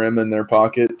BSR Grim in their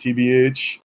pocket,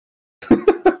 TBH.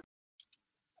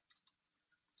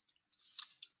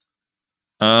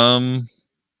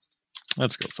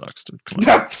 That skill sucks, dude. Come on.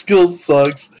 That skill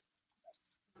sucks.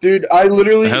 Dude,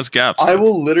 It has gaps. I dude.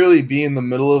 will literally be in the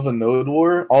middle of a node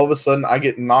war. All of a sudden, I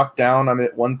get knocked down. I'm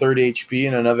at 130 HP,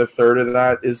 and another third of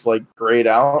that is like grayed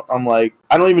out. I'm like,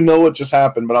 I don't even know what just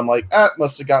happened, but I'm like,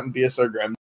 must have gotten BSR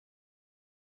Grim.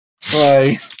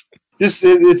 Like, it's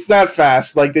that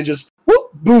fast. Like they just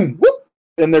whoop, boom, whoop,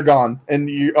 and they're gone, and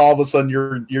you all of a sudden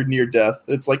you're near death.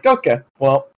 It's like, okay,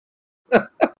 well.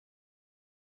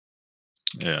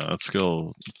 Yeah, that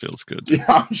skill feels good. Yeah,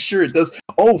 I'm sure it does.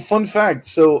 Oh, fun fact.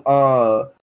 So,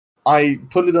 I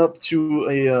put it up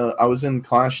to I was in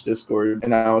Clash Discord,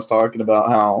 and I was talking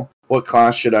about what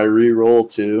class should I re-roll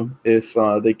to if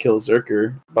they kill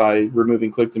Zerker by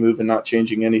removing click to move and not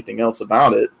changing anything else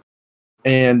about it.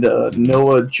 And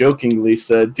Noah jokingly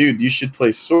said, dude, you should play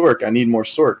Sork. I need more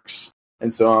Sorks.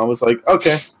 And so I was like,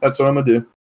 okay, that's what I'm going to do.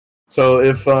 So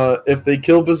if they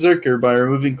kill Berserker by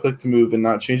removing click to move and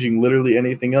not changing literally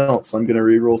anything else, I'm gonna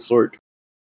re-roll Sork.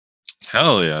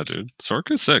 Hell yeah, dude.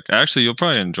 Sork is sick. Actually, you'll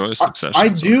probably enjoy Succession. I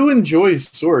do enjoy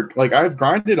Sork. Like I've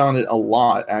grinded on it a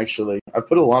lot, actually. I've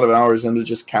put a lot of hours into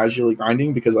just casually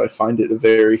grinding because I find it a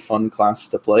very fun class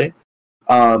to play.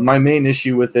 My main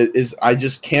issue with it is I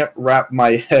just can't wrap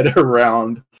my head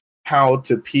around how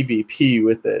to PvP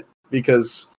with it,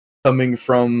 because coming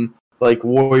from like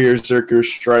Warrior, Zerker,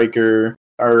 Striker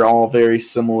are all very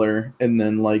similar, and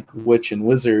then like Witch and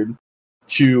Wizard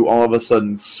to all of a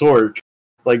sudden Sork,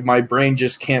 like my brain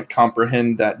just can't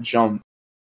comprehend that jump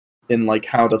in like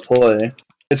how to play.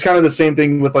 It's kind of the same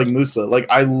thing with like Musa. Like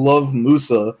I love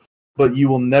Musa, but you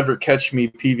will never catch me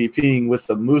PvPing with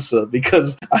the Musa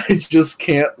because I just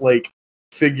can't like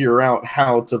figure out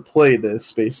how to play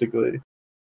this basically.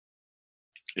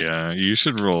 Yeah, you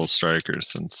should roll Striker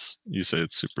since you say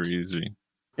it's super easy.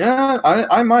 Yeah,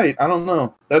 I might. I don't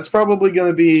know. That's probably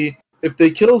going to be... If they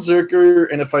kill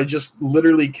Zerker, and if I just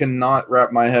literally cannot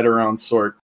wrap my head around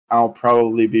Sork, I'll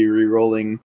probably be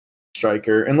re-rolling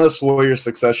Striker. Unless Warrior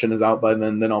Succession is out by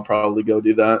then I'll probably go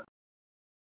do that.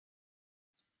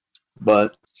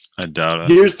 But... I doubt it.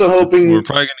 Here's to hoping... We're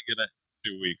probably going to get it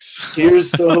in 2 weeks.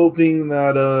 Here's to hoping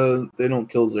that they don't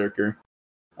kill Zerker.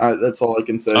 That's all I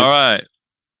can say. All right.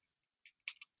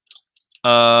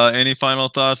 Any final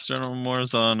thoughts, General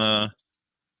Moores, on how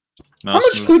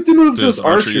much click to move does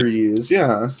Archer use?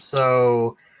 Yeah.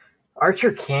 So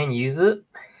Archer can use it,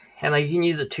 and like you can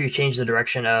use it to change the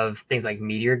direction of things like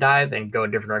Meteor Dive and go a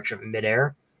different direction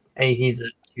midair, and you can use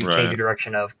it to change the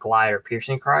direction of Glide or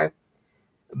Piercing Cry.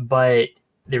 But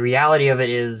the reality of it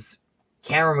is,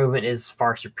 camera movement is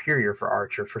far superior for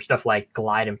Archer for stuff like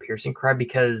Glide and Piercing Cry,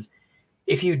 because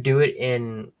if you do it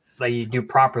in like you do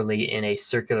properly in a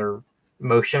circular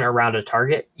motion around a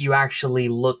target, you actually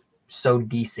look so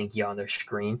desyncy on their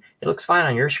screen. It looks fine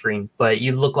on your screen, but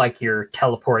you look like you're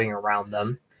teleporting around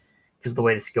them because of the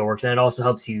way the skill works, and it also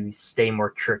helps you stay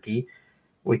more tricky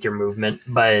with your movement.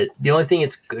 But the only thing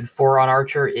it's good for on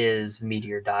Archer is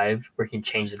Meteor Dive, where you can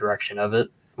change the direction of it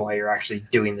while you're actually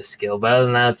doing the skill. But other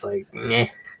than that, it's like, meh.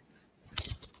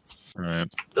 Right.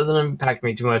 Doesn't impact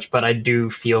me too much, but I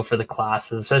do feel for the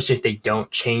classes, especially if they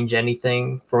don't change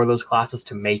anything for those classes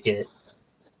to make it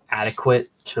adequate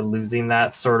to losing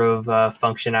that sort of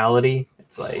functionality.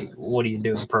 It's like, what do you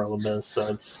do in Pearl Abyss? So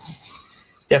it's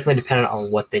definitely dependent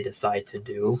on what they decide to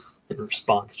do in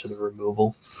response to the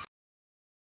removal.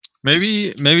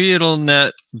 Maybe it'll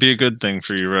net be a good thing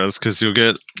for you, Rose, because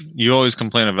you always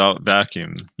complain about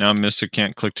vacuum. Now Mystic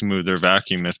can't click to move their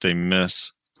vacuum if they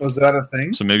miss. Was that a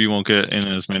thing? So maybe you won't get in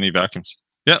as many vacuums.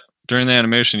 Yep. During the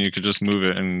animation, you could just move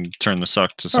it and turn the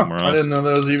suck to somewhere else. I didn't know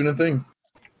that was even a thing.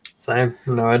 Same.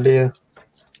 No idea.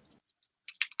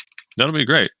 That'll be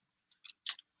great.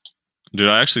 Dude,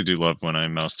 I actually do love when I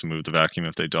mouse to move the vacuum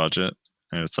if they dodge it.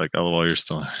 And it's like, LOL, you're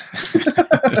still...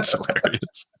 It's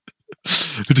hilarious.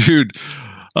 Dude,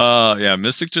 yeah,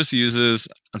 Mystic just uses...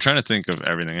 I'm trying to think of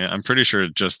everything. I'm pretty sure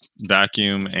just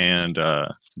vacuum and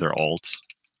their ult.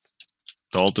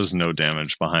 The ult does no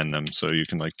damage behind them, so you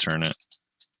can like turn it.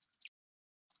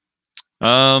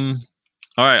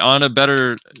 All right, on to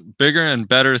bigger and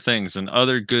better things and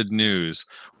other good news.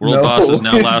 World bosses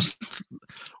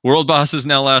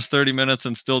now last 30 minutes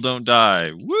and still don't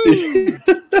die. Woo!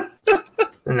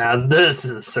 Now this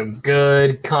is some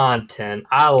good content.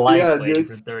 I like waiting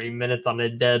for 30 minutes on a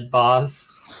dead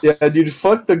boss. Yeah, dude,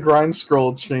 fuck the grind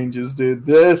scroll changes, dude.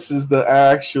 This is the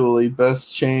actually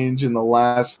best change in the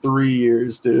last 3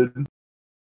 years, dude.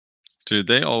 Dude,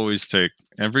 they always take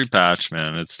every patch,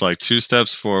 man. It's like 2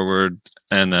 steps forward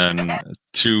and then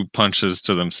 2 punches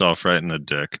to themselves right in the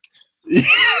dick.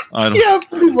 Yeah,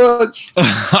 pretty much.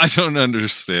 I don't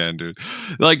understand, dude.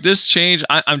 Like this change,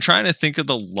 I'm trying to think of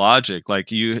the logic.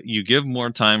 Like you give more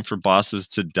time for bosses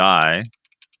to die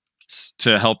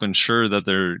to help ensure that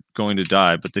they're going to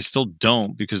die, but they still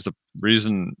don't, because the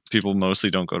reason people mostly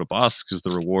don't go to boss is because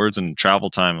the rewards and travel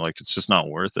time, like it's just not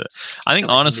worth it. I think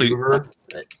honestly,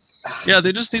 yeah,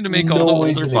 they just need to make all the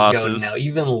older bosses now,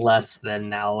 even less than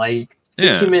now. Like 50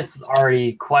 yeah. minutes is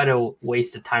already quite a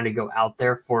waste of time to go out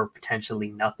there for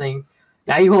potentially nothing.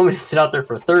 Now you want me to sit out there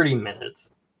for 30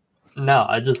 minutes? No,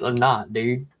 I'm not,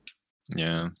 dude.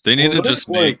 Yeah, they need to just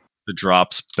make the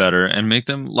drops better and make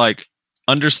them like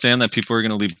understand that people are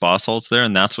going to leave boss ults there,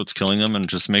 and that's what's killing them, and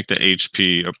just make the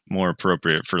HP more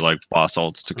appropriate for like boss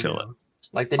ults to kill it.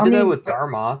 Like they did that with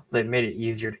Garmoth. They made it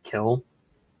easier to kill.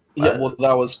 Yeah, well,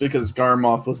 that was because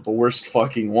Garmoth was the worst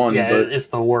fucking one. Yeah, but it's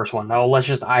the worst one. No, let's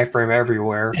just iframe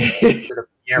everywhere.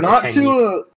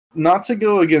 Not to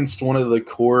go against one of the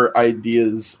core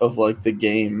ideas of like the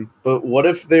game, but what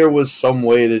if there was some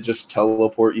way to just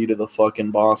teleport you to the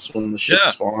fucking boss when the shit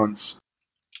spawns?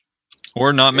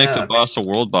 Or not make the boss a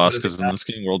world boss, because in this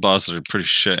game, world bosses are pretty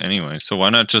shit anyway. So why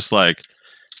not just like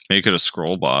make it a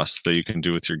scroll boss that you can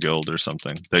do with your guild or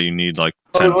something that you need like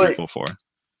 10 people for?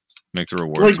 Make the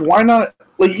rewards. Like, why not?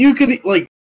 Like, you could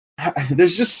like.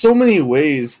 There's just so many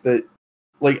ways that,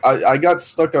 like, I got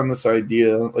stuck on this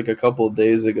idea like a couple of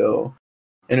days ago,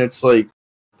 and it's like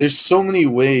there's so many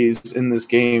ways in this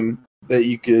game that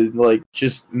you could like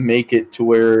just make it to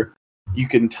where you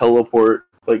can teleport,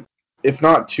 like, if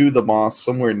not to the boss,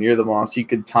 somewhere near the boss. You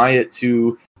could tie it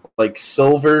to like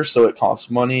silver, so it costs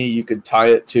money. You could tie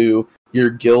it to your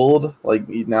guild, like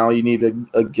now you need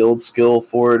a guild skill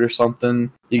for it or something.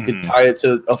 You could tie it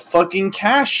to a fucking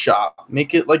cash shop,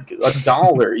 make it like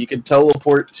 $1. You could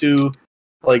teleport to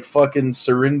like fucking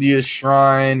Serindia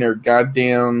Shrine or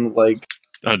goddamn like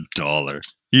 $1.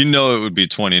 You know it would be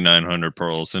 2,900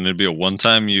 pearls, and it'd be a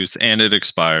one-time use, and it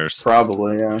expires.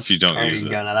 Probably, yeah. If you don't use it.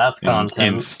 Now that's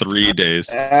content. In 3 days.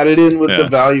 Add it in with the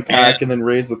value pack, and then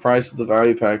raise the price of the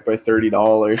value pack by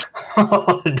 $30.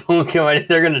 Don't kill me.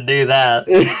 They're gonna do that.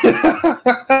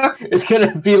 It's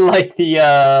gonna be like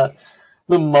the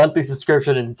monthly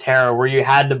subscription in Terra, where you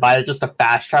had to buy just a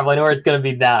fast travel anywhere. It's gonna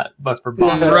be that, but for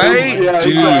boss. Right, yeah,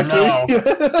 dude.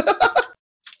 Exactly.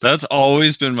 That's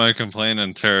always been my complaint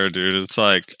in Terra, dude. It's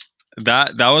like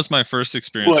that was my first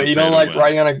experience. What, you don't like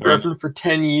riding on a griffin for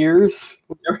 10 years?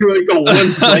 Everybody go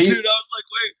one place. Dude, I was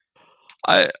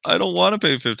like, wait, I don't want to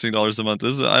pay $15 a month.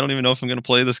 I don't even know if I'm gonna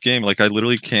play this game. Like, I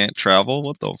literally can't travel.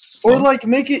 What the fuck? Or like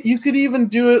make it, you could even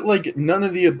do it like none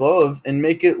of the above, and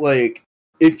make it like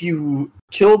if you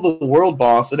kill the world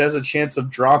boss, it has a chance of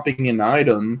dropping an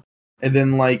item. And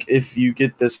then, like, if you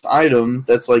get this item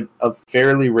that's, like, a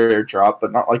fairly rare drop,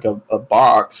 but not, like, a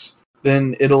box,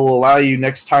 then it'll allow you,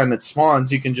 next time it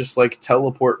spawns, you can just, like,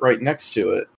 teleport right next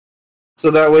to it. So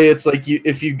that way it's, like,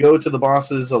 if you go to the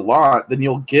bosses a lot, then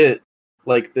you'll get,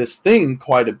 like, this thing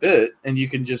quite a bit, and you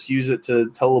can just use it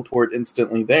to teleport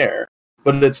instantly there.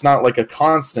 But it's not, like, a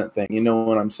constant thing, you know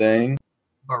what I'm saying?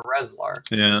 But Rezlar.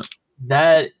 Yeah.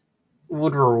 That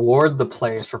would reward the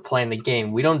players for playing the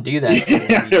game. We don't do that.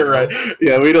 Yeah, you're right.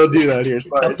 Yeah, we don't do that here.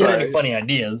 Don't get any funny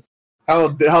ideas. How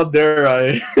dare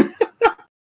I?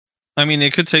 I mean,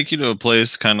 it could take you to a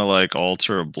place kind of like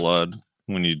Altar of Blood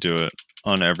when you do it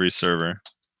on every server.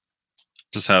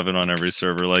 Just have it on every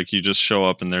server. Like, you just show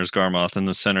up and there's Garmoth in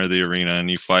the center of the arena and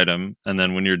you fight him. And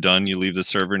then when you're done, you leave the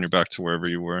server and you're back to wherever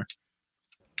you were.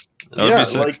 That would be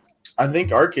sick. Like, I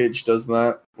think Arcage does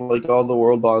that. Like, all the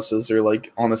world bosses are,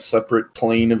 like, on a separate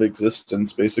plane of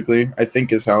existence, basically, I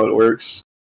think is how it works.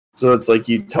 So it's like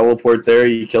you teleport there,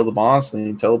 you kill the boss, and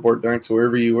you teleport back to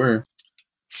wherever you were.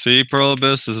 See, Pearl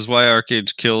Abyss, this is why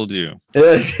Arcage killed you.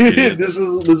 Yeah, dude, this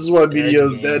is why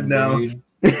BDO's dead now.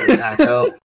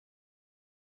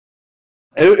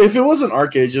 If it wasn't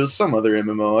Arcage, it was some other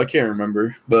MMO. I can't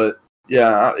remember. But,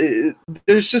 yeah,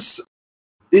 there's just...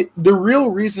 the real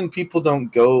reason people don't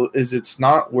go is it's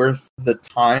not worth the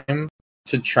time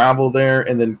to travel there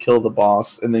and then kill the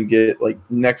boss and then get like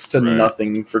next to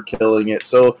nothing for killing it.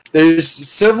 So there's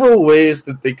several ways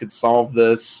that they could solve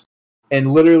this,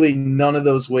 and literally none of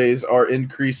those ways are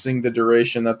increasing the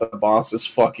duration that the boss is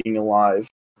fucking alive.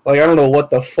 Like, I don't know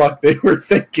what the fuck they were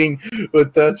thinking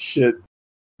with that shit,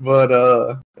 but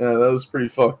yeah, that was pretty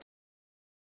fucked.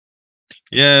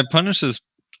 Yeah, it punishes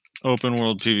open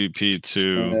world PvP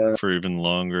too for even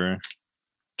longer,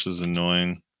 which is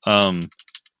annoying.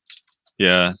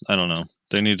 Yeah, I don't know.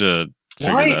 They need to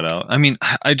figure that out. I mean,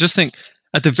 I just think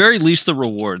at the very least the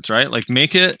rewards, right? Like,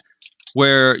 make it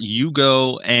where you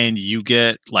go and you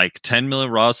get like 10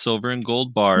 million raw silver and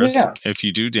gold bars if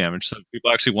you do damage. So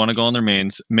people actually want to go on their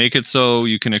mains. Make it so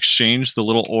you can exchange the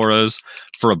little auras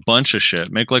for a bunch of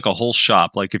shit. Make like a whole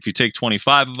shop. Like if you take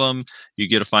 25 of them, you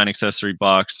get a fine accessory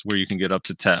box where you can get up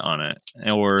to 10 on it.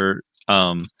 Or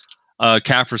a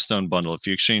Kaffir Stone bundle. If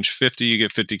you exchange 50, you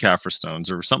get 50 Kaffir Stones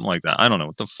or something like that. I don't know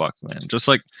what the fuck, man. Just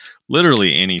like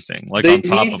literally anything. Like on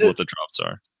top of what the drops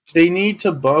are. They need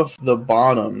to buff the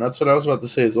bottom. That's what I was about to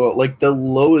say as well. Like the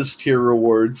lowest tier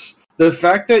rewards. The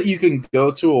fact that you can go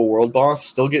to a world boss,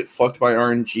 still get fucked by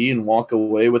RNG, and walk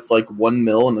away with like 1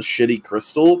 mil and a shitty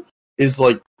crystal is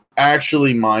like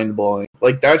actually mind blowing.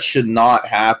 Like that should not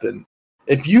happen.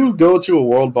 If you go to a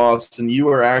world boss and you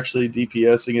are actually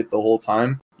DPSing it the whole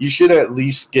time, you should at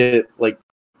least get like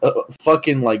a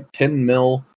fucking like 10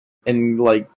 mil and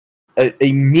like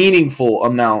a meaningful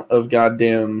amount of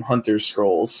goddamn hunter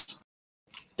scrolls.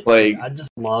 Like I just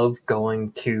love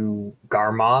going to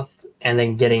Garmoth and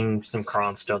then getting some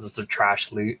Kron stones and some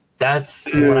trash loot. That's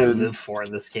what I live for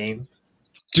in this game.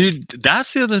 Dude,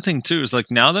 that's the other thing too, is like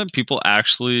now that people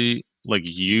actually like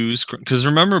use, because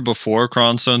remember before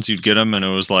Kron stones you'd get them and it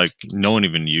was like no one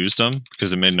even used them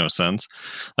because it made no sense.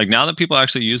 Like now that people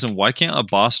actually use them, why can't a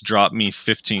boss drop me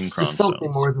 15 Kron stones?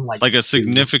 Something more than like a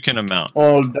significant amount.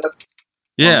 Oh, that's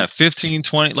 15,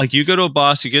 20. Like you go to a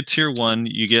boss, you get tier 1,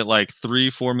 you get like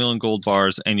 3-4 million gold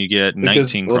bars, and you get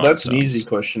 19 Well, that's stones. an easy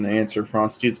question to answer,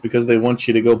 Frosty. It's because they want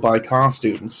you to go buy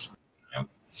costumes.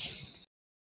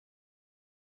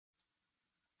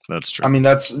 That's true. I mean,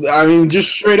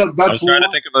 just straight up. That's why.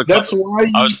 That's why.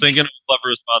 I was thinking of a clever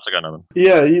response. I got nothing.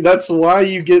 Yeah, that's why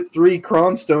you get 3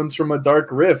 Kron stones from a Dark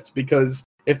Rift, because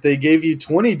if they gave you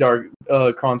 20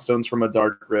 Kron stones from a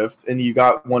Dark Rift and you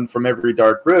got one from every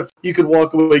Dark Rift, you could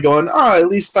walk away going, at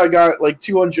least I got like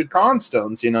 200 Kron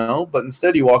stones, you know? But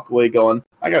instead you walk away going,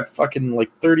 I got fucking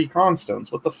like 30 Kron stones.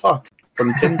 What the fuck?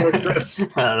 From 10 Dark Rifts.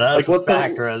 Like, what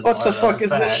the fuck is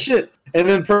this shit? And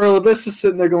then Pearl Abyss is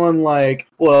sitting there going like,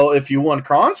 well, if you want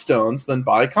Kron stones, then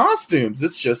buy costumes.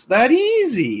 It's just that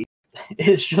easy.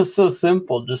 It's just so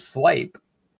simple. Just swipe.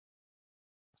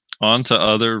 On to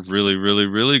other really, really,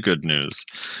 really good news.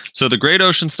 So the Great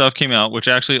Ocean stuff came out, which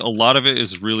actually a lot of it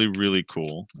is really, really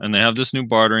cool. And they have this new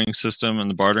bartering system, and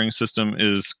the bartering system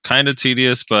is kind of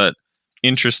tedious, but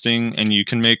interesting, and you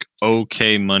can make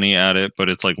okay money at it, but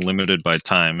it's like limited by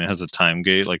time. It has a time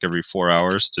gate, like every 4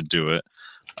 hours to do it.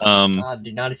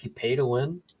 Do not if you pay to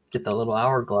win. Get the little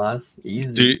hourglass.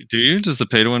 Easy. Do you? Does the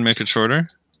pay to win make it shorter?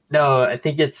 No, I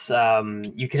think it's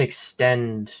you can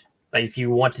extend. Like if you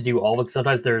want to do all, like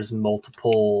sometimes there's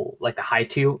multiple, like the high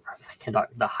tier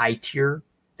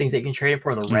things that you can trade it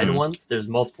for. The red ones, there's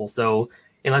multiple. So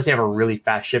unless you have a really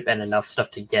fast ship and enough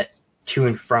stuff to get to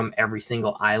and from every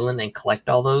single island and collect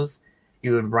all those,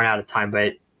 you would run out of time.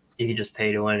 But you could just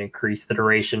pay to win and increase the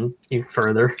duration even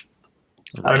further.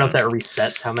 I don't know if that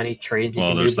resets how many trades you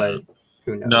can do, but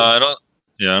who knows? No, I don't.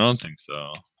 Yeah, I don't think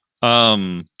so.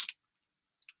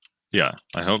 Yeah,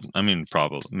 I hope. I mean,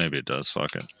 probably. Maybe it does.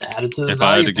 Fuck it. Add it to the if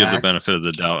I had to value give the benefit of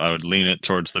the doubt, I would lean it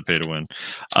towards the pay to win.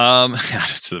 Add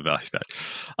it to the value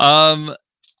pack.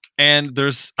 And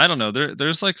there's, I don't know,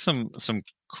 there's like some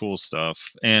cool stuff,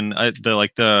 and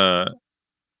the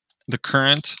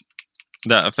current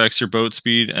that affects your boat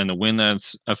speed and the wind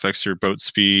that affects your boat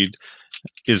speed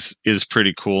is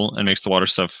pretty cool and makes the water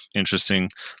stuff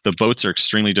interesting. The boats are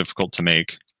extremely difficult to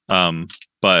make,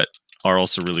 but are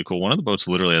also really cool. One of the boats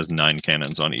literally has 9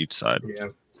 cannons on each side. Yeah,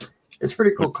 it's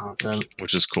pretty cool content,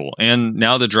 which is cool. And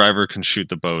now the driver can shoot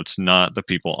the boats, not the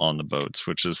people on the boats,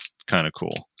 which is kind of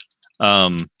cool.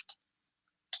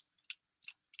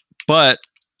 But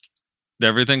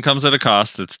everything comes at a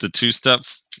cost. It's the two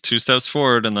steps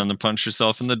forward and then the punch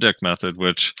yourself in the dick method,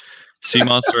 which sea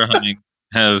monster hunting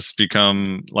has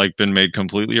been made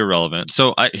completely irrelevant.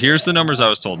 So here's the numbers I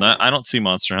was told. Now, I don't see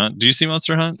Monster Hunt. Do you see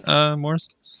Monster Hunt, Morris?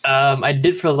 I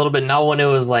did for a little bit, not when it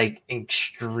was like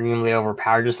extremely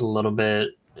overpowered, just a little bit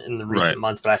in the recent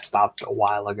months, but I stopped a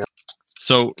while ago.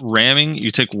 So ramming,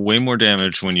 you take way more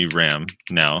damage when you ram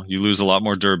now. You lose a lot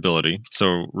more durability.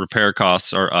 So repair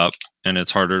costs are up and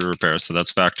it's harder to repair. So that's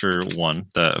factor 1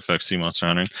 that affects sea monster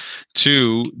hunting.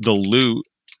 2, the loot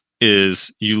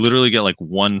is you literally get like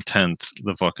 1/10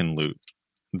 the fucking loot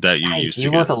that you used to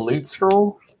get. You want a loot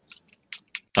scroll?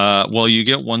 Well, you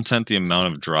get 1/10 the amount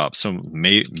of drops, so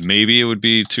maybe it would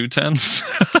be 2/10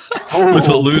 with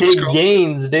a loot scroll.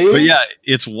 Games, dude. But yeah,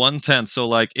 it's 1/10. So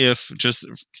like, if just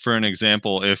for an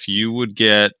example, if you would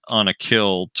get on a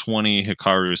kill 20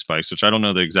 Hikaru spikes, which I don't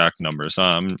know the exact numbers.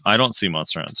 I don't see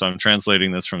Monster Hunt, so I'm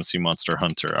translating this from Sea Monster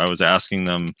Hunter. I was asking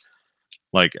them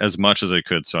like as much as I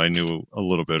could, so I knew a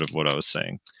little bit of what I was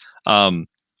saying.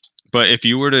 But if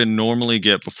you were to normally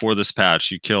get before this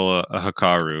patch, you kill a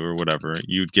Hikaru or whatever,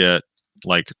 you'd get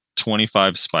like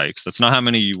 25 spikes. That's not how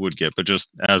many you would get, but just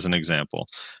as an example.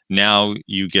 Now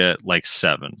you get like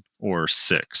 7 or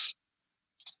 6.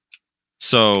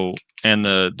 So, and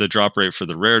the drop rate for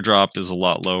the rare drop is a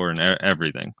lot lower and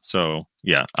everything. So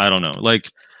yeah, I don't know. Like,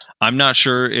 I'm not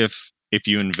sure if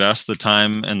you invest the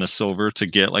time and the silver to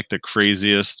get like the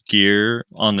craziest gear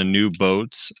on the new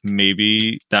boats,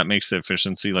 maybe that makes the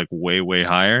efficiency like way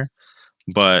higher.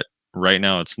 But right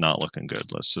now it's not looking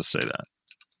good. Let's just say that.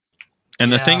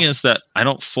 And the thing is that I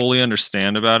don't fully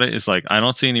understand about it is like, I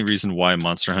don't see any reason why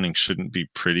monster hunting shouldn't be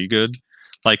pretty good.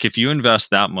 Like if you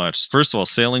invest that much, first of all,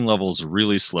 sailing level is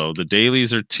really slow. The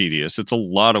dailies are tedious. It's a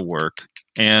lot of work.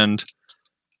 And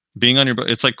being on your boat,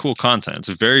 it's like cool content.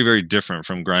 It's very different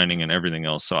from grinding and everything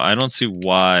else. So I don't see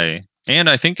why. And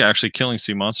I think actually killing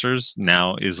sea monsters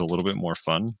now is a little bit more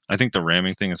fun. I think the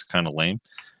ramming thing is kind of lame.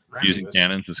 Using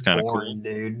cannons is kind of cool.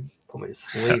 Dude, put me to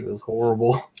sleep. It was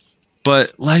horrible.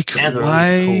 But like,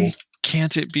 why cool.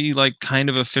 Can't it be like kind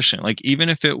of efficient? Like even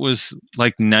if it was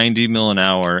like 90 mil an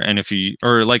hour, and if you,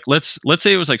 or like let's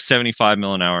say it was like 75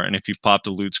 mil an hour, and if you popped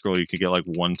a loot scroll, you could get like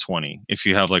 120. If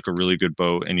you have like a really good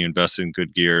boat and you invest in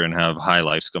good gear and have high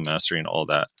life skill mastery and all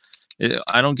that,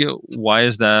 I don't get why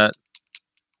is that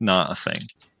not a thing.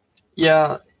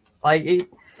 Yeah, like it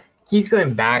keeps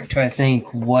going back to I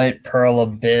think what Pearl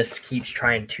Abyss keeps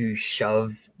trying to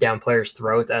shove down players'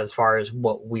 throats as far as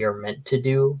what we are meant to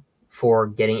do for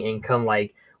getting income.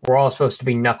 Like we're all supposed to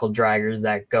be knuckle draggers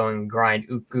that go and grind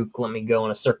ook, let me go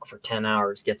in a circle for 10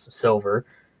 hours, get some silver.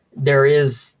 There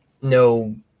is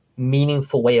no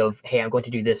meaningful way of, hey, I'm going to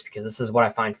do this because this is what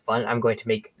I find fun. I'm going to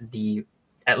make the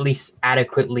at least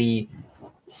adequately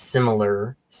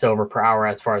similar silver per hour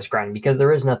as far as grinding, because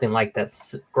there is nothing like that.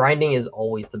 Grinding is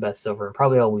always the best silver and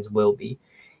probably always will be.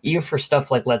 Even for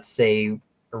stuff like, let's say,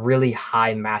 really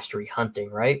high mastery hunting,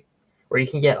 right? Where you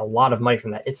can get a lot of money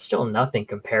from that. It's still nothing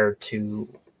compared to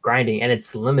grinding, and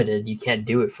it's limited. You can't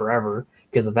do it forever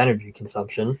because of energy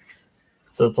consumption.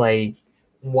 So it's like,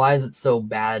 why is it so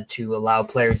bad to allow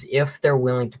players, if they're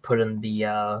willing to put in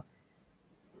the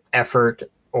effort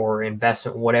or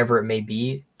investment, whatever it may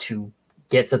be, to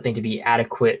get something to be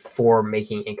adequate for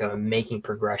making income and making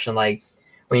progression? Like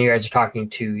when you guys are talking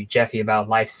to Jeffy about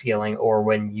life scaling, or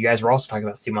when you guys were also talking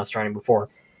about sea monster hunting before,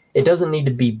 it doesn't need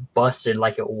to be busted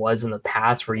like it was in the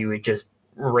past where you would just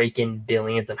rake in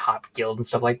billions and hop guild and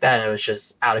stuff like that, and it was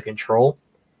just out of control.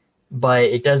 But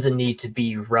it doesn't need to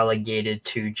be relegated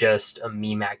to just a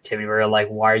meme activity where you're like,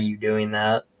 why are you doing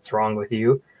that? What's wrong with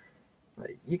you?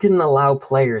 You can allow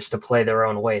players to play their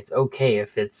own way. It's okay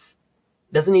if it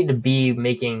doesn't need to be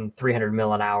making 300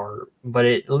 mil an hour, but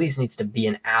it at least needs to be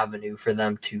an avenue for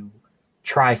them to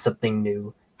try something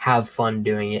new, have fun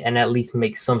doing it, and at least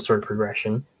make some sort of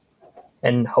progression.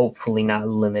 And hopefully not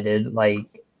limited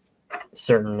like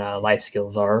certain life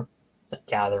skills are, like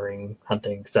gathering,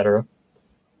 hunting, etc.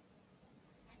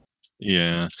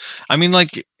 Yeah, I mean,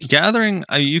 like gathering,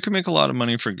 you can make a lot of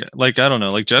money for like, I don't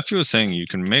know, like Jeffy was saying, you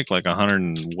can make like 100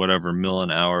 and whatever mil an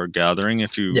hour gathering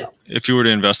if you were to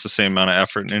invest the same amount of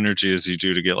effort and energy as you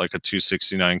do to get like a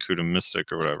 269 Kuda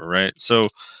Mystic or whatever, right? So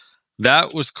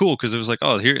that was cool because it was like,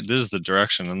 oh, here, this is the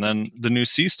direction. And then the new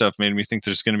sea stuff made me think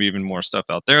there's going to be even more stuff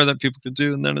out there that people could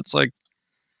do. And then it's like,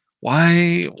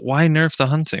 why nerf the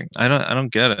hunting? I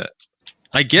don't get it.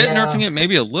 I get nerfing it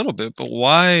maybe a little bit, but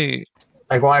why?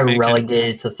 Like why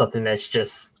relegate it to something that's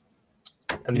just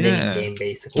a mini game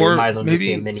basically? Or it might as well maybe just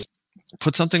be a mini.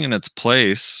 Put something in its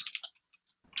place.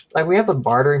 Like we have the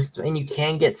bartering, and you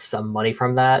can get some money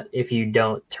from that if you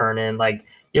don't turn in, like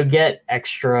you'll get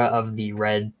extra of the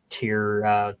red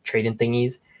tier trading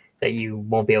thingies that you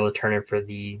won't be able to turn in for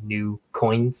the new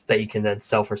coins that you can then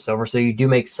sell for silver. So you do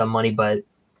make some money, but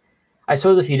I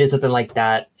suppose if you did something like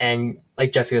that, and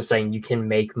like Jeffy was saying, you can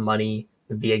make money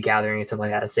via gathering and stuff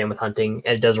like that. Same with hunting,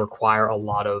 and it does require a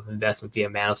lot of investment via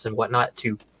Manos and whatnot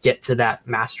to get to that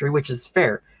mastery, which is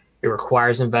fair. It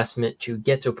requires investment to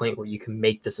get to a point where you can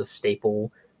make this a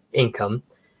staple income,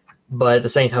 but at the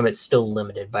same time, it's still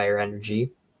limited by your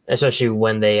energy, especially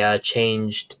when they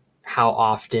changed how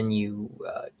often you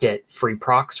get free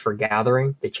procs for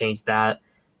gathering. They changed that,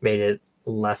 made it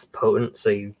less potent, so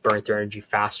you burn through energy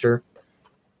faster.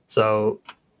 So,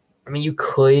 I mean, you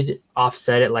could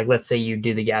offset it. Like, let's say you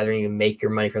do the gathering, you make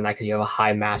your money from that because you have a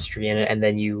high mastery in it, and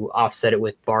then you offset it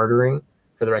with bartering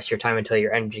for the rest of your time until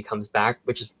your energy comes back,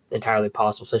 which is entirely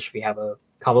possible, especially if you have a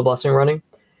combo blessing running.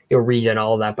 You'll regen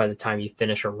all of that by the time you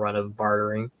finish a run of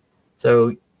bartering.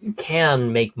 So you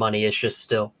can make money. It's just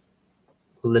still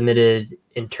limited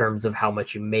in terms of how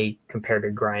much you make compared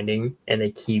to grinding, and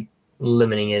they keep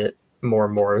limiting it more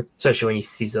and more, especially when you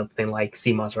see something like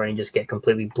sea monster hunting just get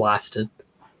completely blasted.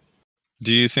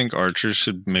 Do you think archers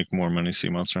should make more money sea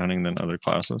monster hunting than other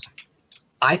classes?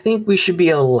 I think we should be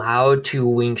allowed to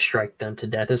wing strike them to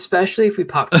death, especially if we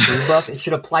pop crew buff. It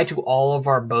should apply to all of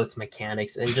our boats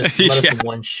mechanics and just let us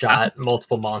one-shot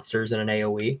multiple monsters in an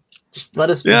AoE. Just let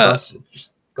us be busted.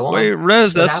 Just go on. Wait,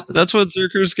 Rez, that's what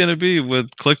Zerker's gonna be with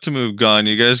click to move gone.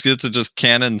 You guys get to just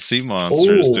cannon sea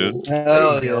monsters, dude.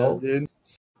 Hell yeah, dude.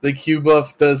 The Q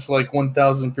buff does like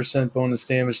 1000% bonus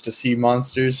damage to sea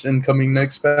monsters incoming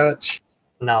next patch.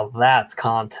 Now that's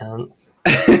content.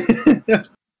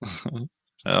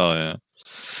 Hell yeah,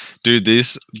 dude!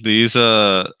 These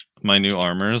my new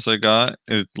armors I got,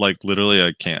 it like literally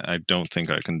I don't think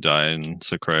I can die in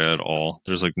Sakraya at all.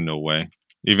 There's like no way.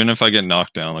 Even if I get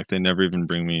knocked down, like they never even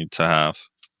bring me to half.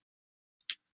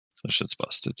 This shit's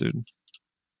busted, dude.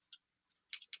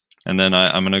 And then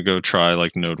I'm gonna go try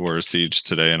like Node War Siege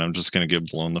today, and I'm just gonna get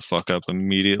blown the fuck up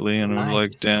immediately. And I'm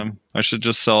like, damn, I should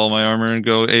just sell my armor and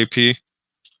go AP.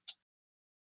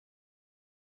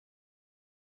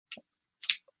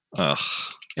 Ugh.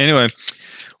 Anyway,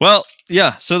 well,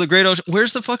 yeah. So the Great Ocean.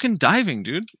 Where's the fucking diving,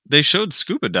 dude? They showed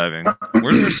scuba diving.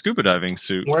 Where's our scuba diving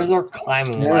suit? Where's our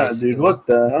climbing? Yeah, dude. What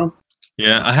the hell?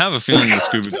 Yeah, I have a feeling the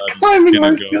scuba diving.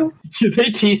 Climbing skill. Did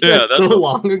they tease that so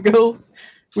long ago?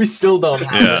 We still don't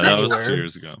have it. Yeah, that was 2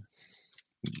 years ago.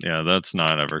 Yeah, that's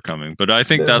not ever coming. But I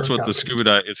think that's what the scuba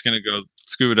dive. It's gonna go.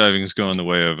 Scuba diving is going the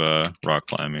way of rock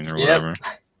climbing or whatever.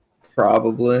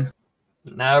 Probably.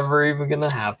 Never even gonna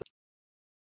happen.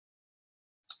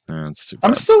 That's too bad.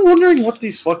 I'm still wondering what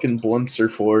these fucking blimps are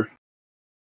for.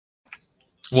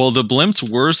 Well, the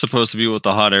blimps were supposed to be what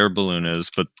the hot air balloon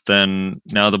is, but then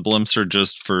now the blimps are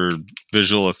just for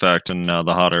visual effect, and now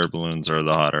the hot air balloons are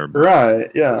the hot air balloons.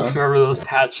 Right, yeah. Remember those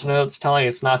patch notes telling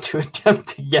us not to attempt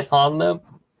to get on them?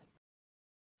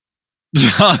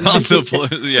 On the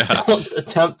balloon, yeah. Don't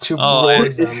attempt to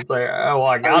board them. It's like, oh, well,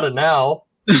 I got it now.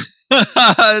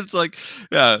 It's like,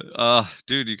 yeah,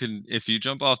 dude, you can, if you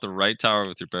jump off the right tower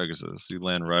with your Pegasus, you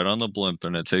land right on the blimp,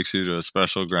 and it takes you to a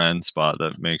special grind spot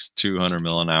that makes 200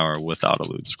 mil an hour without a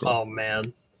loot scroll. Oh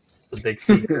man, it's a big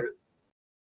secret.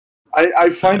 I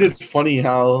find it funny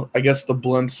how I guess the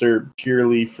blimps are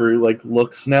purely for like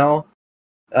looks now.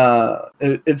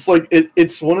 It's like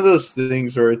it's one of those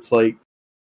things where it's like,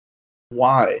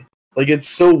 why? Like it's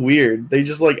so weird. They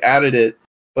just like added it,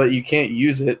 but you can't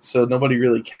use it, so nobody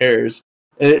really cares.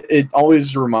 It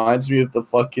always reminds me of the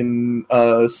fucking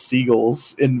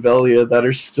seagulls in Velia that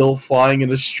are still flying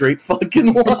in a straight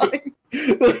fucking line.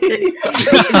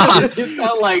 It's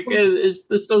not like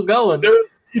they're still going.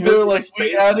 They're like,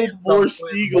 we added more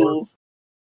seagulls.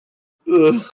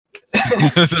 Ugh.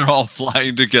 They're all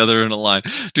flying together in a line.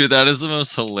 Dude, that is the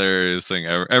most hilarious thing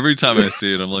ever. Every time I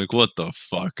see it, I'm like, what the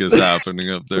fuck is happening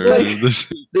up there? Like, dude?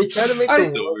 They try to make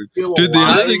the world feel dude,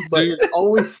 alive, the other thing, but dude, it's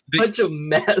always such a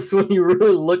mess when you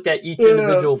really look at each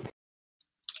individual.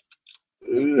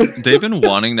 They've been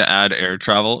wanting to add air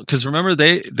travel because remember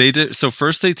they did. So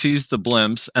first they teased the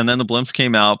blimps, and then the blimps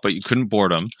came out, but you couldn't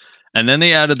board them. And then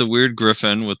they added the weird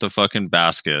griffin with the fucking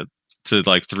basket to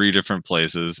like 3 different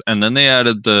places, and then they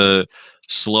added the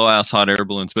slow ass hot air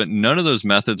balloons. But none of those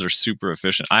methods are super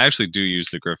efficient. I actually do use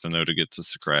the griffin though to get to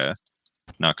Sakraya.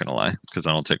 Not gonna lie, because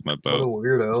I don't take my boat. What a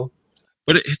weirdo!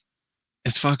 But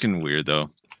it's fucking weird though.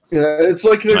 Yeah, it's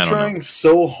like they're trying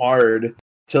so hard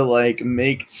to like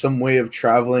make some way of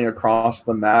traveling across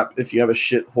the map if you have a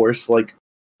shit horse like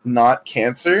not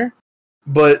Cancer,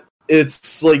 but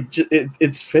it's like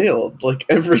it's failed like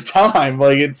every time.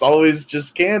 Like it's always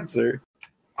just Cancer.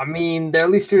 I mean, they're at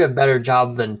least doing a better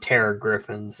job than Terra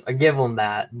Griffins. I give them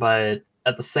that, but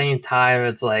at the same time,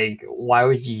 it's like, why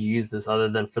would you use this other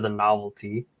than for the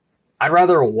novelty? I'd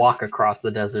rather walk across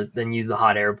the desert than use the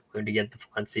hot air balloon to get to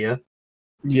Valencia.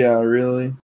 Yeah,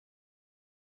 really.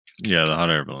 Yeah, the hot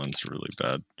air balloon's really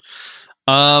bad.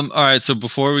 All right, so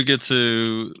before we get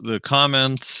to the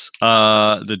comments,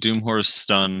 the Doomhorse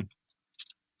stun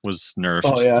was nerfed.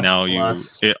 Oh, yeah. Now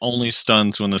it only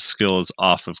stuns when the skill is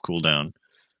off of cooldown,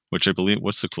 which I believe,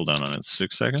 what's the cooldown on it?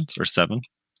 6 seconds or 7?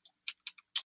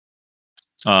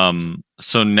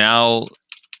 So now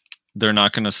they're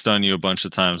not going to stun you a bunch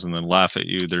of times and then laugh at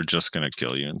you. They're just going to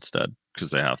kill you instead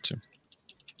because they have to.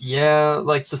 Yeah,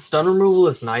 like the stun removal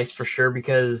is nice for sure,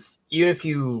 because even if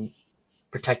you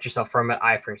protect yourself from it,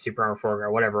 iframe, super armor,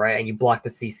 foreground, whatever, right, and you block the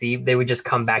CC, they would just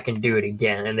come back and do it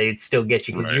again, and they'd still get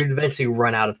you because you'd eventually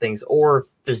run out of things or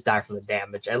just die from the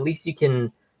damage. At least you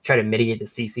can try to mitigate the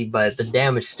CC, but the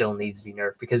damage still needs to be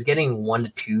nerfed because getting 1 to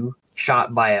 2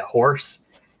 shot by a horse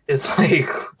is like,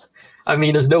 I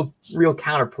mean, there's no real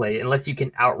counterplay unless you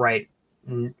can outright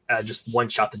just one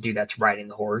shot the dude that's riding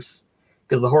the horse,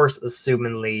 because the horse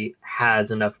assumingly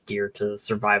has enough gear to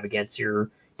survive against your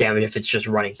damage if it's just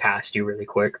running past you really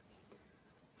quick.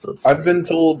 So I've been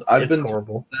told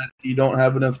horrible. that if you don't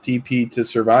have enough TP to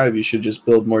survive, you should just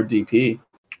build more DP.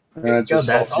 And that just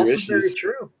solves your issues.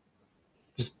 Very true.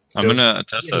 I'm gonna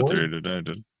test that theory today,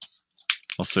 dude.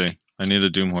 I'll see. I need a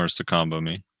Doom Horse to combo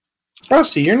me.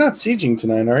 Frosty, you're not sieging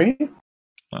tonight, are you?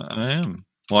 I am.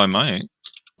 Well, I might.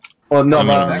 Well, no,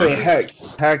 I'm saying Hex.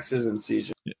 Hex isn't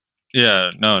sieging.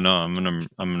 Yeah, no. I'm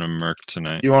gonna merc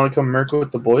tonight. You want to come merc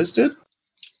with the boys, dude?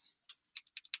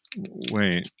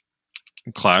 Wait,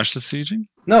 Clash is sieging?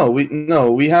 No,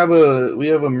 we have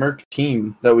a merc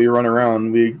team that we run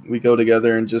around. We go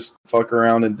together and just fuck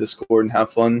around in Discord and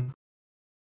have fun.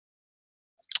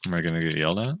 Am I gonna get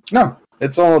yelled at? No,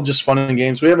 it's all just fun and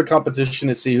games. We have a competition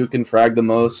to see who can frag the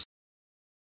most.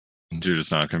 Dude,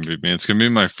 it's not gonna beat me. It's gonna be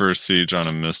my first siege on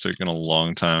a Mystic in a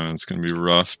long time. And it's gonna be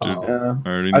rough, dude. Yeah. I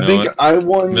already know I think it. I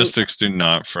won. Mystics do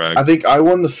not frag. I think I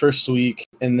won the first week,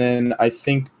 and then I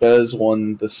think Bez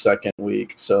won the second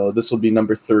week. So this will be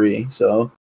number 3.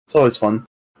 So it's always fun.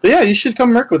 But yeah, you should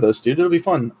come merc with us, dude. It'll be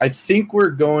fun. I think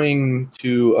we're going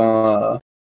to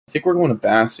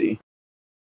Bassi.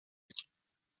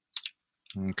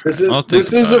 Okay.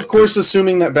 This is of course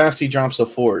assuming that Bassi drops a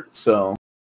fort. So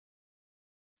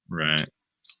right.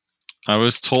 I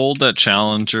was told that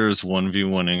Challenger is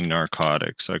 1v1ing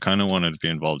Narcotics. I kind of wanted to be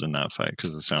involved in that fight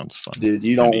because it sounds fun. Dude,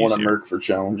 you don't want to merc for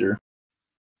Challenger.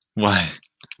 Why?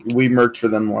 We merced for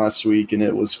them last week and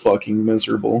it was fucking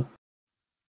miserable.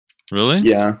 Really?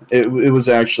 Yeah, it was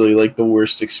actually like the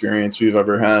worst experience we've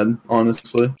ever had,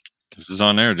 honestly. This is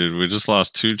on air, dude. We just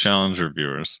lost 2 Challenger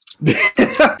viewers.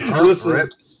 Listen.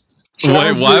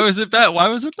 Wait, why was it bad? Why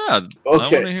was it bad? Okay. I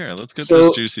want to hear. Let's get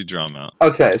this juicy drama out.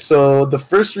 Okay, so the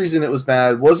first reason it was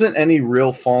bad wasn't any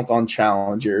real fault on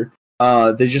Challenger.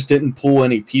 They just didn't pull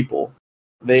any people.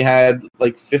 They had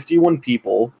like 51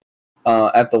 people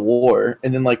at the war,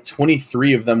 and then like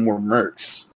 23 of them were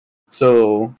mercs.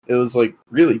 So it was like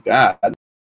really bad.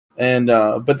 And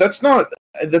but that's not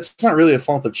really a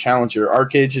fault of Challenger.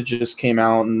 Arcade just came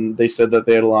out and they said that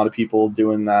they had a lot of people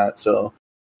doing that, so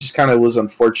it just kind of was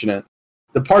unfortunate.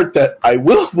 The part that I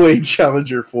will blame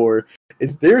Challenger for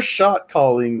is their shot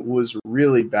calling was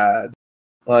really bad.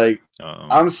 Like,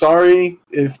 I'm sorry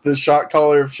if the shot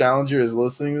caller of Challenger is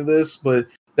listening to this, but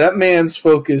that man's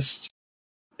focused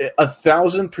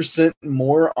 1,000%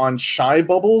 more on shy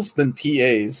bubbles than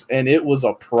PAs, and it was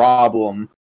a problem.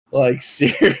 Like,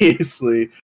 seriously.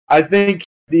 I think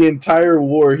the entire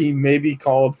war he maybe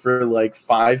called for like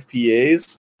 5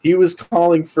 PAs. He was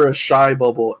calling for a shy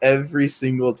bubble every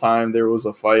single time there was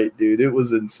a fight, dude. It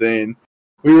was insane.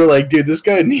 We were like, dude, this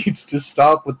guy needs to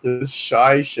stop with this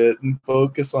shy shit and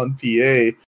focus on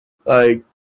PA. Like,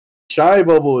 shy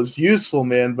bubble is useful,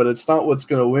 man, but it's not what's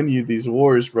going to win you these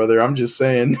wars, brother. I'm just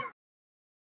saying.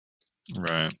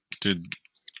 Right. Dude,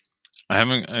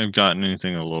 I've gotten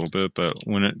anything a little bit, but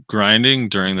when grinding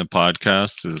during the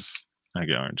podcast I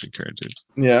get RNG carried, dude.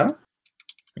 Yeah?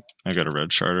 I got a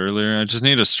red shard earlier. I just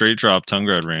need a straight drop tongue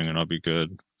grad ring and I'll be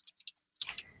good.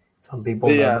 Some people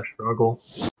never struggle.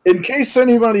 In case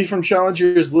anybody from Challenger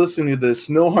is listening to this,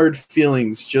 no hard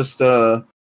feelings. Just,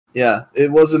 yeah,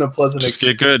 it wasn't a pleasant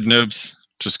experience. Just get good, noobs.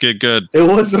 Just get good. It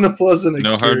wasn't a pleasant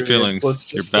experience. No hard feelings. Let's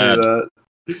just You're say bad.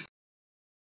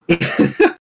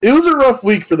 that. It was a rough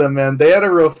week for them, man. They had a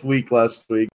rough week last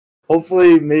week.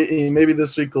 Hopefully, maybe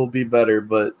this week will be better,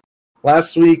 but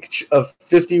last week, a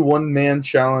 51-man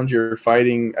Challenger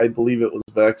fighting, I believe it was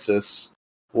Vexus,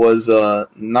 was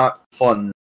not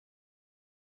fun.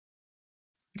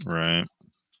 Right.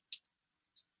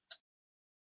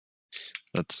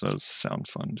 That does sound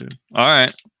fun, dude. All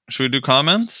right. Should we do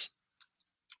comments?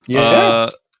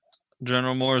 Yeah.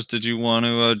 General Moores, did you want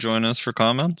to join us for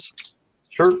comments?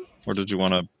 Sure. Or did you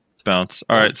want to bounce?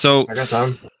 All right. So I got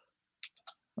time.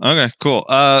 Okay, cool.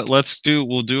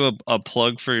 We'll do a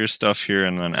plug for your stuff here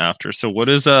and then after. So what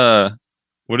is your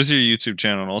YouTube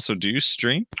channel? And also, do you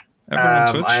stream ever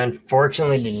on Twitch? I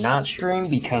unfortunately do not stream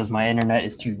because my internet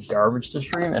is too garbage to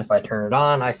stream, and if I turn it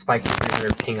on, I spike the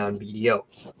 300 ping on BDO.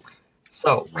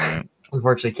 So,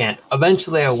 unfortunately can't.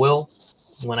 Eventually I will.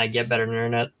 When I get better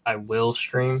internet, I will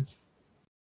stream.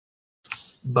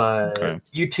 But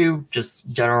YouTube,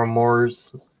 just General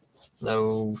Moores,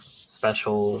 no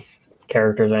special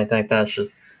characters or anything like that. It's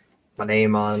just my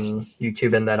name on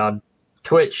YouTube, and then I'd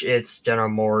Twitch, it's General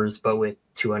Moores, but with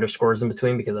 2 underscores in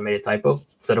between because I made a typo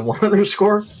instead of 1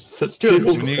 underscore. So it's 2 Feels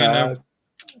underscores. bad.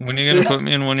 When are you gonna put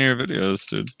me in one of your videos,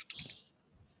 dude?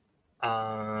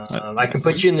 I can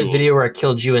put you in the video where I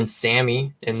killed you and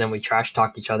Sammy, and then we trash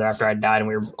talked each other after I died, and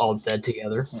we were all dead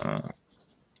together. All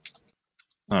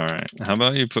right. How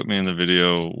about you put me in the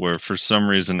video where, for some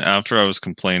reason, after I was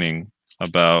complaining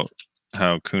about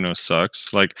how Kuno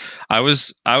sucks, like I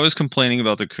was complaining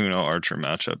about the Kuno Archer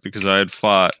matchup because I had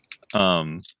fought,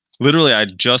 literally, I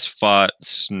just fought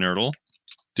Snurtle.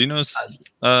 Do you know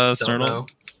Snurtle? Know.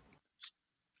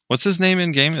 What's his name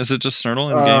in game? Is it just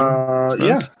Snurtle in game?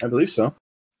 Yeah, I believe so.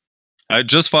 I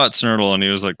just fought Snurtle and he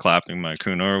was like clapping my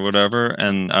Kuno or whatever,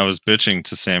 and I was bitching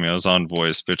to Sammy. I was on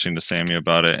voice bitching to Sammy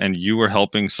about it, and you were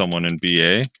helping someone in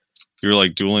BA. You were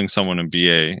like dueling someone in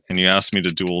BA, and you asked me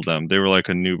to duel them. They were like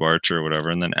a noob archer or whatever.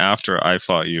 And then after I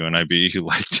fought you and I beat you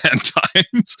like 10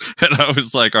 times, and I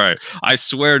was like, all right, I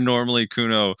swear normally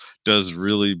Kuno does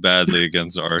really badly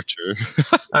against Archer.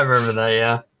 I remember that,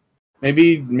 yeah.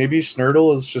 Maybe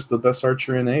Snurtle is just the best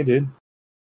archer in A, dude.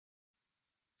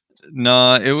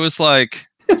 No, it was like,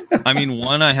 I mean,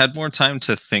 one, I had more time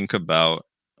to think about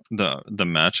the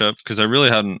matchup because I really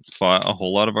hadn't fought a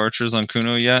whole lot of archers on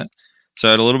Kuno yet. So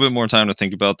I had a little bit more time to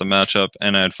think about the matchup,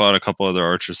 and I had fought a couple other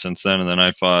archers since then, and then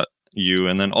I fought you.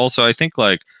 And then also, I think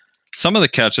like some of the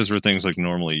catches were things like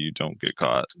normally you don't get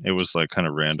caught. It was like kind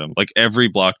of random. Like every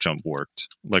block jump worked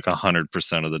like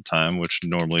 100% of the time, which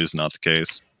normally is not the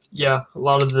case. Yeah, a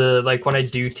lot of the, like when I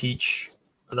do teach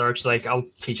other archers, like I'll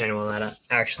teach anyone that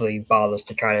actually bothers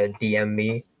to try to DM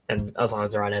me, and as long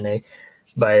as they're on NA.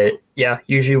 But yeah,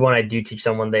 usually when I do teach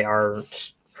someone, they are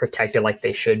protected like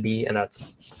they should be, and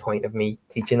that's the point of me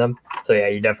teaching them. So yeah,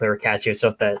 you definitely catch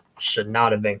yourself that should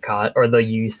not have been caught, or they'll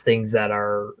use things that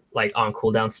are like on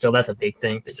cooldown still. That's a big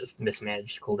thing. They just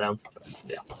mismanage cooldowns. But,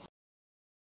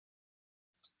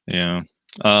 yeah.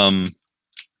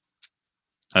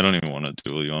 I don't even want to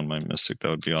duel you on my Mystic. That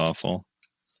would be awful.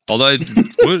 Although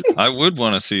I would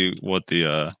want to see what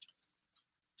the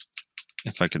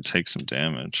if I could take some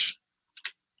damage,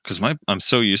 because I'm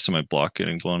so used to my block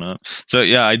getting blown up. So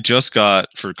yeah, I just got,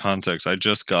 for context, I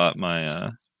just got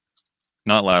my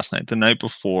not last night, the night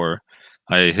before,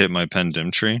 I hit my Pen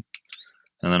Dim Tree,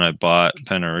 and then I bought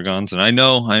Pen Uragons, and I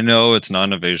know it's not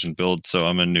an evasion build, so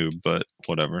I'm a noob, but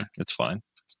whatever, it's fine.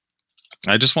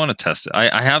 I just want to test it.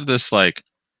 I have this like,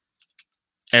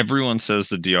 everyone says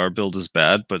the DR build is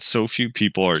bad, but so few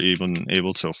people are even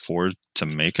able to afford to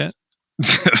make it.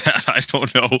 I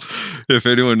don't know if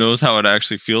anyone knows how it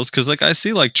actually feels, because like I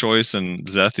see like Choice and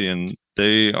Zethian,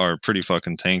 they are pretty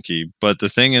fucking tanky. But the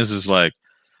thing is like,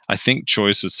 I think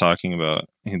Choice was talking about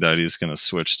that he's going to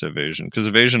switch to evasion, because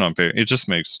evasion on paper, it just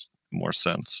makes more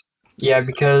sense. Yeah,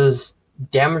 because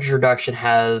damage reduction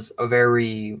has a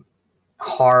very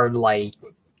hard like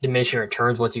diminishing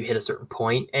returns once you hit a certain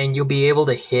point, and you'll be able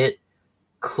to hit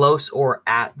close or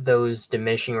at those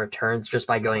diminishing returns just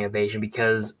by going evasion,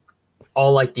 because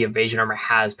all like the evasion armor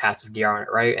has passive DR on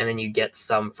it, right? And then you get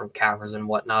some from Caphras and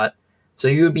whatnot. So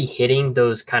you would be hitting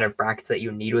those kind of brackets that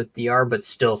you need with DR, but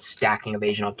still stacking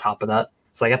evasion on top of that.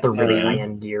 So like at the really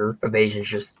high-end gear, evasion is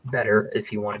just better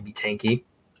if you want to be tanky.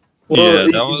 Well,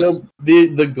 yeah,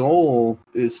 the goal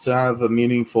is to have a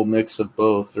meaningful mix of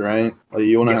both, right? Like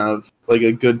you want to have like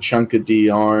a good chunk of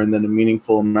DR and then a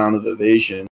meaningful amount of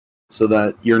evasion, so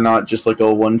that you're not just like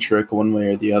a one trick one way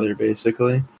or the other,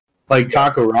 basically. Like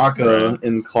Takaraka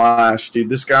in Clash, dude,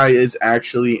 this guy is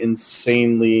actually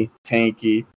insanely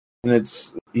tanky, and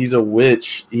he's a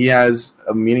witch. He has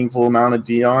a meaningful amount of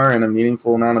DR and a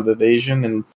meaningful amount of evasion,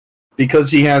 and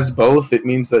because he has both, it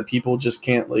means that people just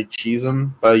can't like cheese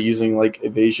him by using like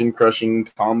evasion crushing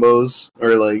combos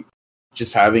or like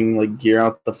just having like gear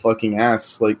out the fucking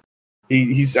ass. Like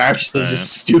he's actually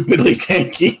just stupidly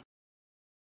tanky.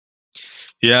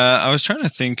 Yeah, I was trying to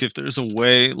think if there's a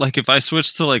way, like if I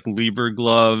switch to like Lieber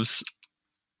gloves,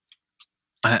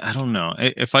 I don't know.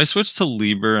 If I switch to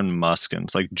Lieber and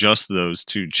Muskins, like just those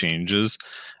two changes,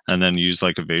 and then use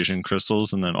like evasion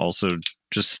crystals, and then also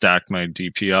just stack my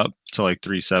DP up to like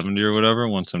 370 or whatever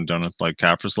once I'm done with like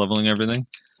Caphras leveling everything.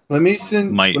 Let me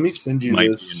send you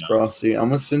this, Frosty. I'm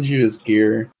gonna send you his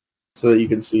gear so that you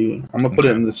can see. I'm gonna put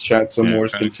it in this chat so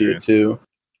Morris can see it too.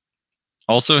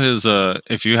 Also, his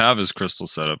if you have his crystal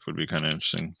setup, would be kind of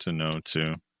interesting to know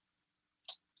too.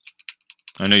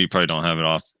 I know you probably don't have it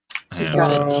off. He's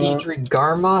got a T3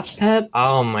 Garmoth pet.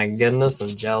 Oh my goodness,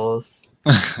 I'm jealous.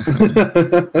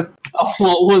 Oh, that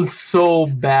one's so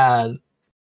bad.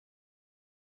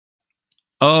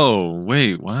 Oh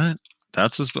wait, what?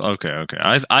 That's his. Okay.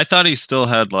 I thought he still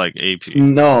had like AP.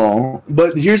 No,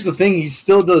 but here's the thing: he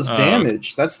still does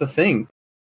damage. That's the thing.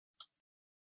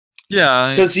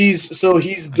 Yeah, because he's I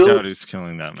built. doubt he's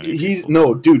killing that many.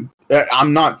 No, dude.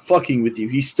 I'm not fucking with you.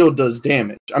 He still does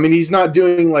damage. I mean, he's not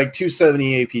doing like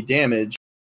 270 AP damage,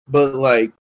 but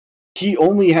like he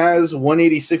only has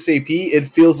 186 AP. It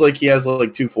feels like he has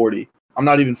like 240. I'm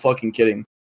not even fucking kidding.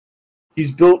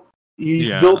 He's built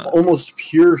almost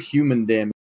pure human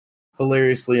damage.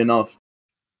 Hilariously enough.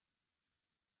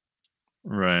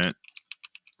 Right.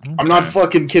 Okay. I'm not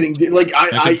fucking kidding. Like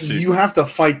you have to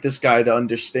fight this guy to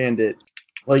understand it.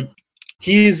 Like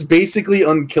he's basically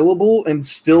unkillable and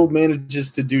still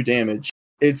manages to do damage.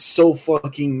 It's so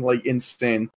fucking like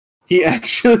insane. He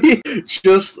actually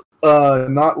just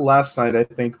not last night I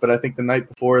think, but I think the night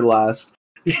before last,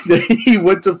 he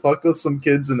went to fuck with some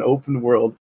kids in open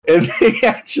world, and they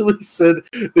actually said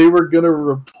they were gonna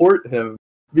report him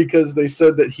because they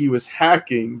said that he was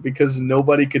hacking because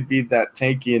nobody could be that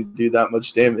tanky and do that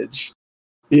much damage.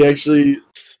 He actually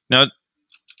now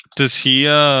does he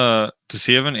have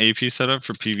an AP setup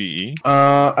for PvE?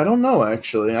 I don't know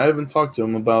actually. I haven't talked to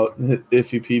him about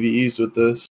if he PvEs with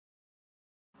this.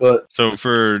 But so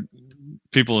for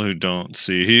people who don't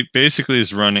see, he basically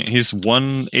is running. He's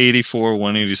 184,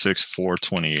 186,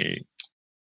 428.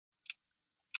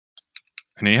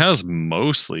 And he has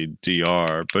mostly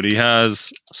DR, but he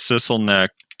has Sissel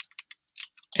Neck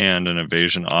and an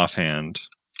Evasion Offhand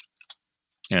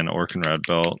and Orkenrad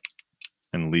Belt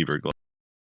and Lieber Glove.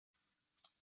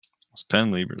 It's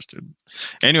Pen Liebers, dude.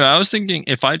 Anyway, I was thinking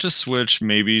if I just switch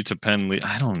maybe to Pen Liebers.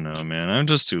 I don't know, man. I'm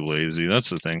just too lazy. That's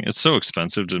the thing. It's so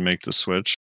expensive to make the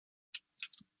switch.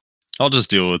 I'll just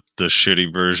deal with the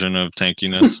shitty version of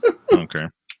tankiness. I don't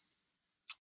care.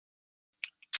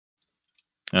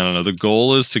 I don't know. The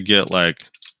goal is to get like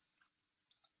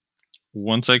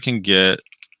once I'm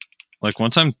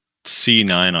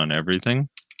C9 on everything,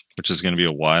 which is going to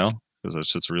be a while because that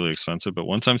shit's really expensive. But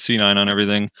once I'm C9 on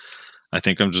everything, I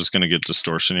think I'm just going to get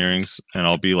distortion earrings and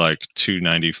I'll be like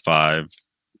 295.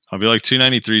 I'll be like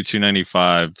 293,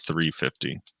 295,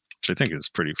 350, which I think is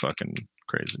pretty fucking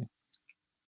crazy.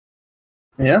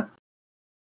 Yeah.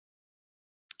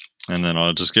 And then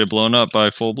I'll just get blown up by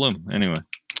Full Bloom anyway.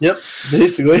 Yep,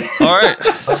 basically. All right.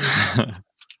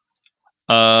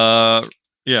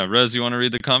 Yeah, Rez, you want to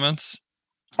read the comments?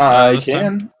 I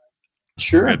can. Time?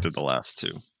 Sure. I did the last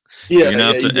two. Yeah, you're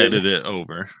gonna have to edit it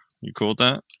over. You cool with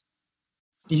that?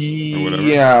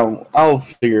 Yeah, I'll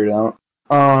figure it out.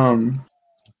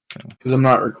 Because I'm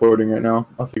not recording right now.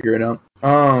 I'll figure it out.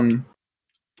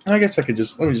 I guess I could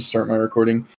let me just start my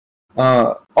recording.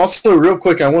 Also, real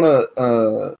quick, I want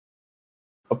to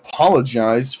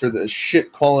apologize for the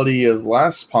shit quality of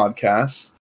last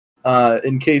podcast.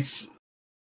 In case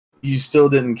you still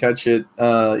didn't catch it,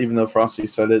 even though Frosty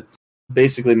said it,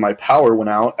 basically my power went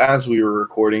out as we were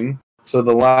recording. So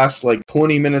the last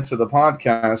 20 minutes of the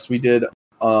podcast we did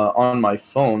on my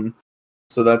phone.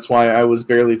 So that's why I was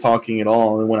barely talking at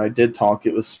all. And when I did talk,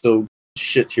 it was so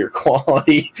shit tier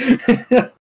quality.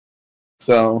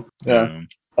 So, yeah.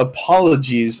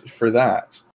 Apologies for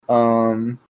that.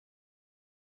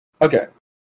 Okay.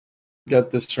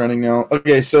 Got this running now.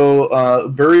 Okay, so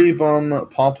Bury Bum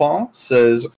Pawpaw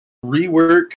says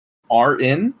rework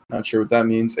RN, not sure what that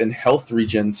means, and health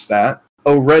regen stat.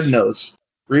 Oh, Red Nose.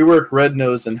 Rework Red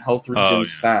Nose and health regen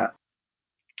stat.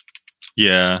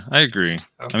 Yeah, I agree.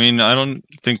 I mean, I don't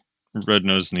think Red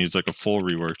Nose needs a full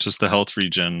rework. Just the health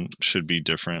regen should be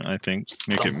different, I think.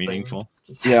 Make it meaningful.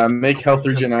 Yeah, make health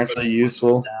regen actually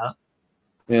useful.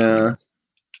 Yeah.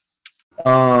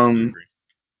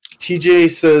 TJ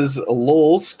says,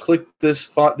 lols, click this,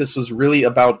 thought this was really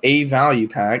about a value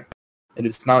pack. And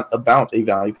it's not about a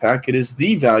value pack. It is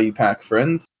the value pack,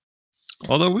 friend.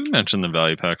 Although we mentioned the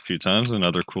value pack a few times and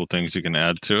other cool things you can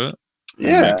add to it.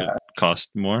 Yeah. Make it cost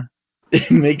more.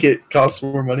 Make it cost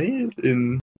more money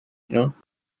in,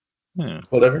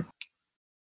 whatever.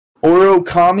 Oro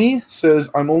Kami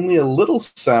says, I'm only a little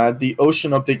sad the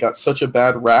Ocean update got such a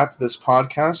bad rap this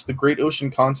podcast. The Great Ocean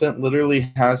content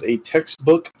literally has a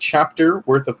textbook chapter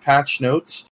worth of patch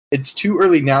notes. It's too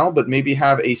early now, but maybe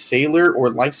have a sailor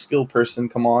or life skill person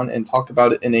come on and talk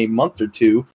about it in a month or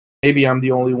two. Maybe I'm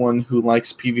the only one who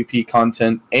likes PvP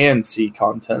content and sea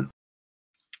content.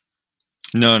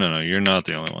 No, you're not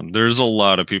the only one. There's a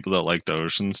lot of people that like the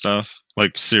ocean stuff.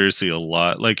 Like, seriously, a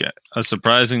lot. Like, a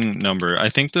surprising number. I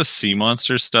think the sea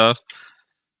monster stuff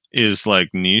is,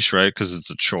 niche, right? Because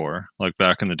it's a chore. Like,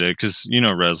 back in the day. Because,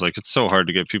 Rez, it's so hard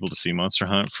to get people to sea monster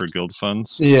hunt for guild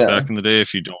funds. Yeah. Back in the day,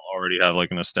 if you don't already have,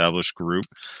 an established group.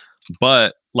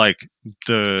 But like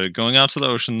the going out to the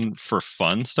ocean for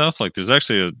fun stuff, like there's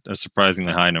actually a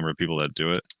surprisingly high number of people that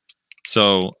do it.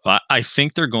 So I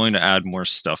think they're going to add more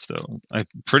stuff though. I'm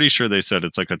pretty sure they said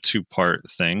it's like a 2-part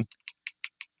thing.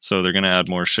 So they're going to add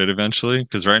more shit eventually,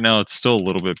 because right now it's still a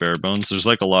little bit bare bones. There's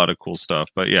like a lot of cool stuff,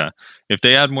 but yeah, if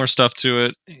they add more stuff to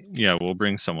it, yeah, we'll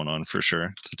bring someone on for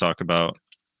sure to talk about,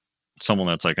 someone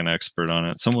that's like an expert on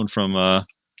it. Someone from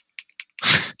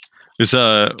is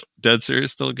Dead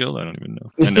Serious still a guild? I don't even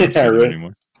know. I never Yeah, right.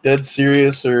 anymore. Dead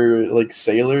Serious or like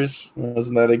Sailors?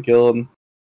 Wasn't that a guild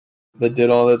that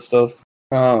did all that stuff?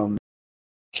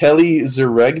 Kelly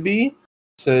Zeregby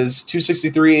says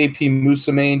 263 AP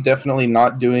Musa main, definitely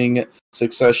not doing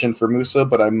Succession for Musa,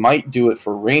 but I might do it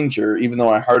for Ranger, even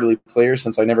though I hardly play her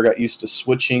since I never got used to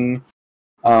switching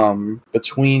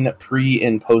between pre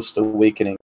and post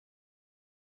Awakening.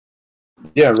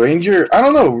 Yeah, Ranger, I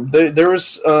don't know. There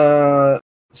was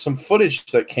some footage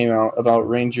that came out about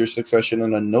Ranger Succession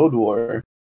in a Node War.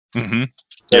 Mm-hmm.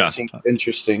 That seemed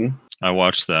interesting. I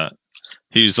watched that.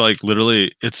 He's like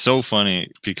literally, it's so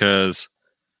funny because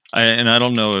I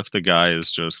don't know if the guy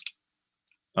is just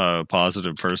a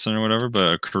positive person or whatever,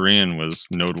 but a Korean was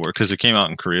Node War because it came out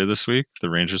in Korea this week, the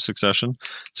Ranger Succession.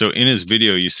 So in his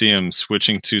video, you see him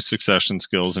switching to Succession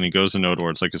skills, and he goes to Node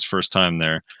War. It's like his first time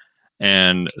there.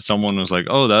 And someone was like,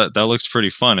 "Oh, that looks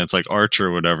pretty fun. It's like Archer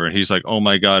or whatever." And he's like, "Oh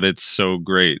my god, it's so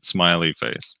great!" Smiley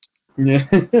face. Yeah.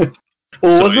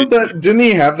 Well, so didn't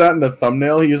he have that in the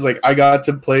thumbnail? He was like, "I got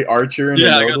to play Archer in the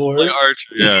Node War." Play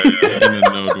Archer. Yeah, in the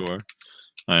Node War.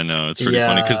 I know, it's pretty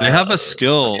funny because they have a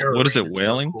skill. What is it,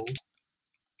 Wailing? Cool.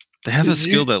 They have a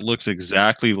skill that looks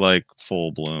exactly like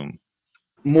Full Bloom.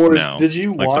 Morris, did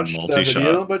you watch that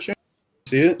video by chance?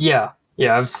 See it? Yeah,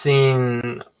 I've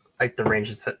seen like the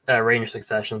Ranger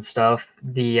Succession stuff.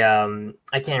 The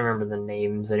I can't remember the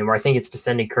names anymore. I think it's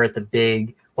Descending Current, the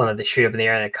big one that they shoot up in the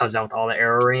air and it comes out with all the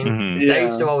arrow rain. Mm-hmm. That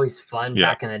used to always fun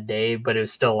back in the day, but it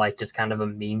was still like just kind of a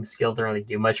meme skill, didn't really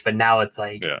do much. But now it's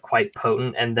like quite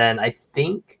potent. And then I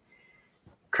think,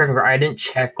 I didn't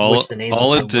check which the names.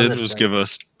 All it did was give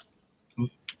us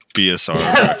BSR.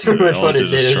 That's pretty much what it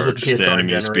did. It was a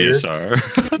BSR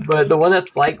BSR. But the one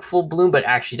that's like Full Bloom, but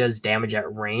actually does damage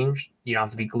at range. You don't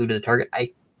have to be glued to the target.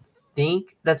 I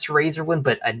think that's Razorwind,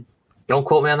 but I don't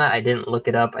quote me on that. I didn't look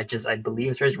it up. I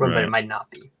believe it's Razorwind, but it might not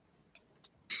be.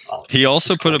 He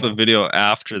also put up a video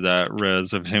after that,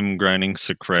 Rez, of him grinding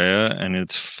Secrea, and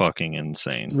it's fucking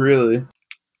insane. Really?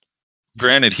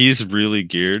 Granted, he's really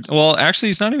geared. Well, actually,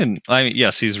 he's not even. I mean,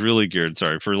 yes, he's really geared.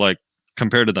 Sorry for like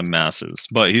compared to the masses,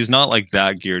 but he's not like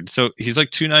that geared. So he's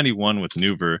like 291 with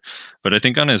Nuver, but I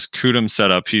think on his Kudum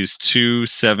setup, he's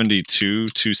 272,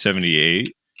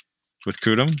 278 with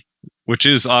Kudum, which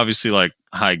is obviously like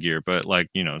high gear, but like,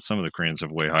 you know, some of the Koreans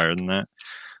have way higher than that.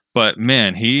 But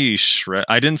man, he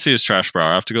I didn't see his trash bar.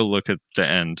 I have to go look at the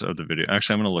end of the video.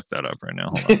 Actually, I'm going to look that up right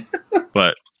now. Hold on.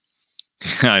 But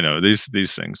I know these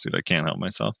things, dude. I can't help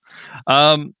myself.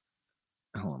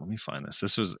 Hold on, let me find this.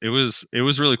 It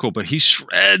was really cool. But he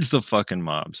shreds the fucking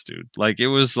mobs, dude. Like it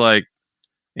was like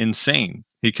insane.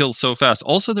 He kills so fast.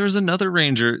 Also, there's another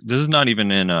Ranger. This is not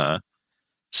even in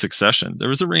Succession. There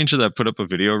was a Ranger that put up a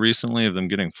video recently of them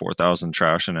getting 4,000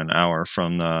 trash in an hour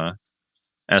from the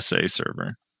SA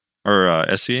server. Or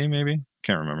SEA, maybe?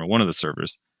 Can't remember. One of the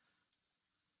servers.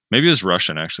 Maybe it was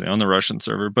Russian, actually, on the Russian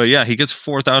server. But yeah, he gets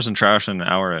 4,000 trash in an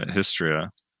hour at Hystria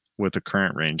with the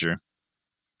current Ranger,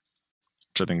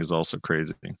 which I think is also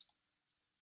crazy.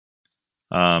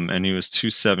 And he was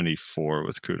 274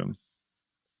 with Kudum.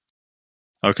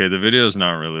 Okay, the video is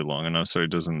not really long enough, so he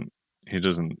doesn't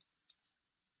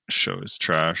show his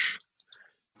trash.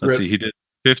 Let's see, he did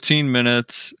 15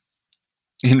 minutes.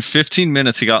 In 15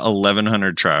 minutes, he got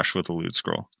 1,100 trash with a loot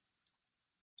scroll.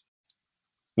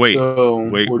 Wait.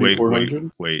 Hold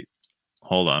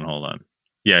on.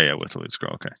 Yeah, with the loot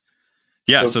scroll. Okay.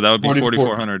 Yeah, so that would be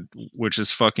 4,400, which is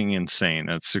fucking insane.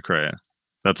 That's Secrea.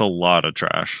 That's a lot of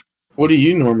trash. What do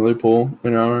you normally pull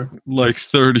an hour? Like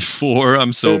 34.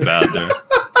 I'm so bad there.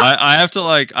 I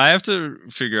have to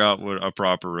figure out what a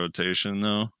proper rotation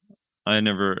though. I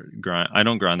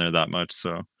don't grind there that much,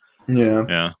 so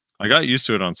yeah. I got used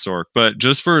to it on Sork, but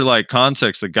just for like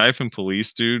context, the guy from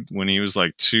Police, dude, when he was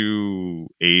like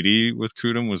 280 with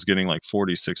Kudum, was getting like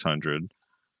 4,600.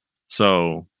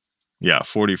 So, yeah,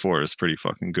 44 is pretty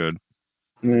fucking good.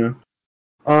 Yeah.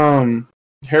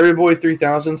 Harryboy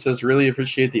 3000 says, really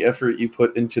appreciate the effort you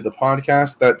put into the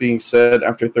podcast. That being said,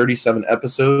 after 37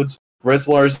 episodes,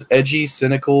 Rezlar's edgy,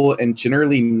 cynical, and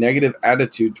generally negative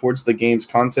attitude towards the game's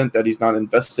content that he's not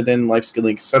invested in, life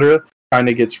skilling, etc., kind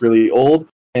of gets really old.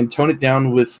 and tone it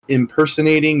down with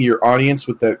impersonating your audience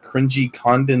with that cringy,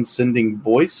 condescending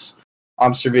voice.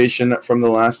 Observation from the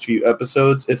last few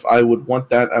episodes. If I would want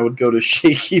that, I would go to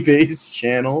Shaky Bay's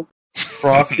channel.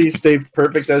 Frosty, stay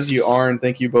perfect as you are, and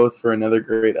thank you both for another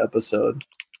great episode.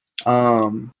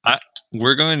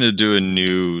 We're going to do a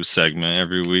new segment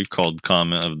every week called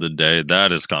Comment of the Day.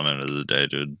 That is Comment of the Day,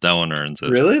 dude. That one earns it.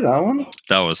 Really? That one?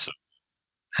 That was...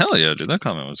 Hell yeah, dude. That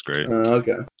comment was great.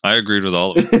 Okay. I agreed with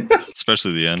all of it,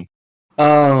 especially the end.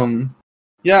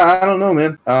 Yeah, I don't know,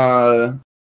 man.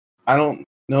 I don't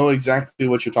know exactly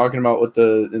what you're talking about with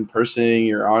the impersonating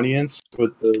your audience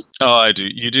with the... Oh, I do.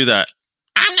 You do that.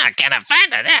 I'm not gonna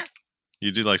find that.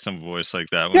 You do like some voice like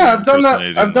that. Yeah, I've done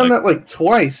that. I've done that like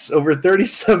twice over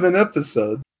 37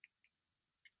 episodes.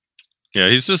 Yeah,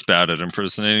 he's just bad at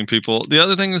impersonating people. The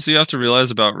other thing is you have to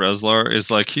realize about Rezlar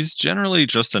is like he's generally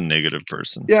just a negative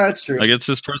person. Yeah, it's true. Like it's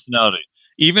his personality.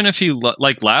 Even if he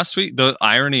like last week, the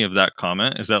irony of that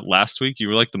comment is that last week you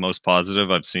were like the most positive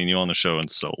I've seen you on the show in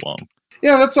so long.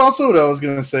 Yeah, that's also what I was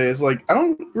gonna say. Is like I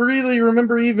don't really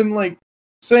remember even like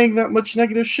saying that much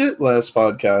negative shit last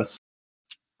podcast.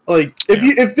 Like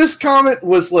if this comment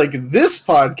was like this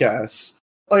podcast,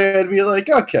 like I'd be like,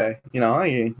 okay,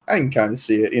 I can kind of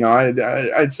see it.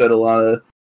 I'd said a lot of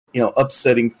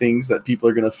upsetting things that people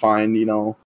are gonna find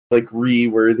like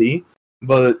re-worthy,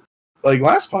 but like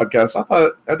last podcast, I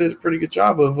thought I did a pretty good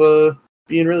job of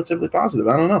being relatively positive.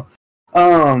 I don't know.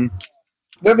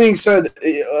 That being said,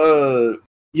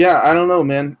 yeah, I don't know,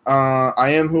 man.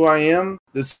 I am who I am.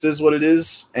 This is what it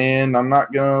is, and I'm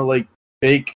not gonna like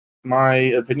fake my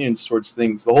opinions towards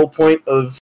things. The whole point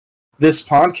of this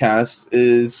podcast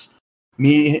is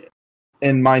me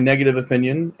and my negative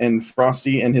opinion, and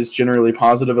Frosty and his generally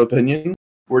positive opinion.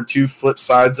 We're two flip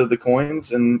sides of the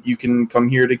coins, and you can come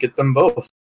here to get them both.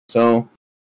 So,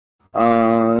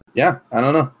 yeah, I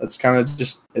don't know. That's kind of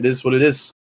just, it is what it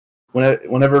is.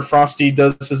 Whenever Frosty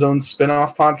does his own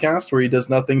spin-off podcast where he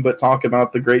does nothing but talk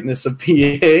about the greatness of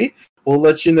PA, we'll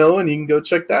let you know, and you can go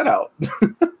check that out.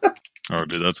 Oh,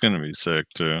 dude, that's going to be sick,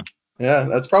 too. Yeah,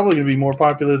 that's probably going to be more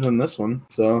popular than this one.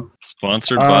 So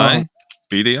sponsored by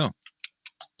BDO.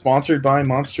 Sponsored by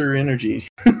Monster Energy.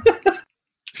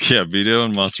 Yeah, BDO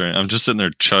and Monster. I'm just sitting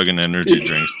there chugging energy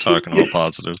drinks, talking all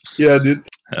positive. Yeah, dude.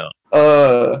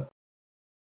 Hell.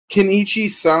 Kenichi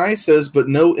Sai says, but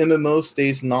no MMO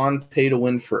stays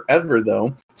non-pay-to-win forever,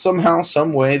 though. Somehow,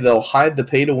 some way, they'll hide the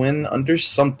pay-to-win under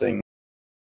something.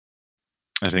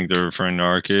 I think they're referring to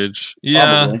Arcade. Yeah,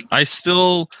 probably.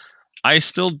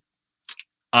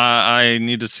 I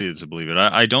need to see it to believe it.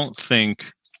 I don't think...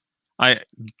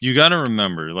 You got to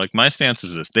remember, like, my stance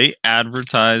is this. They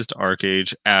advertised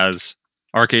Arcade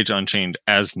Unchained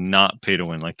as not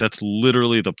pay-to-win. Like, that's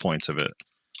literally the point of it.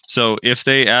 So if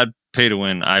they add pay to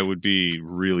win, I would be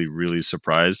really, really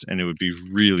surprised, and it would be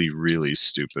really, really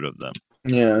stupid of them.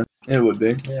 Yeah, it would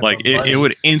be. Yeah, like it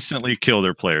would instantly kill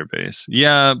their player base.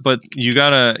 Yeah, but you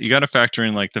gotta factor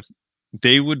in like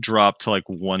they would drop to like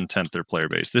 1/10 their player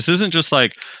base. This isn't just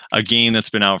like a game that's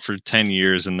been out for 10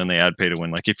 years and then they add pay to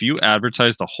win. Like if you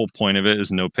advertise the whole point of it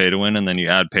is no pay to win and then you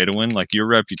add pay to win, like your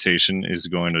reputation is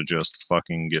going to just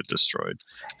fucking get destroyed.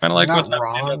 Kind of like what's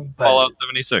happening in Fallout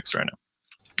 76 right now.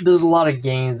 There's a lot of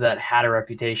games that had a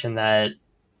reputation that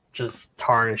just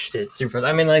tarnished it super.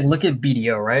 I mean, like look at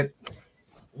BDO, right?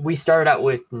 We started out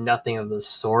with nothing of the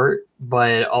sort,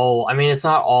 but it's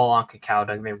not all on Kakao.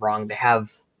 Don't get me wrong. They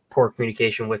have poor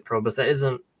communication with Probus. That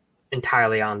isn't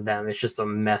entirely on them. It's just a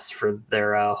mess for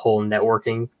their whole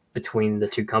networking between the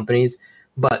two companies.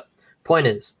 But point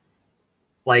is,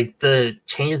 like the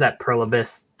changes that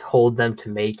Probus told them to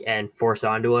make and force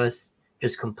onto us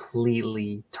just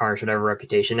completely tarnished whatever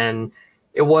reputation. And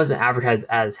it wasn't advertised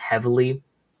as heavily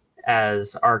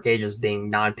as Arcade as being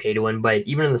non-pay to win, but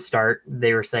even in the start,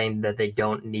 they were saying that they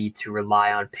don't need to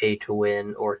rely on pay to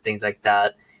win or things like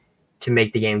that to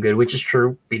make the game good, which is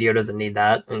true. BDO doesn't need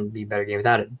that and it'd be a better game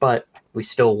without it, but we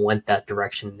still went that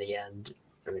direction in the end.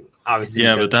 I mean, obviously,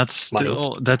 yeah, but that's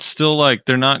still like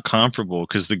they're not comparable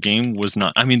because the game was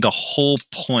not. I mean, the whole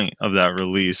point of that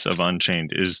release of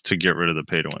Unchained is to get rid of the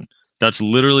pay to win. That's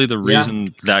literally the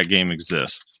reason that game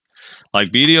exists. Like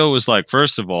BDO was like,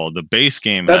 first of all, the base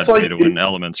game had pay to win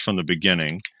elements from the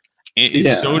beginning.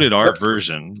 So did our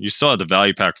version. You still had the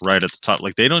value pack right at the top.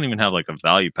 Like they don't even have like a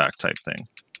value pack type thing.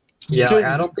 Yeah,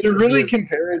 to really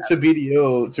compare it to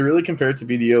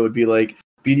BDO would be like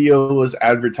BDO was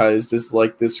advertised as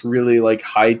like this really like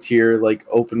high tier like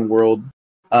open world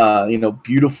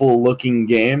beautiful looking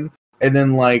game, and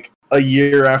then like a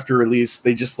year after release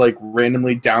they just like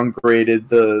randomly downgraded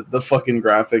the fucking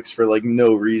graphics for like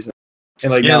no reason.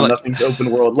 and like Yeah, now like- nothing's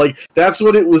open world. Like that's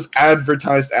what it was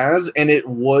advertised as, and it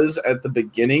was at the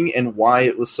beginning, and why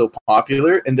it was so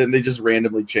popular, and then they just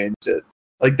randomly changed it.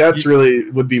 Like that's really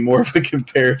would be more of a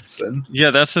comparison.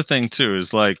 Yeah, that's the thing too.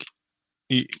 Is like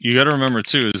you got to remember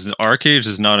too is Arcade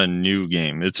is not a new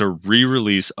game. It's a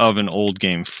re-release of an old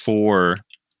game for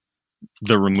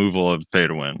the removal of pay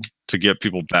to win to get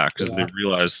people back because they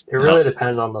realize it really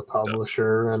depends on the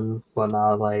publisher and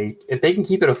whatnot. Like if they can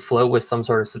keep it afloat with some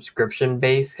sort of subscription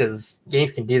base, because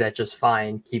games can do that just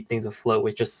fine, keep things afloat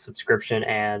with just subscription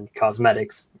and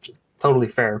cosmetics, which is totally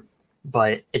fair.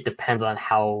 But it depends on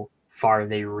how far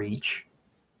they reach.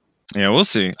 Yeah, we'll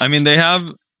see. I mean, they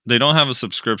don't have a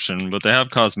subscription, but they have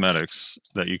cosmetics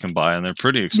that you can buy, and they're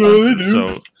pretty expensive. No,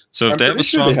 they do. So if I'm they have a pretty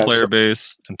sure strong they have player some.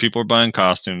 base and people are buying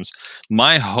costumes,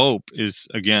 my hope is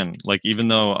again, like even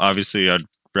though obviously I'd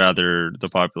rather the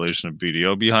population of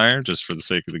BDO be higher just for the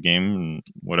sake of the game and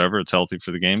whatever, it's healthy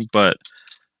for the game, but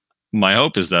my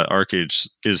hope is that Arcade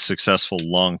is successful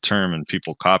long term and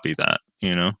people copy that,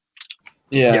 you know?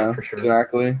 Yeah, for sure.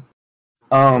 exactly.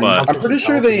 But- I'm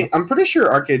pretty sure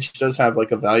Arcade does have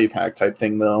like a value pack type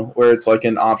thing though, where it's like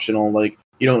an optional, like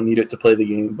you don't need it to play the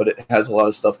game, but it has a lot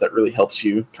of stuff that really helps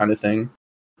you, kind of thing.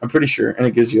 I'm pretty sure, and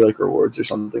it gives you like rewards or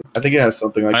something. I think it has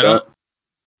something like that.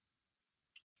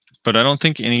 But I don't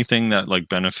think anything that like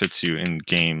benefits you in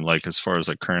game, like as far as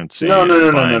like currency. No.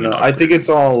 and buying and I think upgrading. it's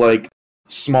all like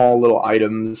small little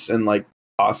items and like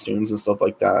costumes and stuff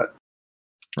like that.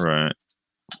 Right.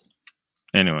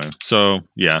 Anyway, so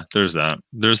yeah, there's that.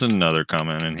 There's another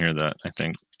comment in here that I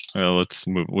think. Well, let's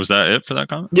move. Was that it for that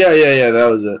comment? Yeah, that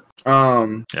was it.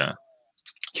 Yeah.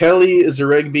 Kelly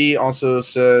Zaregby also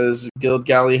says Guild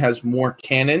Galley has more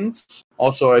cannons.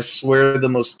 Also, I swear the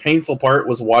most painful part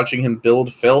was watching him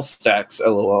build fail stacks.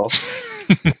 LOL.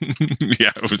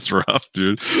 Yeah, it was rough,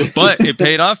 dude. But it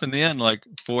paid off in the end. Like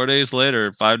 5 days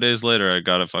later, I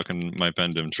got a fucking my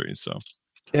Pendim tree. So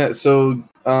Yeah, so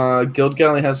Guild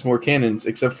Galley has more cannons,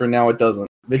 except for now it doesn't.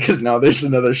 Because now there's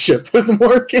another ship with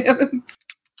more cannons.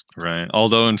 right.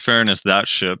 Although in fairness, that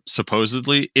ship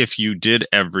supposedly, if you did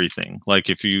everything, like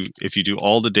if you do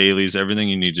all the dailies, everything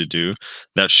you need to do,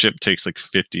 that ship takes like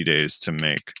 50 days to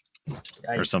make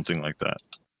or something like that.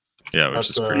 Yeah, which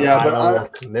is pretty. Yeah,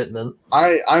 but commitment.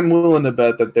 I'm willing to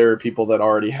bet that there are people that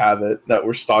already have it that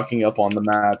were stocking up on the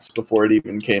mats before it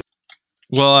even came.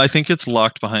 Well, I think it's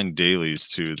locked behind dailies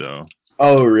too, though.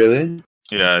 Oh, really?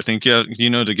 Yeah, I think to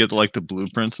get like the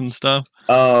blueprints and stuff.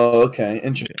 Oh, okay.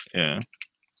 Interesting. Yeah.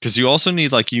 Because you also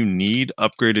need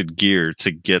upgraded gear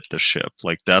to get the ship.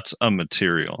 Like that's a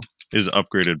material is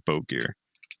upgraded boat gear.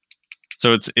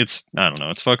 So it's I don't know.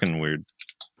 It's fucking weird.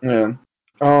 Yeah.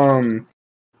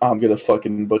 I'm gonna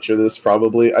fucking butcher this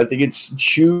probably. I think it's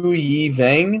Chu Yi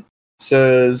Vang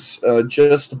says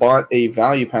just bought a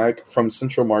value pack from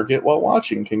Central Market while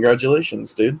watching.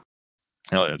 Congratulations, dude.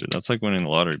 Hell yeah, dude. That's like winning the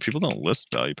lottery. People don't list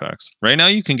value packs. Right now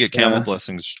you can get camo Yeah.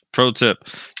 blessings. Pro tip,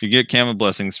 you get camo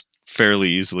blessings fairly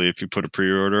easily if you put a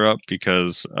pre-order up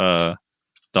because the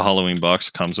Halloween box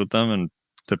comes with them, and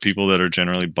the people that are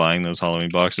generally buying those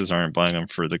Halloween boxes aren't buying them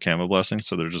for the camo blessings,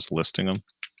 so they're just listing them.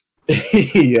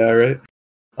 Yeah, right.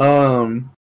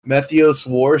 Methios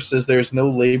War says there's no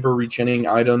labor regening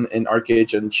item in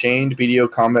Arcade Unchained.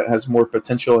 BDO Combat has more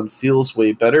potential and feels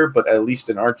way better, but at least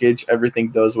in Arcade,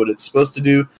 everything does what it's supposed to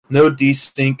do. No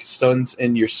desync, stuns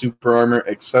in your super armor,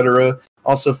 etc.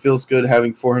 Also feels good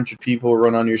having 400 people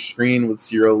run on your screen with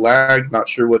zero lag. Not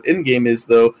sure what in-game is,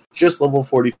 though. Just level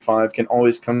 45 can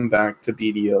always come back to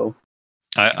BDO.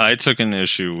 I took an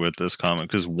issue with this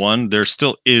comment because one, there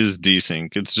still is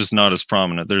desync. It's just not as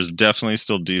prominent. There's definitely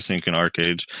still desync in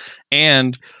Arcade,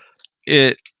 and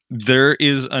there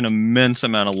is an immense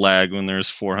amount of lag when there's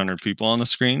 400 people on the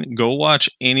screen. Go watch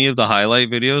any of the highlight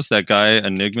videos. That guy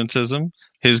Enigmatism,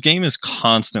 his game is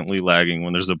constantly lagging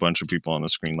when there's a bunch of people on the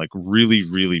screen, like really,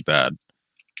 really bad.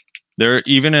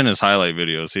 Even in his highlight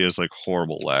videos, he has like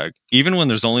horrible lag, even when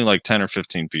there's only like 10 or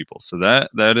 15 people. So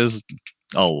that is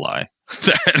a lie.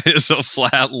 That is a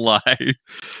flat lie.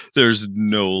 There's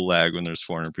no lag when there's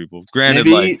 400 people. Granted,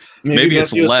 maybe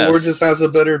it's Methios less. War just has a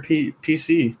better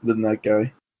PC than that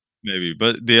guy. Maybe,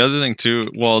 but the other thing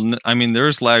too. Well, I mean,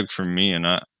 there's lag for me, and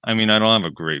I don't have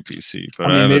a great PC,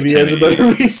 but I have maybe he has a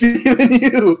 1080. better PC than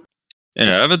you.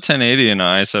 Yeah, I have a 1080 and an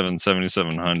i7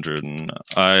 7700, and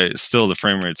the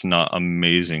frame rate's not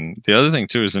amazing. The other thing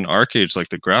too is in Arcade, like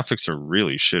the graphics are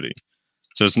really shitty,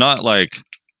 so it's not like.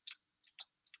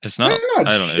 It's not. They're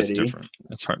not I don't know. It's shitty. different.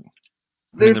 It's hard.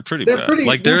 They're pretty bad.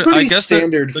 They're pretty I guess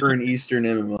standard for an Eastern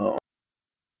MMO.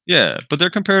 Yeah, but they're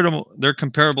comparable. They're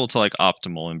comparable to like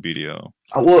Optimal and BDO.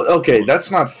 Well, okay, that's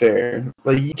not fair.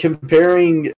 Like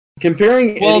comparing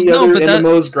Comparing any other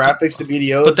MMO's graphics to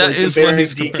BDO is like comparing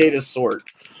DK to Sork.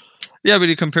 Yeah, but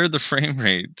he compared the frame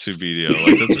rate to BDO.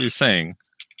 Like that's what he's saying.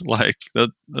 Like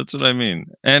that's what I mean.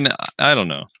 And I don't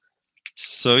know.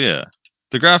 So yeah,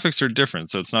 the graphics are different,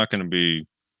 so it's not going to be.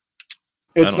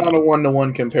 It's not a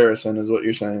 1-to-1 comparison, is what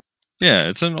you're saying. Yeah,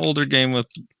 it's an older game with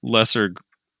lesser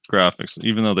graphics,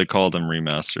 even though they call them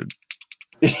remastered.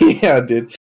 Yeah,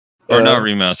 dude. Or not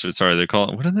remastered. Sorry, they call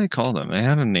it. What did they call them? They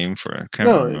had a name for it. I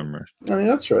can't remember. I mean,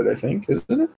 that's right. I think,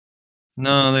 isn't it?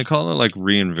 No, they call it like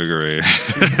reinvigorated.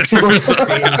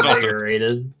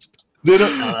 Reinvigorated. They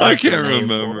don't. I can't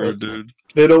remember, dude.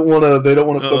 They don't want to. They don't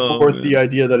want to put forth the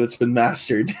idea that it's been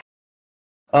mastered.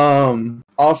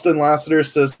 Austin Lassiter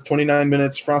says 29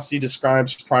 minutes. Frosty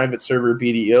describes private server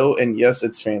BDO, and yes,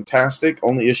 it's fantastic.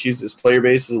 Only issues is player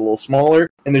base is a little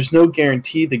smaller, and there's no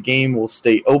guarantee the game will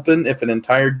stay open. If an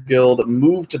entire guild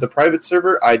moved to the private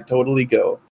server, I'd totally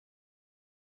go.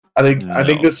 I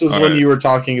think this was when you were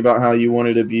talking about how you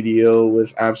wanted a BDO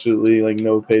with absolutely like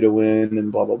no pay to win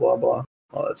and blah blah blah blah,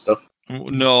 all that stuff.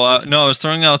 No, I was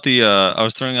throwing out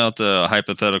the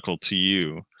hypothetical to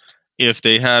you. If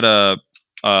they had a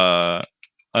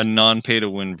non pay to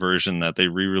win version that they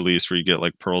re-release where you get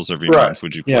like pearls every month,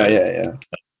 would you play? Yeah.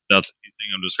 That's the thing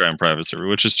I'm describing private server,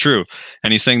 which is true.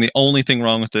 And he's saying the only thing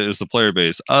wrong with it is the player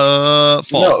base. False.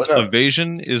 No.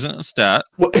 Evasion isn't a stat.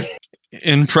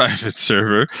 In private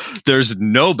server, there's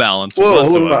no balance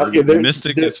whatsoever. Okay,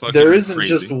 Mystic is fucking there isn't crazy.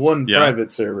 Just one private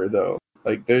server though.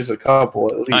 Like there's a couple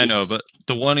at least. I know, but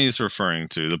the one he's referring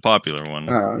to, the popular one,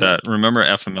 that remember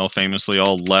FML famously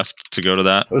all left to go to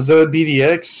that. Was that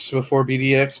BDX before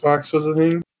BDX box was a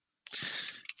thing?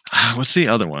 What's the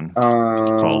other one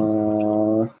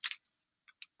called?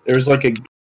 There's like a,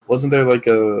 wasn't there like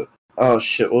a? Oh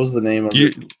shit! What was the name of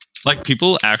it? Like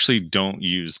people actually don't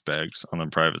use begs on the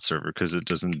private server because it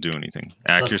doesn't do anything.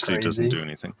 Accuracy doesn't do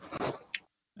anything.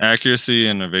 Accuracy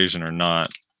and evasion are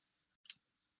not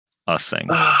a thing.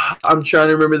 I'm trying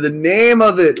to remember the name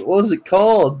of it. What was it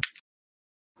called?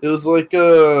 It was like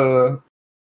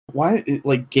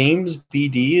like Games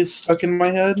BD is stuck in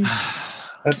my head.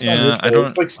 That's not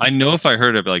it. I know if I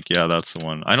heard it, like that's the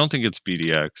one. I don't think it's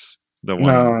BDX, the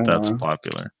one that's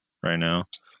popular right now.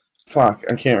 Fuck,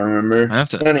 I can't remember. I have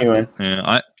to. Anyway.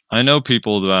 Yeah, I know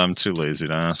people that I'm too lazy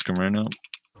to ask them right now.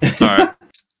 All right.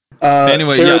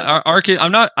 Anyway, Arcade.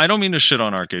 I don't mean to shit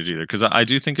on Arcade either, because I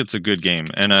do think it's a good game,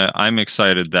 and I'm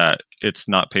excited that it's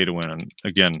not pay to win. And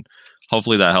again,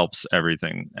 hopefully that helps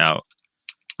everything out.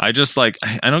 I just I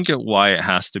don't get why it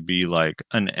has to be like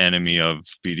an enemy of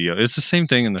BDO. It's the same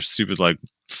thing in the stupid like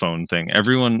phone thing.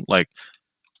 Everyone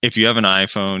if you have an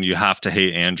iPhone, you have to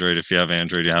hate Android. If you have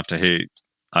Android, you have to hate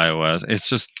iOS. It's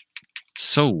just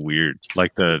so weird.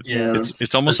 Like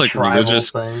it's almost like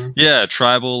religious thing. Yeah,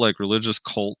 tribal, like religious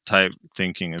cult type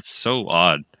thinking. It's so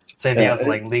odd. Same thing as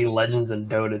like League of Legends and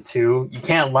Dota 2. You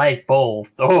can't like both.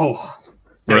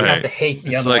 You have to hate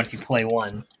the other one if you play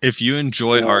one. If you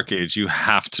enjoy Arcade, you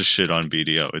have to shit on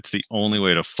BDO. It's the only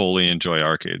way to fully enjoy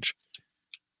Arcade.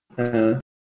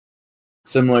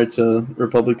 Similar to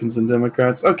Republicans and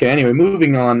Democrats. Okay, anyway,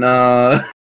 moving on.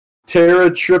 Terra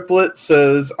Triplet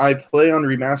says, I play on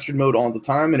remastered mode all the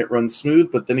time and it runs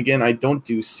smooth, but then again, I don't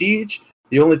do Siege.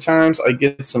 The only times I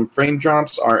get some frame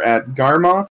drops are at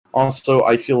Garmoth. Also,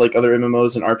 I feel like other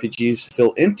MMOs and RPGs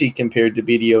feel empty compared to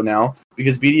BDO now,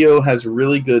 because BDO has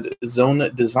really good zone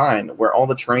design, where all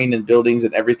the terrain and buildings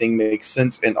and everything makes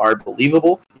sense and are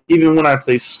believable. Even when I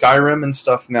play Skyrim and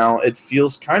stuff now, it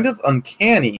feels kind of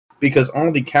uncanny, because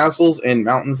all the castles and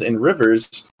mountains and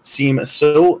rivers seem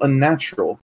so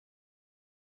unnatural.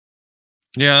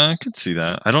 Yeah, I could see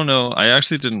that. I don't know. I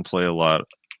actually didn't play a lot.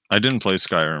 I didn't play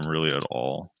Skyrim really at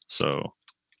all, so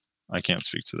I can't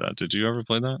speak to that. Did you ever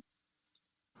play that?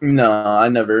 No, I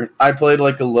never. I played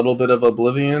like a little bit of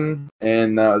Oblivion,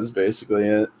 and that was basically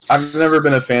it. I've never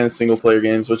been a fan of single-player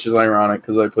games, which is ironic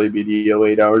because I play BDO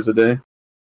 8 hours a day.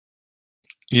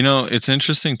 You know, it's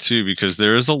interesting too because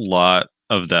there is a lot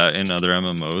of that in other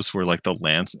MMOs where like the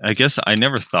lands. I guess I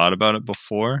never thought about it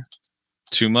before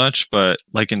too much, but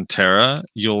like in Terra,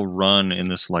 you'll run in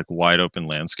this like wide open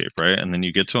landscape, right? And then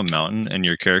you get to a mountain, and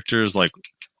your character is like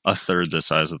a third the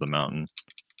size of the mountain.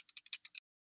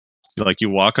 Like you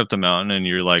walk up the mountain, and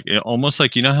you're like almost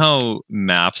like, you know how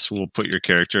maps will put your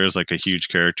character as like a huge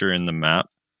character in the map.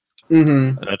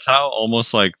 Mm-hmm. That's how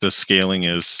almost like the scaling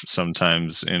is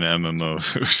sometimes in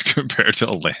MMOs compared to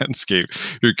a landscape.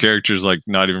 Your character's like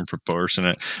not even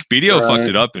proportionate. BDO fucked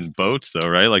it up in boats though,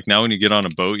 right? Like now when you get on a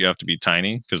boat, you have to be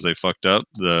tiny because they fucked up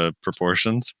the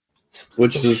proportions.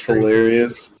 Which is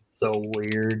hilarious. So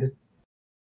weird.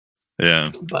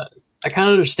 Yeah. But I kind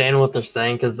of understand what they're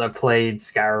saying because I played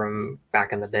Skyrim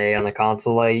back in the day on the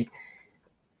console. Like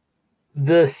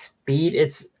the speed,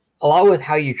 it's a lot with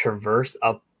how you traverse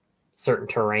up certain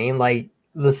terrain. Like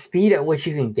the speed at which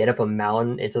you can get up a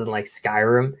mountain into like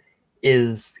Skyrim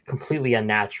is completely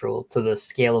unnatural to the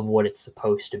scale of what it's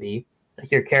supposed to be.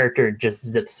 Like your character just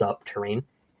zips up terrain,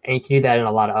 and you can do that in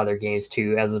a lot of other games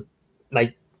too.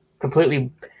 Like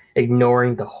completely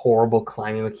ignoring the horrible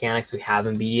climbing mechanics we have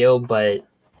in BDO, but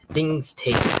things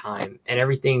take time, and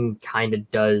everything kind of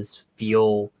does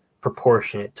feel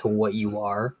proportionate to what you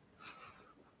are.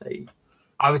 Like,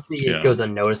 obviously, it goes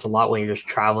unnoticed a lot when you're just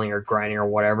traveling or grinding or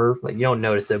whatever. Like you don't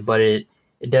notice it, but it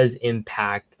does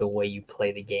impact the way you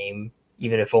play the game,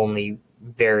 even if only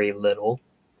very little.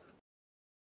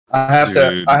 I have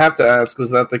to ask,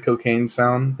 was that the cocaine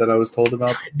sound that I was told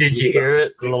about? Did you hear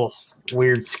it? A little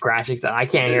weird scratching sound. I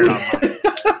can't hear it on mine.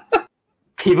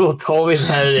 People told me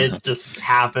that it just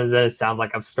happens and it sounds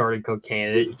like I'm starting cocaine.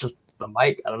 It just the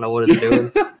mic. I don't know what it's doing.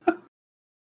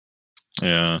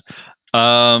 Yeah.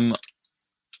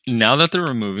 Now that they're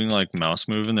removing like mouse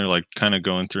move and they're like kind of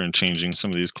going through and changing some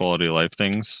of these quality of life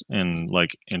things and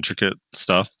like intricate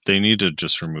stuff, they need to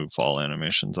just remove fall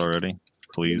animations already,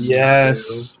 please.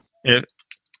 Yes.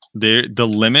 The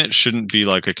limit shouldn't be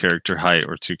like a character height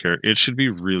or two character. It should be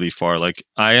really far. Like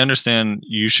I understand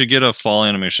you should get a fall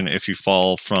animation if you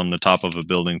fall from the top of a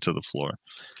building to the floor.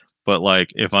 But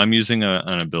like if I'm using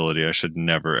an ability, I should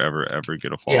never ever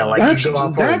get a fall. Yeah, like that's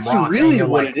really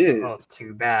what it is. Oh, it's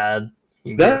too bad.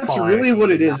 That's really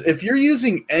what it is. If you're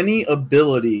using any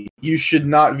ability, you should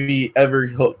not be ever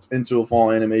hooked into a fall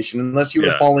animation unless you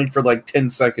were falling for like 10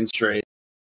 seconds straight.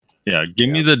 Yeah, give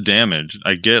me the damage.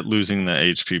 I get losing the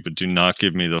HP, but do not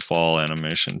give me the fall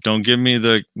animation. Don't give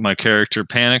me my character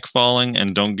panic falling,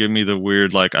 and don't give me the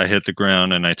weird like I hit the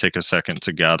ground and I take a second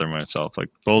to gather myself. Like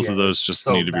both of those just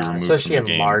need to be removed. Especially from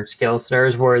the in game. large scale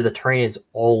scenarios where the terrain is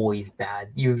always bad.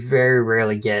 You very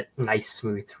rarely get nice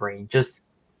smooth terrain. Just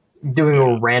doing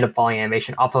a random falling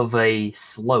animation off of a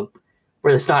slope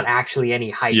where there's not actually any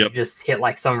height. You just hit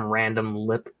like some random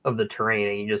lip of the terrain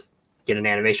and you just get an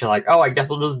animation like, oh, I guess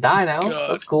I'll just die now.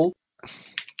 That's cool.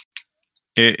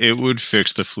 It would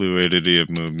fix the fluidity of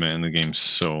movement in the game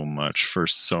so much for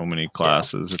so many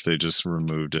classes if they just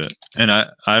removed it. And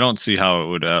I don't see how it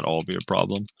would at all be a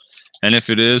problem. And if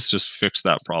it is, just fix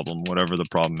that problem, whatever the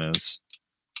problem is.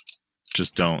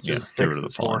 Just don't get rid of the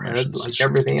forehead like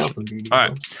everything else in BDO. All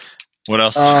right. What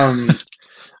else?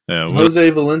 Jose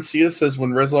Valencia says when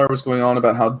Rezlar was going on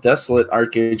about how desolate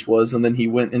Arcage was and then he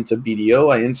went into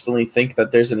BDO, I instantly think that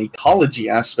there's an ecology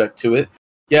aspect to it.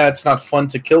 Yeah, it's not fun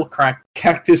to kill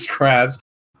cactus crabs,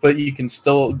 but you can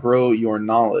still grow your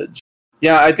knowledge.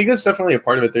 Yeah, I think that's definitely a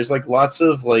part of it. There's like lots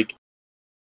of like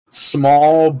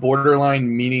small,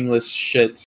 borderline meaningless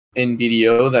shit in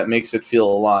BDO that makes it feel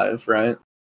alive, right?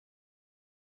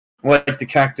 Like the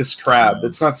cactus crab.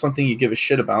 It's not something you give a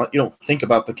shit about. You don't think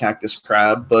about the cactus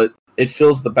crab, but it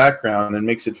fills the background and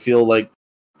makes it feel like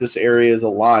this area is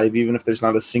alive, even if there's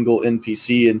not a single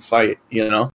NPC in sight, you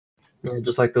know? Yeah,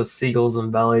 just like those seagulls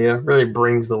in Velia. Really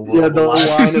brings the world alive.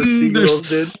 The line of seagulls,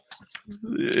 dude.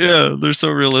 Yeah, they're so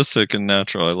realistic and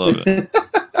natural. I love it.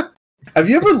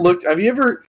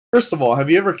 First of all,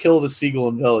 have you ever killed a seagull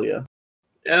in Velia?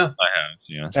 Yeah. I have,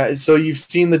 yeah. So you've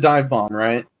seen the dive bomb,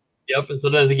 right? Yep, and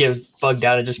sometimes it gets bugged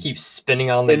out and just keeps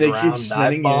spinning on the ground, keeps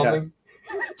spinning, dive bombing.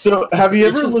 So have you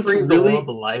ever looked really?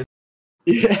 Life.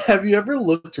 Yeah, have you ever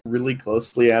looked really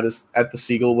closely at the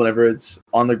seagull whenever it's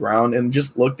on the ground and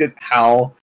just looked at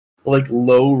how like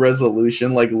low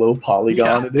resolution, like low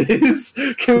polygon it is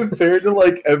compared to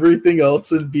like everything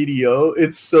else in BDO?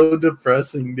 It's so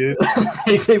depressing, dude.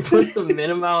 They put the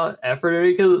minimum effort in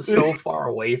it because it's so far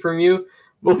away from you.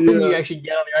 But when you actually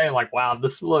get on the ground, you're like, wow,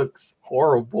 this looks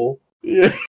horrible.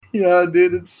 Yeah,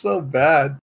 dude, it's so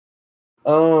bad.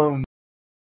 Vincat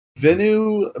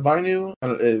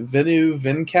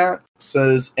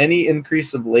says any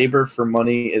increase of labor for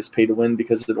money is pay to win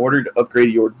because in order to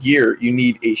upgrade your gear, you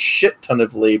need a shit ton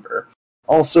of labor.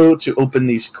 Also, to open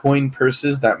these coin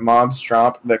purses that mobs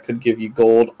drop that could give you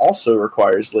gold also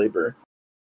requires labor.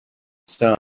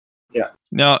 So, yeah.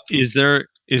 Now, is there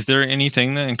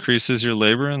anything that increases your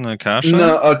labor in the cash?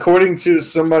 No, according to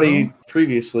somebody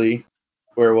previously,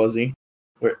 where was he?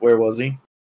 Where was he?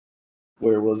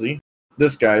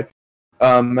 This guy,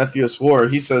 Methius War,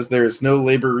 he says there is no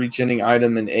labor regenerating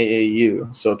item in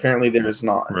AAU, so apparently there is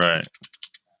not. Right.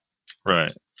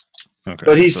 Okay.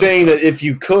 But he's saying that if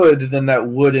you could, then that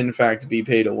would in fact be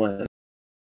pay to win.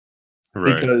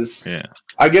 Right. Because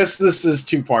I guess this is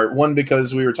two-part. One,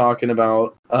 because we were talking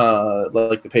about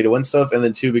like the pay to win stuff, and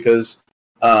then two, because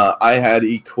I had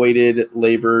equated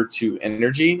labor to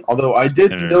energy, although I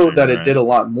did Energy, know that it right. did a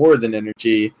lot more than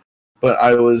energy, but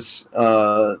I was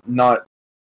not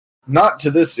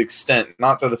to this extent,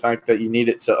 not to the fact that you need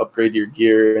it to upgrade your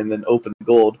gear and then open the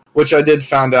gold, which I did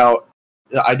find out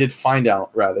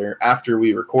rather after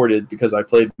we recorded, because I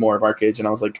played more of Arcade and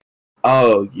I was like,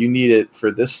 oh, you need it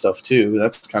for this stuff too.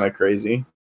 That's kind of crazy.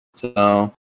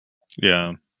 So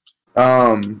Yeah.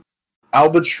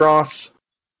 Albatross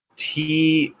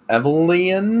T.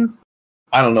 Evelyn.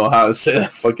 I don't know how to say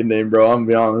that fucking name, bro. I'm gonna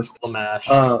be honest. Slamash.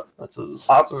 I'm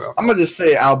I'm gonna just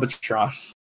say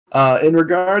Albatross. In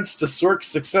regards to Sork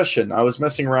Succession, I was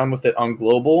messing around with it on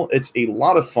Global. It's a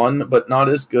lot of fun, but not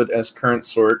as good as current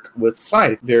Sork with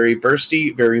Scythe. Very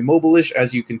bursty, very mobile-ish,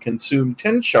 as you can consume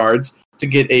 10 shards to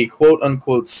get a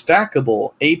quote-unquote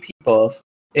stackable AP buff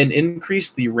and increase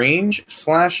the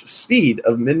range/speed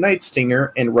of Midnight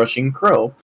Stinger and Rushing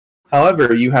Crow.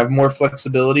 However, you have more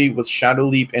flexibility with Shadow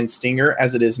Leap and Stinger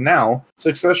as it is now.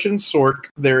 Succession Sork,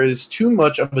 there is too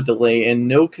much of a delay and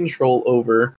no control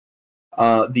over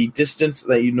the distance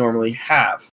that you normally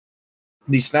have.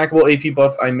 The snackable AP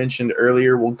buff I mentioned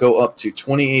earlier will go up to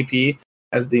 20 AP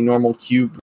as the normal Q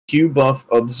buff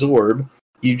Absorb.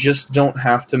 You just don't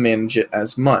have to manage it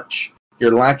as much.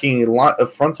 You're lacking a lot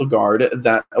of frontal guard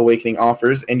that Awakening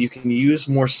offers, and you can use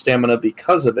more stamina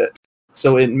because of it.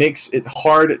 So it makes it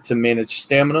hard to manage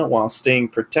stamina while staying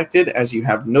protected, as you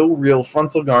have no real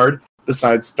frontal guard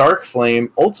besides Dark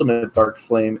Flame, Ultimate Dark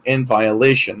Flame, and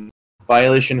Violation.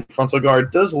 Violation frontal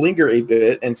guard does linger a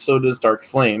bit, and so does Dark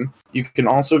Flame. You can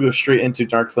also go straight into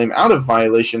Dark Flame out of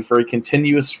Violation for a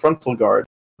continuous frontal guard.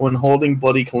 When holding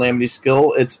Bloody Calamity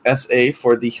skill, it's SA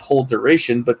for the whole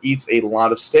duration, but eats a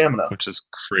lot of stamina. Which is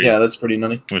crazy. Yeah, that's pretty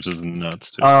nutty. Which is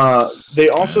nuts, too. They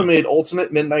also made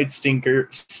Ultimate Midnight Stinger,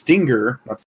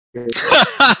 not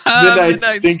Midnight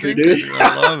Stinker, dude.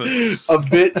 I love it. A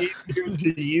bit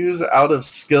easier to use out of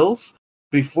skills.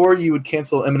 Before you would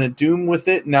cancel Imminent Doom with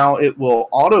it, now it will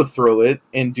auto throw it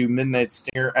and do Midnight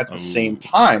Stinger at the same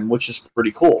time, which is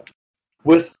pretty cool.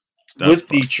 With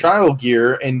the trial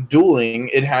gear and dueling,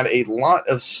 it had a lot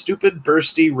of stupid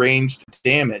bursty ranged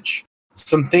damage.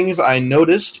 Some things I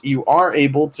noticed: you are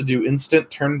able to do instant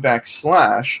turn back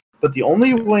slash, but the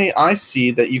only way I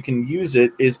see that you can use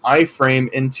it is iframe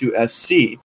into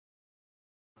SC.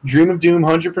 Dream of Doom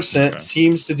 100%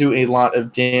 seems to do a lot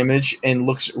of damage and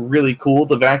looks really cool.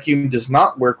 The vacuum does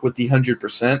not work with the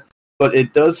 100%, but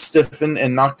it does stiffen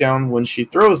and knock down when she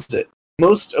throws it.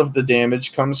 Most of the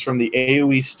damage comes from the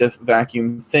AoE stiff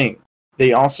vacuum thing.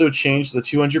 They also changed the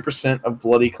 200% of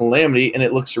Bloody Calamity, and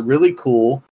it looks really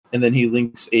cool. And then he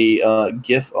links a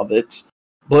GIF of it.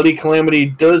 Bloody Calamity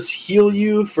does heal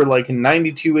you for like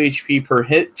 92 HP per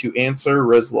hit to answer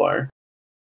Rezlar.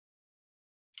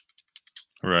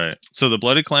 Right. So the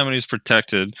Bloody Calamity is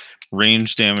protected,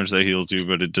 range damage that heals you,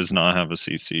 but it does not have a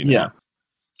CC. Yeah.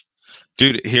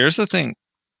 Dude, here's the thing.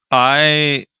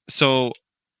 I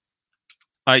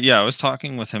was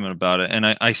talking with him about it, and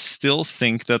I still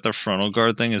think that the frontal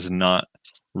guard thing is not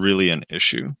really an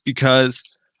issue, because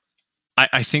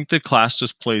I think the class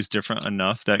just plays different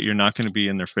enough that you're not going to be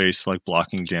in their face like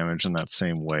blocking damage in that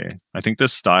same way. I think the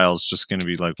style is just going to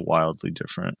be like wildly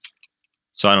different.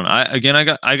 So I don't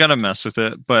know. I got to mess with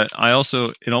it, but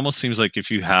it almost seems like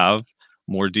if you have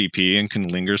more DP and can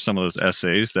linger some of those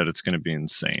SAs, that it's going to be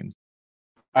insane.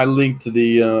 I linked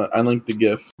the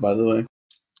GIF, by the way.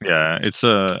 Yeah,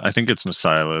 I think it's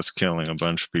Messiahless killing a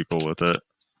bunch of people with it.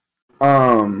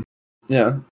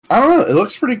 Yeah. I don't know. It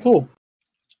looks pretty cool.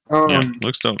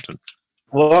 Looks dope.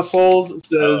 Lost Souls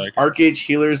says like Arcage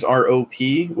healers are OP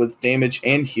with damage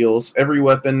and heals. Every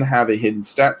weapon have a hidden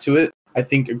stat to it. I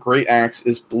think a great axe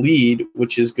is Bleed,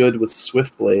 which is good with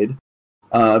Swiftblade.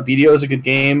 BDO is a good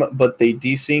game, but they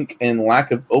desync and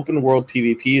lack of open world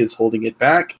PvP is holding it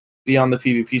back. Be on the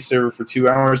PvP server for 2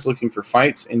 hours looking for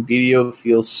fights, and BDO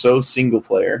feels so single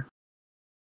player.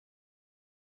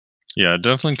 Yeah, it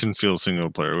definitely can feel single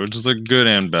player, which is a good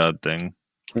and bad thing.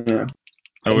 Yeah.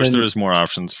 I wish there was more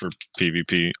options for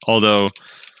PvP. Although,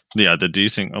 yeah, the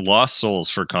desync, Lost Souls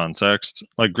for context.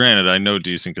 Like, granted, I know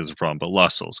desync is a problem, but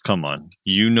Lost Souls, come on.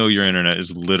 You know your internet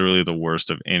is literally the worst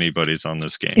of anybody's on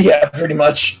this game. Yeah, pretty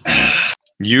much.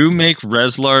 You make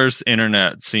Rezlar's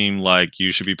internet seem like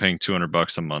you should be paying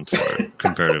 $200 a month for it,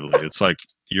 comparatively. It's like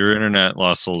your internet,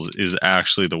 Lost Souls, is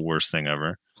actually the worst thing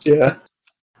ever. Yeah.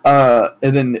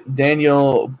 And then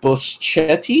Daniel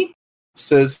Boschetti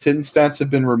says hidden stats have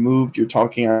been removed. You're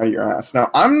talking out of your ass. Now,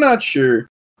 I'm not sure.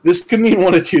 This could mean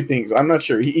one of two things. I'm not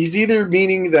sure. He's either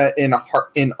meaning that in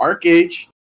Arcage,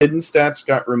 hidden stats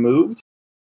got removed,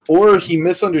 or he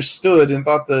misunderstood and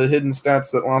thought the hidden stats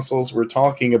that Lost Souls were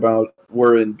talking about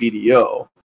were in BDO.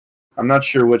 I'm not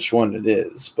sure which one it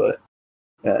is, but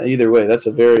either way, that's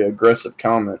a very aggressive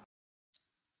comment.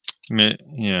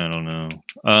 Yeah, I don't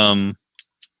know.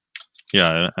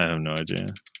 Yeah, I have no idea.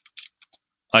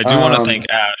 I do want to thank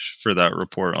Ash for that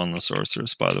report on the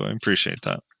Sorceress, by the way. Appreciate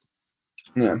that.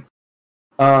 Yeah.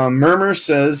 Murmur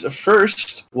says,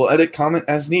 first, we'll edit comment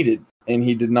as needed. And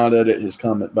he did not edit his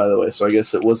comment, by the way, so I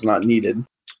guess it was not needed.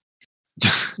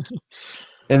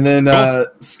 And then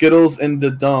Skittles and the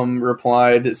Dumb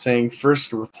replied saying,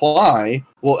 first reply,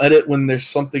 we'll edit when there's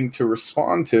something to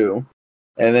respond to.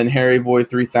 And then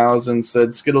HarryBoy3000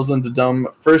 said, Skittles and the Dumb,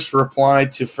 first reply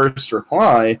to first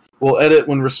reply. We'll edit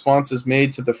when response is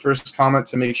made to the first comment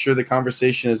to make sure the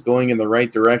conversation is going in the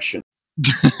right direction.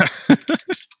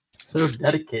 So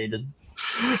dedicated.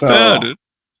 So, yeah, dude.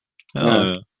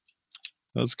 Yeah.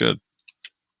 That's good.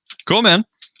 Cool, man.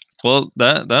 Well,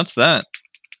 that's that.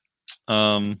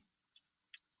 Yeah,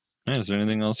 is there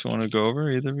anything else you want to go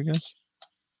over, either of you guys?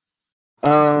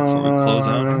 Before we close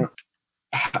out?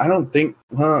 I don't think.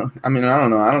 Well, I mean, I don't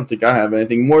know. I don't think I have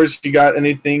anything. Morris, you got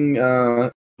anything?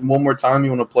 One more time,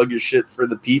 you want to plug your shit for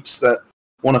the peeps that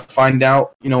want to find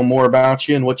out, more about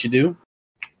you and what you do?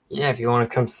 Yeah, if you want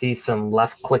to come see some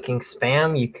left-clicking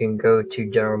spam, you can go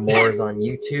to General Moores on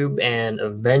YouTube and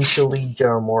eventually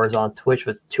General Moores on Twitch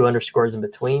with 2 underscores in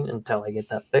between until I get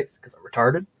that fixed because I'm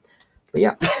retarded. But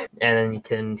yeah, and then you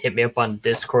can hit me up on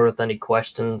Discord with any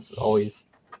questions. Always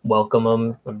welcome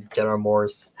them. I'm General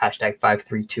Moores,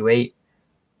 #5328.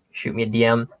 Shoot me a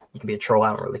DM. You can be a troll. I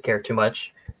don't really care too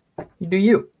much. You do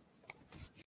you.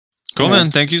 Cool,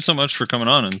 man. Thank you so much for coming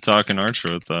on and talking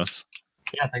Archer with us.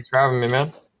 Yeah, thanks for having me,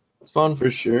 man. It's fun. For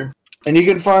sure. And you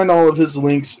can find all of his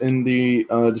links in the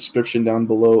description down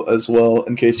below as well,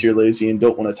 in case you're lazy and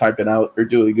don't want to type it out or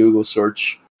do a Google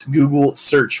search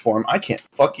for him. I can't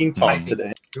fucking talk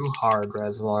today. Too hard,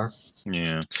 Rezlar.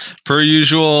 Yeah. Per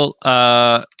usual,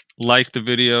 like the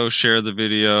video, share the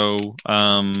video,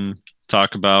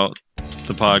 talk about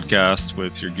the podcast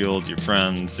with your guild, your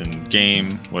friends, and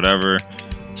game, whatever.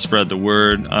 Spread the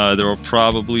word. There will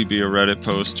probably be a Reddit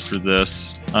post for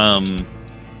this.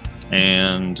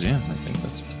 And yeah, I think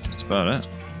that's about it.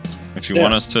 If you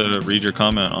want us to read your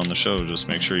comment on the show, just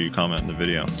make sure you comment in the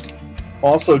video.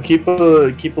 Also, keep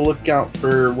a lookout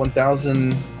for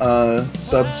 1,000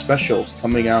 sub special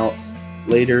coming out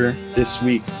later this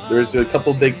week. There's a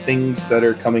couple big things that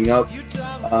are coming up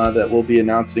that we'll be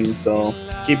announcing, so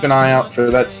keep an eye out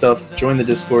for that stuff. Join the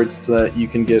Discord so that you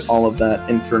can get all of that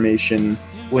information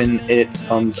when it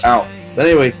comes out. But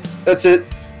anyway, that's it.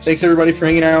 Thanks everybody for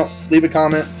hanging out. Leave a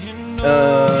comment. See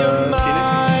you